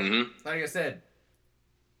 So, like I said,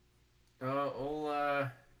 old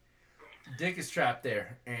Dick is trapped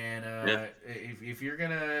there, and if you're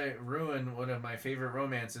gonna ruin one of my favorite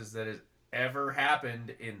romances that has ever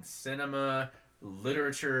happened in cinema,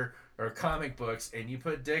 literature, or comic books, and you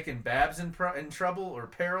put Dick and Babs in trouble or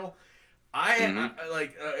peril,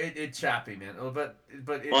 it's chappy, man.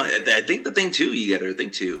 I think the thing too, you got to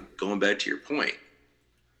think too. Going back to your point,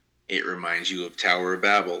 it reminds you of Tower of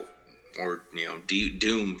Babel, or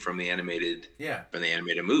Doom from the animated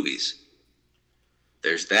movies.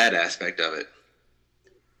 There's that aspect of it,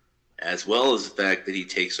 as well as the fact that he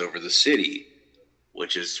takes over the city,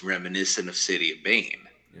 which is reminiscent of City of Bane.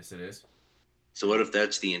 Yes, it is. So what if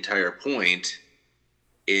that's the entire point,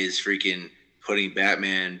 is freaking putting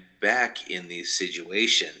Batman back in these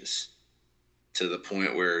situations to the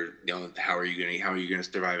point where, how are you going to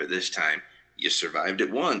survive it this time? You survived it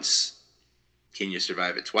once. Can you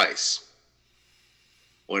survive it twice?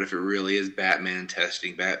 What if it really is Batman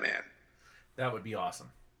testing Batman? That would be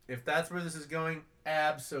awesome. If that's where this is going,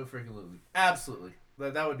 absolutely.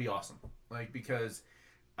 That would be awesome. Because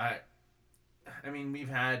we've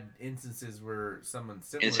had instances where someone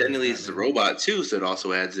similar. Incidentally, it's the robot too, so it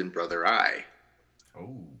also adds in Brother Eye.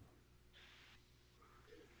 Oh.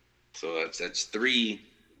 So that's three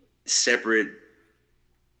separate,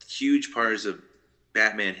 huge parts of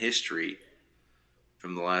Batman history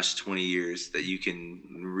from the last 20 years that you can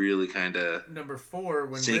really kind of number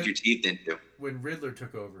 4 sink your teeth into. When Riddler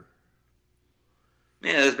took over.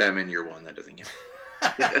 Yeah, that's Batman Year 1. That doesn't count.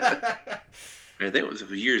 I think it was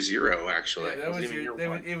year 0, actually. Yeah,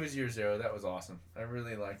 it was year 0. That was awesome. I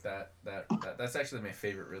really like that. That's actually my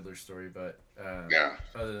favorite Riddler story, but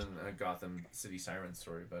other than Gotham City Siren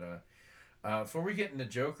story. But before we get into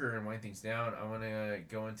Joker and wind things down, I want to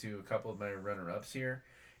go into a couple of my runner-ups here.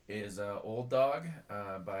 Is Old Dog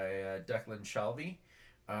by Declan Shalvey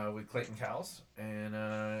with Clayton Cowles, and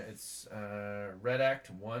it's Red Act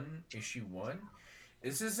 1, Issue 1.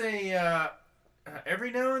 This is a every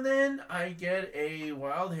now and then I get a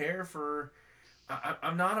wild hair for.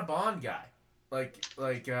 I'm not a Bond guy.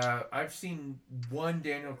 I've seen one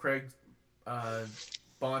Daniel Craig uh,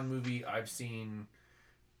 Bond movie. I've seen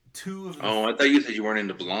two of the. Oh, I thought you said you weren't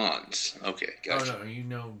into blondes. Okay, Oh gotcha.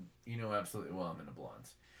 no, you know absolutely well I'm into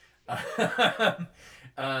blondes.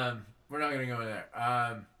 We're not gonna go in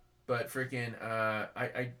there. But freaking,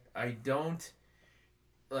 I don't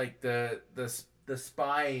like the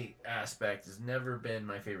spy aspect has never been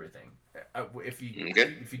my favorite thing.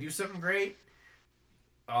 Okay. If you do something great,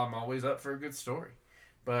 I'm always up for a good story.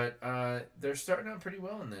 But they're starting out pretty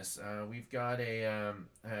well in this. We've got a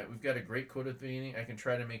great quote at the beginning. I can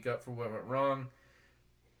try to make up for what went wrong.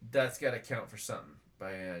 That's got to count for something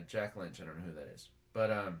by Jack Lynch. I don't know who that is,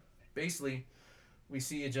 but basically, we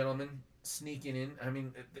see a gentleman sneaking in. I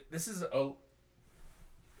mean, this is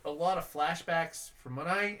a lot of flashbacks from what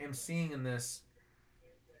I am seeing in this.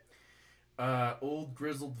 Old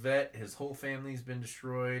grizzled vet. His whole family's been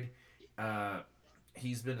destroyed. Uh,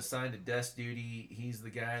 he's been assigned to desk duty. He's the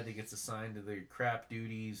guy that gets assigned to the crap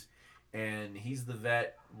duties, and he's the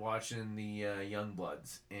vet watching the young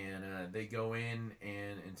bloods. And they go in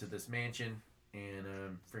and into this mansion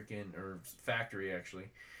and freaking or factory actually,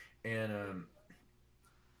 and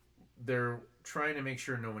they're trying to make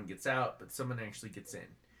sure no one gets out, but someone actually gets in.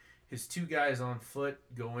 His two guys on foot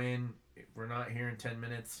go in. We're not here in 10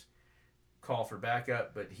 minutes. Call for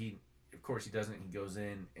backup, but of course, he doesn't. He goes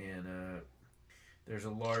in, and there's a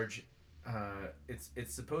large.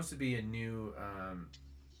 It's supposed to be a new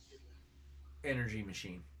energy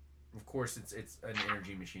machine. Of course, it's an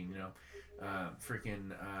energy machine. You know,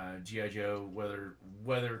 freaking GI Joe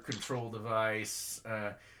weather control device.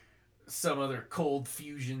 Some other cold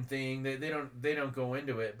fusion thing. They don't go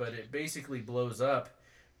into it, but it basically blows up,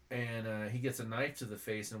 and he gets a knife to the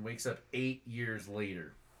face and wakes up 8 years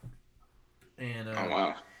later. And Oh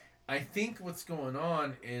wow. I think what's going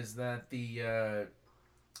on is that the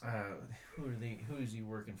who is he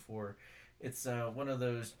working for? It's one of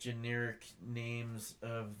those generic names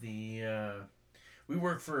of the we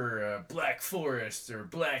work for Black Forest or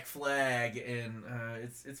Black Flag, and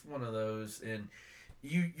it's one of those. And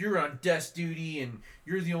you're on desk duty, and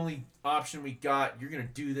you're the only option we got. You're gonna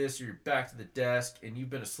do this, or you're back to the desk, and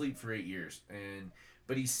you've been asleep for 8 years. And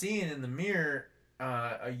but he's seeing in the mirror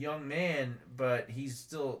a young man, but he's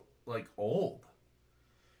still like old,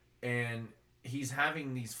 and he's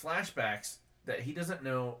having these flashbacks that he doesn't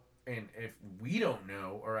know, and if we don't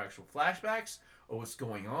know, are actual flashbacks or what's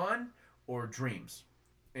going on or dreams.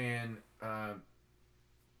 And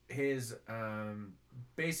his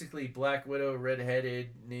basically Black Widow,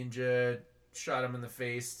 redheaded ninja, shot him in the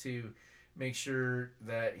face to make sure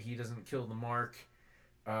that he doesn't kill the mark,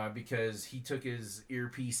 because he took his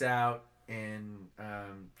earpiece out, and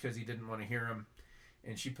because he didn't want to hear him,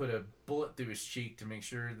 and she put a bullet through his cheek to make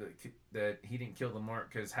sure that he didn't kill the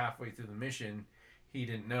mark, because halfway through the mission he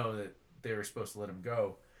didn't know that they were supposed to let him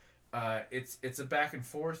go. It's a back and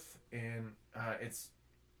forth, and it's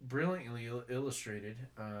brilliantly illustrated.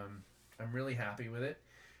 I'm really happy with it.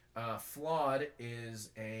 Flawed is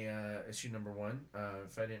a issue number one.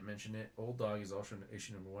 If I didn't mention it, Old Dog is also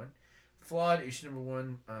issue number one. Flawed issue number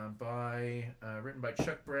one, by written by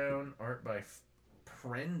Chuck Brown, art by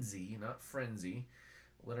Frenzy, not Frenzy,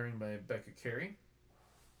 lettering by Becca Carey.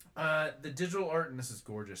 The digital art in this is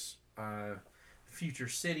gorgeous. Future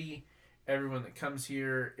City. Everyone that comes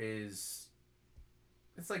here is,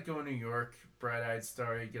 it's like going to New York, bright-eyed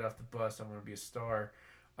star. You get off the bus. I want to be a star.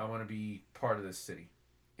 I want to be part of this city.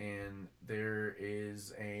 And there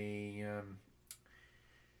is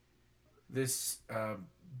this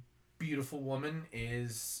beautiful woman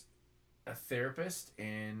is a therapist,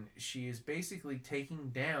 and she is basically taking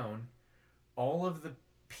down all of the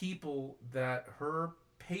people that her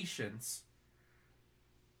patients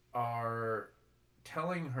are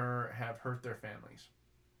telling her have hurt their families.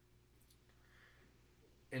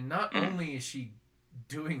 And not only is she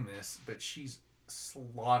doing this, but she's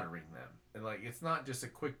slaughtering them. And like, it's not just a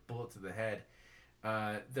quick bullet to the head.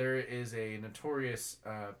 There is a notorious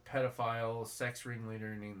pedophile sex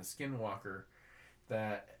ringleader named the Skinwalker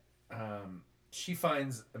that she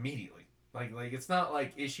finds immediately. Like it's not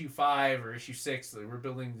like issue 5 or issue 6 that we're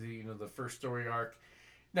building the first story arc.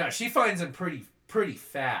 No, she finds him pretty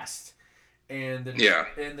fast. And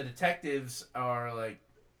the detectives are like,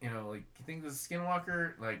 like, you think this is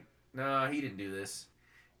Skinwalker? Like, nah, he didn't do this.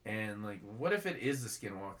 And like, what if it is the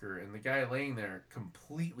Skinwalker and the guy laying there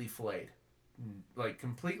completely flayed? Like,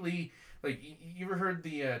 completely, like, you ever heard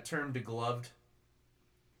the term degloved?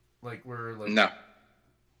 Like, No.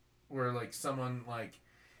 Where like someone like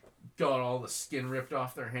got all the skin ripped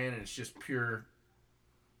off their hand and it's just pure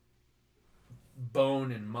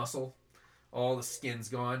bone and muscle. All the skin's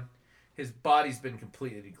gone. his body's been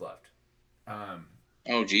completely degloved. Um,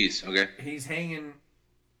 Oh, geez. Okay. he's hanging,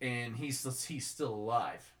 and he's still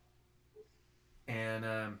alive.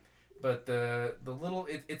 And but the little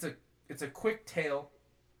it's a quick tale.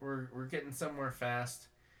 We're getting somewhere fast.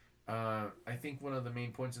 I think one of the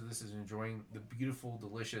main points of this is enjoying the beautiful,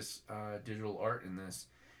 delicious digital art in this.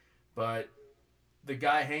 But the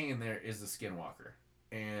guy hanging there is the Skinwalker,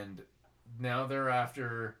 and now they're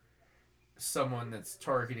after someone that's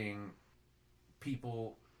targeting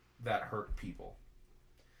people that hurt people.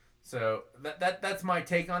 So that's my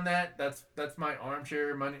take on that. That's my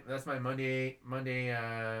armchair Monday. That's my Monday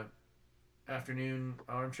afternoon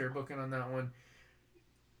armchair booking on that one.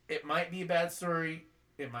 It might be a bad story.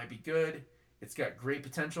 It might be good. It's got great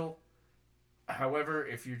potential. However,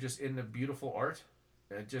 if you're just into beautiful art,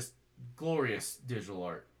 just glorious digital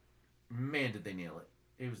art, man, did they nail it!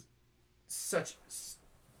 It was such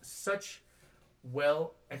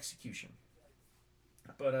well execution.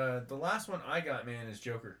 But the last one I got, man, is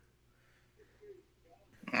Joker.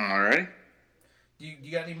 All right. Do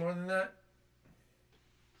you got any more than that?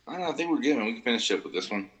 I don't know, I think we're good, man. We can finish up with this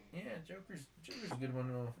one. Yeah, Joker's a good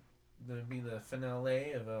one. That'll be the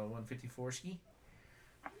finale of 154 ski.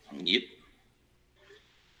 Yep.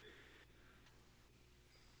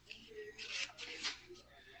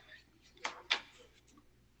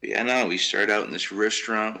 But yeah, no, we start out in this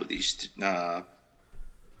restaurant with these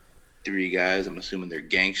three guys. I'm assuming they're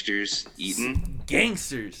gangsters eating.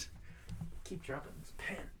 Gangsters. Keep dropping this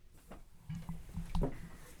pen.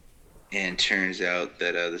 And turns out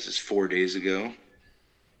that this is 4 days ago.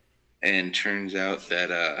 And turns out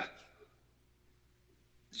that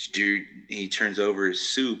this dude, he turns over his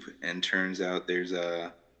soup, and turns out there's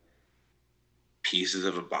pieces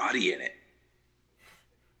of a body in it.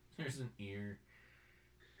 There's an ear.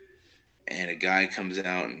 And a guy comes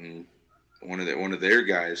out, and one of their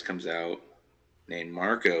guys comes out named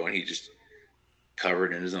Marco, and he just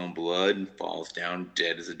covered in his own blood and falls down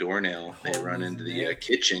dead as a doornail. They run into the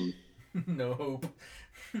kitchen. No hope.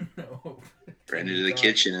 No hope. Run into the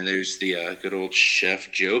kitchen, and there's the good old Chef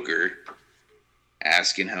Joker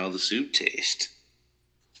asking how the soup tastes.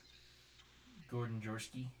 Gordon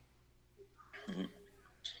Jorsky. Mm-hmm.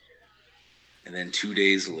 And then 2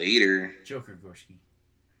 days later, Joker Gorski.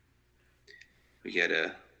 We got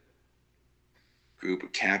a group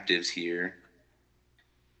of captives here,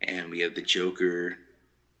 and we have the Joker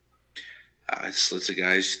slits a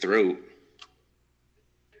guy's throat,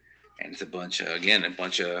 and it's a bunch of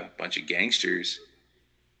gangsters,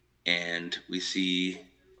 and we see a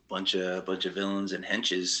bunch of villains and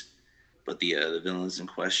henches, but the villains in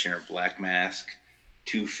question are Black Mask,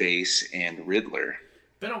 Two-Face, and Riddler.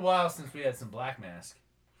 Been a while since we had some Black Mask.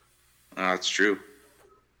 That's true.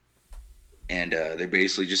 And they're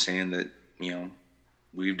basically just saying that,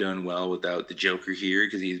 we've done well without the Joker here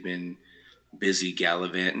because he's been busy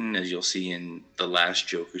gallivanting, as you'll see in the last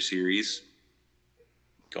Joker series,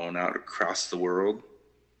 going out across the world.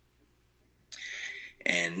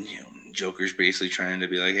 And Joker's basically trying to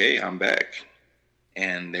be like, hey, I'm back.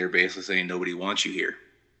 And they're basically saying nobody wants you here.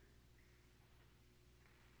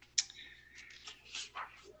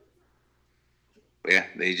 But yeah,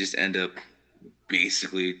 they just end up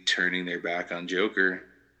basically turning their back on Joker,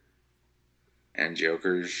 and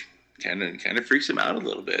Joker's kind of freaks him out a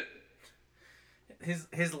little bit.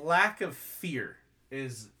 His lack of fear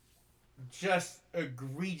is just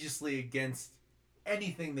egregiously against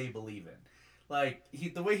anything they believe in. Like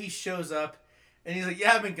the way he shows up, and he's like,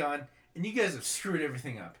 "Yeah, I've been gone, and you guys have screwed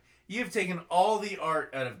everything up. You have taken all the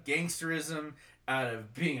art out of gangsterism, out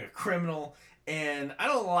of being a criminal, and I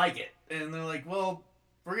don't like it." And they're like, "Well,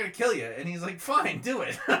 we're gonna kill you," and he's like, "Fine, do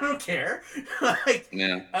it. I don't care." Like,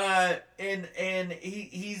 yeah. And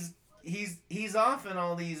he's off in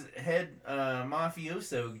all these head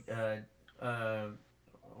mafioso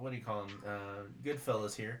what do you call them,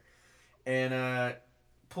 Goodfellas here, and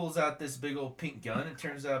pulls out this big old pink gun. It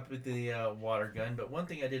turns out with the water gun. But one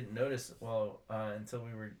thing I didn't notice until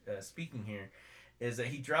we were speaking here is that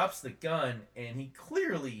he drops the gun, and he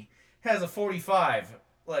clearly has a 45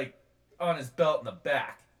 like on his belt in the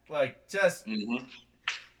back, like just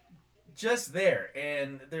there.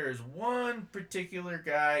 And there's one particular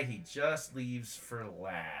guy he just leaves for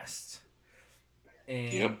last.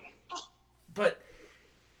 And yep. But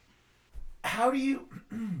how do you?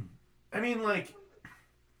 I mean, like,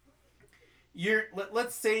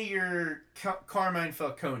 let's say you're Carmine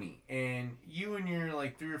Falcone, and you and your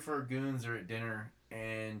like 3 or 4 goons are at dinner,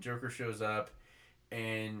 and Joker shows up,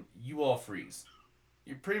 and you all freeze.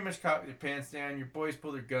 You pretty much caught with your pants down. Your boys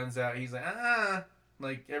pull their guns out. He's like,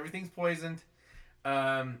 like everything's poisoned.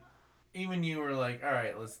 even you were like, all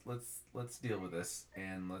right, let's deal with this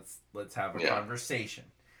and let's have a Yeah.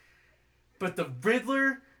 conversation. But the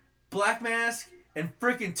Riddler, Black Mask, and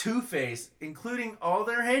freaking Two-Face, including all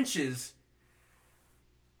their henches,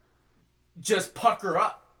 just pucker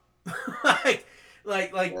up. like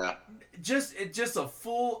Yeah. just a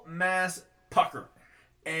full mass pucker.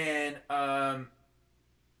 And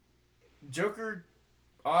Joker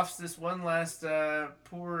offs this one last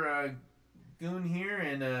poor goon here,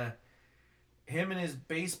 and him and his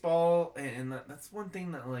baseball, and that's one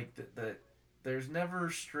thing that like that there's never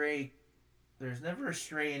a stray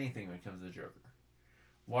anything when it comes to the Joker.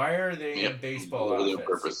 Why are they in baseball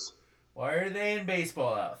outfits? Why are they in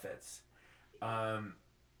baseball outfits?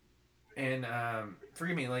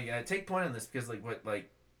 Forgive me, like take point on this because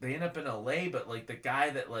they end up in LA, but like the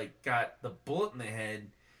guy that like got the bullet in the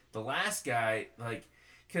head, the last guy, like,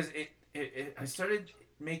 because it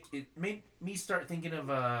made me start thinking of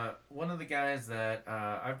one of the guys that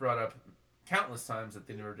I've brought up countless times that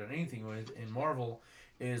they've never done anything with in Marvel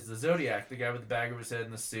is the Zodiac, the guy with the bag over his head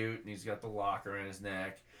and the suit, and he's got the lock around his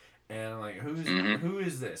neck. And I'm like, who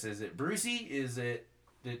is this? Is it Brucey? Is it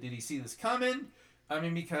did he see this coming? I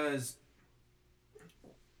mean, because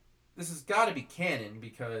this has got to be canon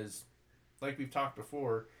because, like we've talked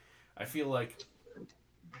before, I feel like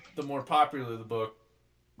the more popular the book,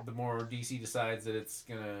 the more DC decides that it's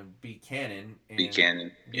gonna be canon.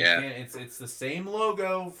 Yeah. It's the same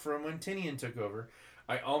logo from when Tinian took over.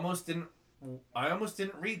 I almost didn't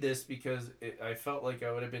read this because I felt like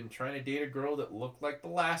I would have been trying to date a girl that looked like the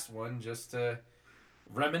last one just to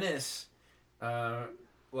reminisce.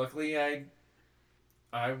 Luckily, I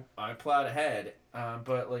plowed ahead.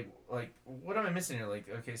 But like what am I missing here? Like,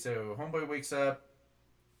 okay, so Homeboy wakes up,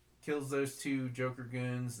 kills those two Joker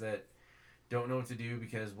goons that don't know what to do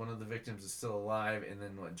because one of the victims is still alive, and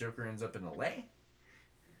then what? Joker ends up in LA.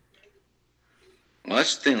 Well,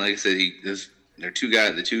 that's the thing. Like I said, there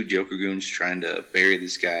are the two Joker goons trying to bury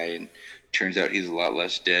this guy, and turns out he's a lot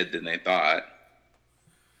less dead than they thought.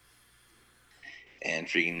 And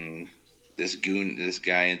freaking this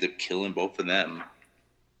guy ends up killing both of them,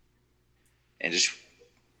 and just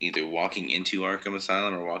either walking into Arkham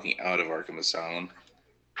Asylum or walking out of Arkham Asylum.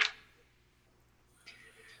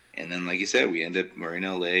 And then, like you said, we're in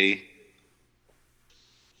LA,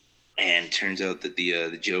 and turns out that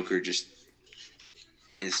the Joker just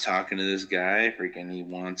is talking to this guy. Freaking, he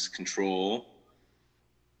wants control,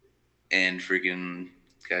 and freaking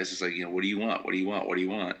guy's just like, what do you want? What do you want? What do you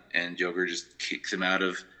want? And Joker just kicks him out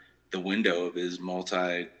of the window of his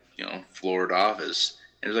floored office,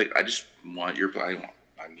 and he's like, I just want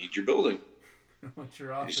I need your building. What's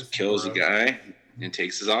your office? He just kills the guy and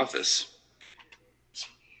takes his office.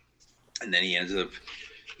 And then he ends up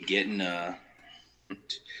getting on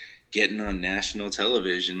national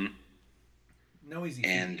television. No easy.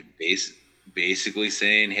 And basically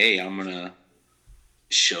saying, "Hey, I'm gonna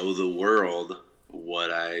show the world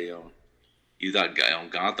what you thought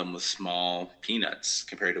Gotham was small peanuts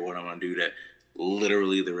compared to what I'm gonna do to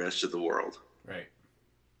literally the rest of the world." Right.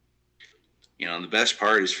 And the best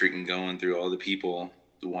part is freaking going through all the people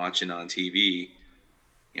watching on TV.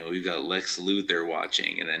 We've got Lex Luthor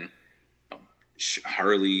watching, and then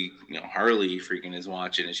Harley freaking is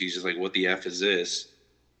watching, and she's just like, what the F is this?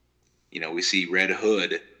 We see Red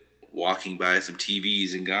Hood walking by some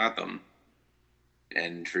TVs in Gotham,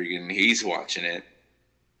 and freaking he's watching it.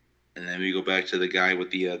 And then we go back to the guy with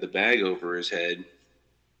the bag over his head.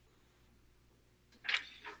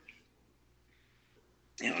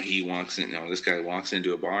 He walks in, this guy walks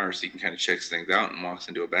into a bar so he can kind of checks things out, and walks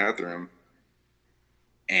into a bathroom,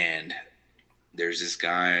 and there's this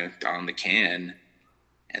guy on the can,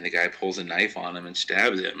 and the guy pulls a knife on him and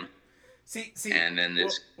stabs him. See, and then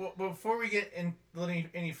this. Well, before we get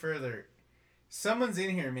any further, someone's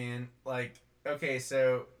in here, man. Like, okay,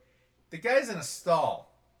 so the guy's in a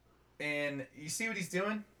stall, and you see what he's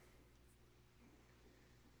doing?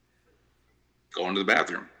 Going to the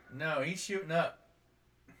bathroom. No, he's shooting up.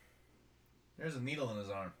 There's a needle in his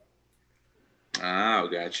arm. Oh,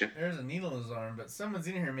 gotcha. There's a needle in his arm, but someone's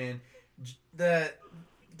in here, man. The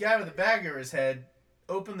guy with the bag over his head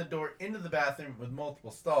opened the door into the bathroom with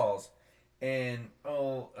multiple stalls, and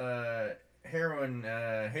heroin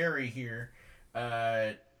Harry here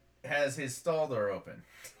has his stall door open.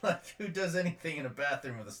 Like, who does anything in a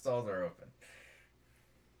bathroom with a stall door open?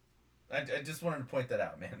 I just wanted to point that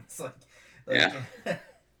out, man. It's like yeah,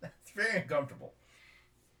 that's very uncomfortable.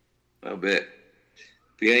 A little bit.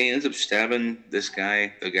 But yeah, he ends up stabbing this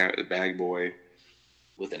guy, the bag boy,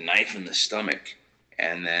 with a knife in the stomach,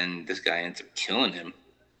 and then this guy ends up killing him.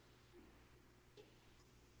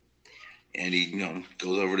 And he,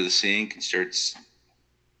 goes over to the sink and starts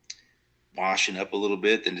washing up a little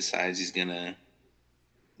bit, then decides he's gonna,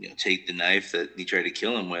 take the knife that he tried to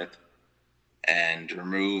kill him with and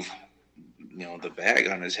remove, the bag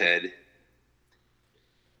on his head.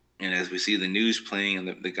 And as we see the news playing and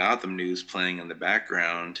the Gotham news playing in the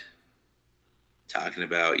background, talking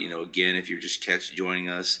about, again, if you're just joining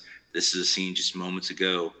us, this is a scene just moments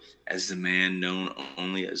ago as the man known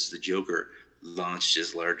only as the Joker launched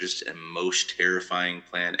his largest and most terrifying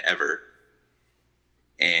plan ever.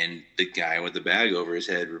 And the guy with the bag over his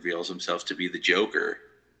head reveals himself to be the Joker.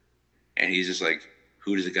 And he's just like,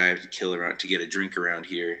 who does the guy have to kill around to get a drink around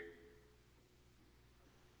here?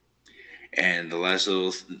 And the last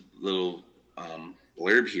little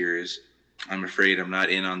blurb here is, I'm afraid I'm not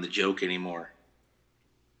in on the joke anymore.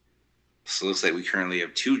 So it looks like we currently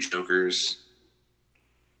have 2 Jokers.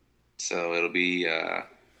 So it'll be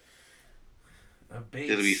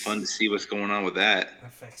fun to see what's going on with that. A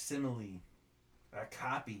facsimile, a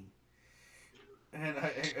copy. And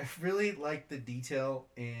I really like the detail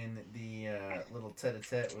in the little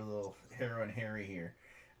tete-a-tete with little Hero and Harry here.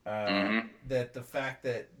 That the fact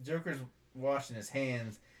that Joker's washing his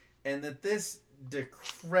hands, and that this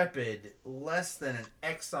decrepit, less than an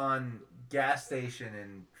Exxon gas station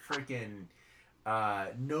in freaking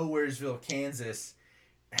Nowheresville, Kansas,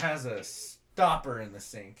 has a stopper in the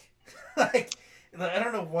sink. Like, I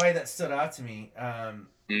don't know why that stood out to me.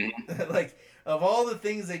 Like, of all the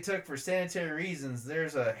things they took for sanitary reasons,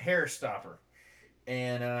 there's a hair stopper.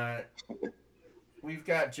 And we've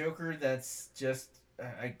got Joker that's just,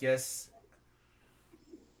 I guess,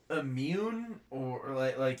 immune, or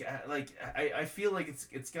I feel like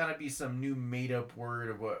it's got to be some new made up word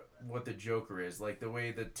of what the Joker is, like the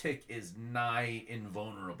way the Tick is nigh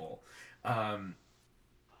invulnerable.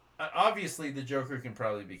 Obviously the Joker can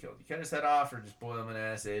probably be killed. You cut his head off, or just boil him in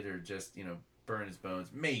acid, or just burn his bones,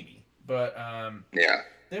 maybe. But yeah.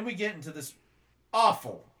 Then we get into this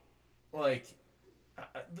awful,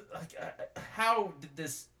 how did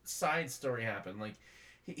this side story happen? Like,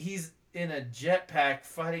 he's in a jetpack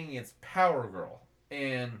fighting against Power Girl,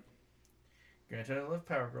 and granted, I love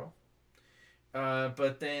Power Girl,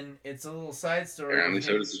 but then it's a little side story. Apparently,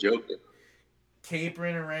 so does the Joker.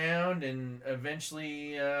 Capering around, and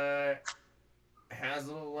eventually has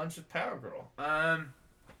a little lunch with Power Girl. I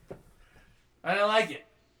don't like it.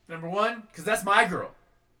 Number one, because that's my girl.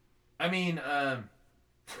 I mean, what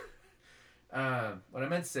I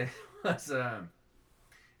meant to say was, it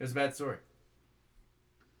was a bad story.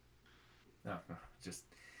 No, just,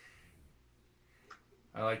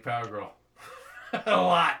 I like Power Girl a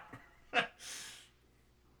lot.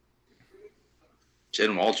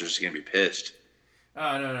 Jen Walters is gonna be pissed.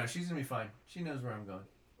 Oh, no, she's gonna be fine. She knows where I'm going.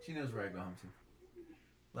 She knows where I go home to.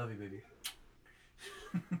 Love you, baby.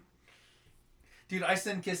 Dude, I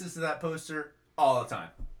send kisses to that poster all the time.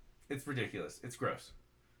 It's ridiculous. It's gross.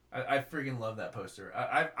 I freaking love that poster.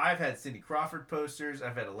 I've had Cindy Crawford posters.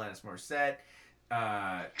 I've had Alanis Morissette.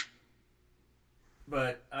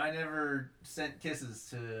 But I never sent kisses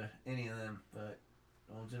to any of them. But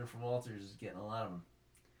old Jennifer Walters is getting a lot of them.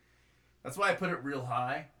 That's why I put it real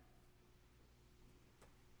high.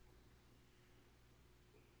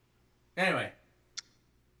 Anyway.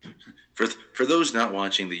 For those not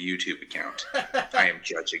watching the YouTube account, I am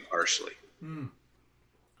judging harshly.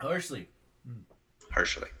 Harshly.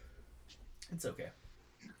 Harshly. It's okay.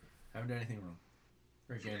 I haven't done anything wrong.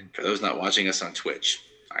 Again. For those not watching us on Twitch,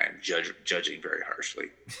 I am judging very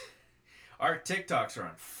harshly. Our TikToks are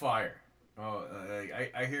on fire. Oh,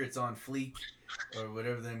 I hear it's on fleek, or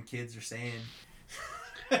whatever them kids are saying.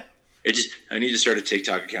 I need to start a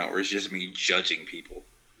TikTok account where it's just me judging people.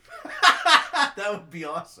 That would be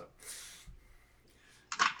awesome.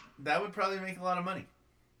 That would probably make a lot of money.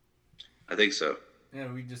 I think so.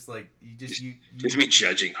 Yeah, we just just me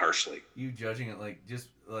judging harshly. You judging it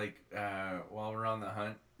while we're on the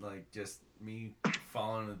hunt, just me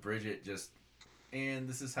following with Bridget, and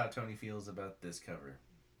this is how Tony feels about this cover.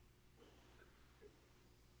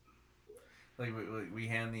 Like we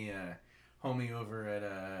hand the homie over at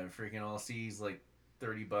freaking All Seas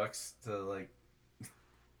 $30 to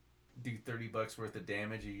do $30 worth of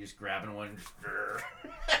damage. You're just grabbing one.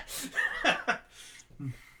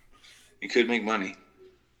 You could make money.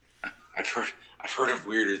 I've heard of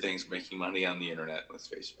weirder things making money on the internet. Let's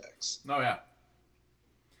face facts. Oh yeah.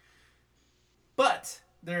 But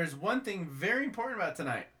there's one thing very important about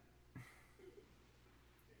tonight.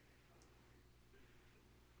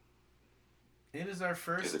 It is our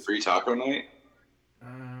first. Is it free taco night?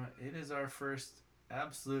 It is our first,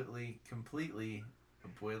 absolutely, completely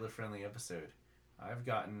boiler-friendly episode. I have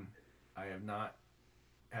not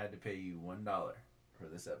had to pay you $1 for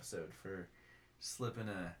this episode for slipping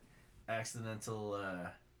a accidental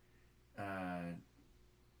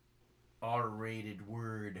R-rated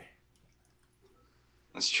word.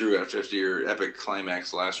 That's true. After your epic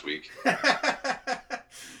climax last week.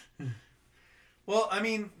 Well, I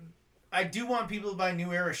mean, I do want people to buy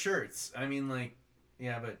New Era shirts. I mean, like,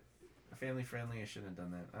 yeah, but family friendly. I shouldn't have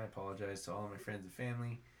done that. I apologize to all of my friends and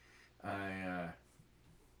family. I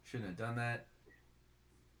shouldn't have done that.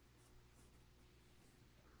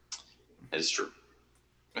 That is true.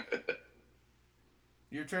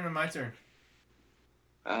 Your turn or my turn?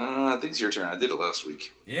 I think it's your turn. I did it last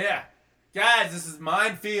week. Yeah. Guys, this is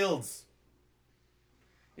Mindfields.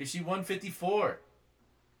 Issue 154.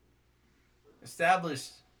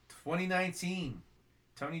 Established 2019.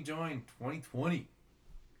 Tony joined 2020.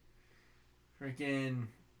 Freaking,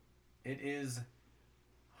 it is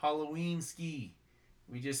Halloween ski.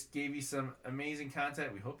 We just gave you some amazing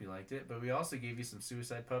content. We hope you liked it. But we also gave you some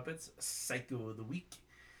Suicide Puppets, Psycho of the Week.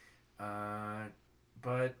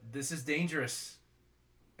 But this is dangerous.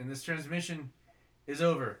 And this transmission is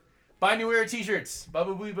over. Buy New Era t-shirts.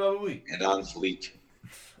 Baba boo, baba boo. And on fleek.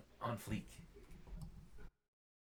 On fleek.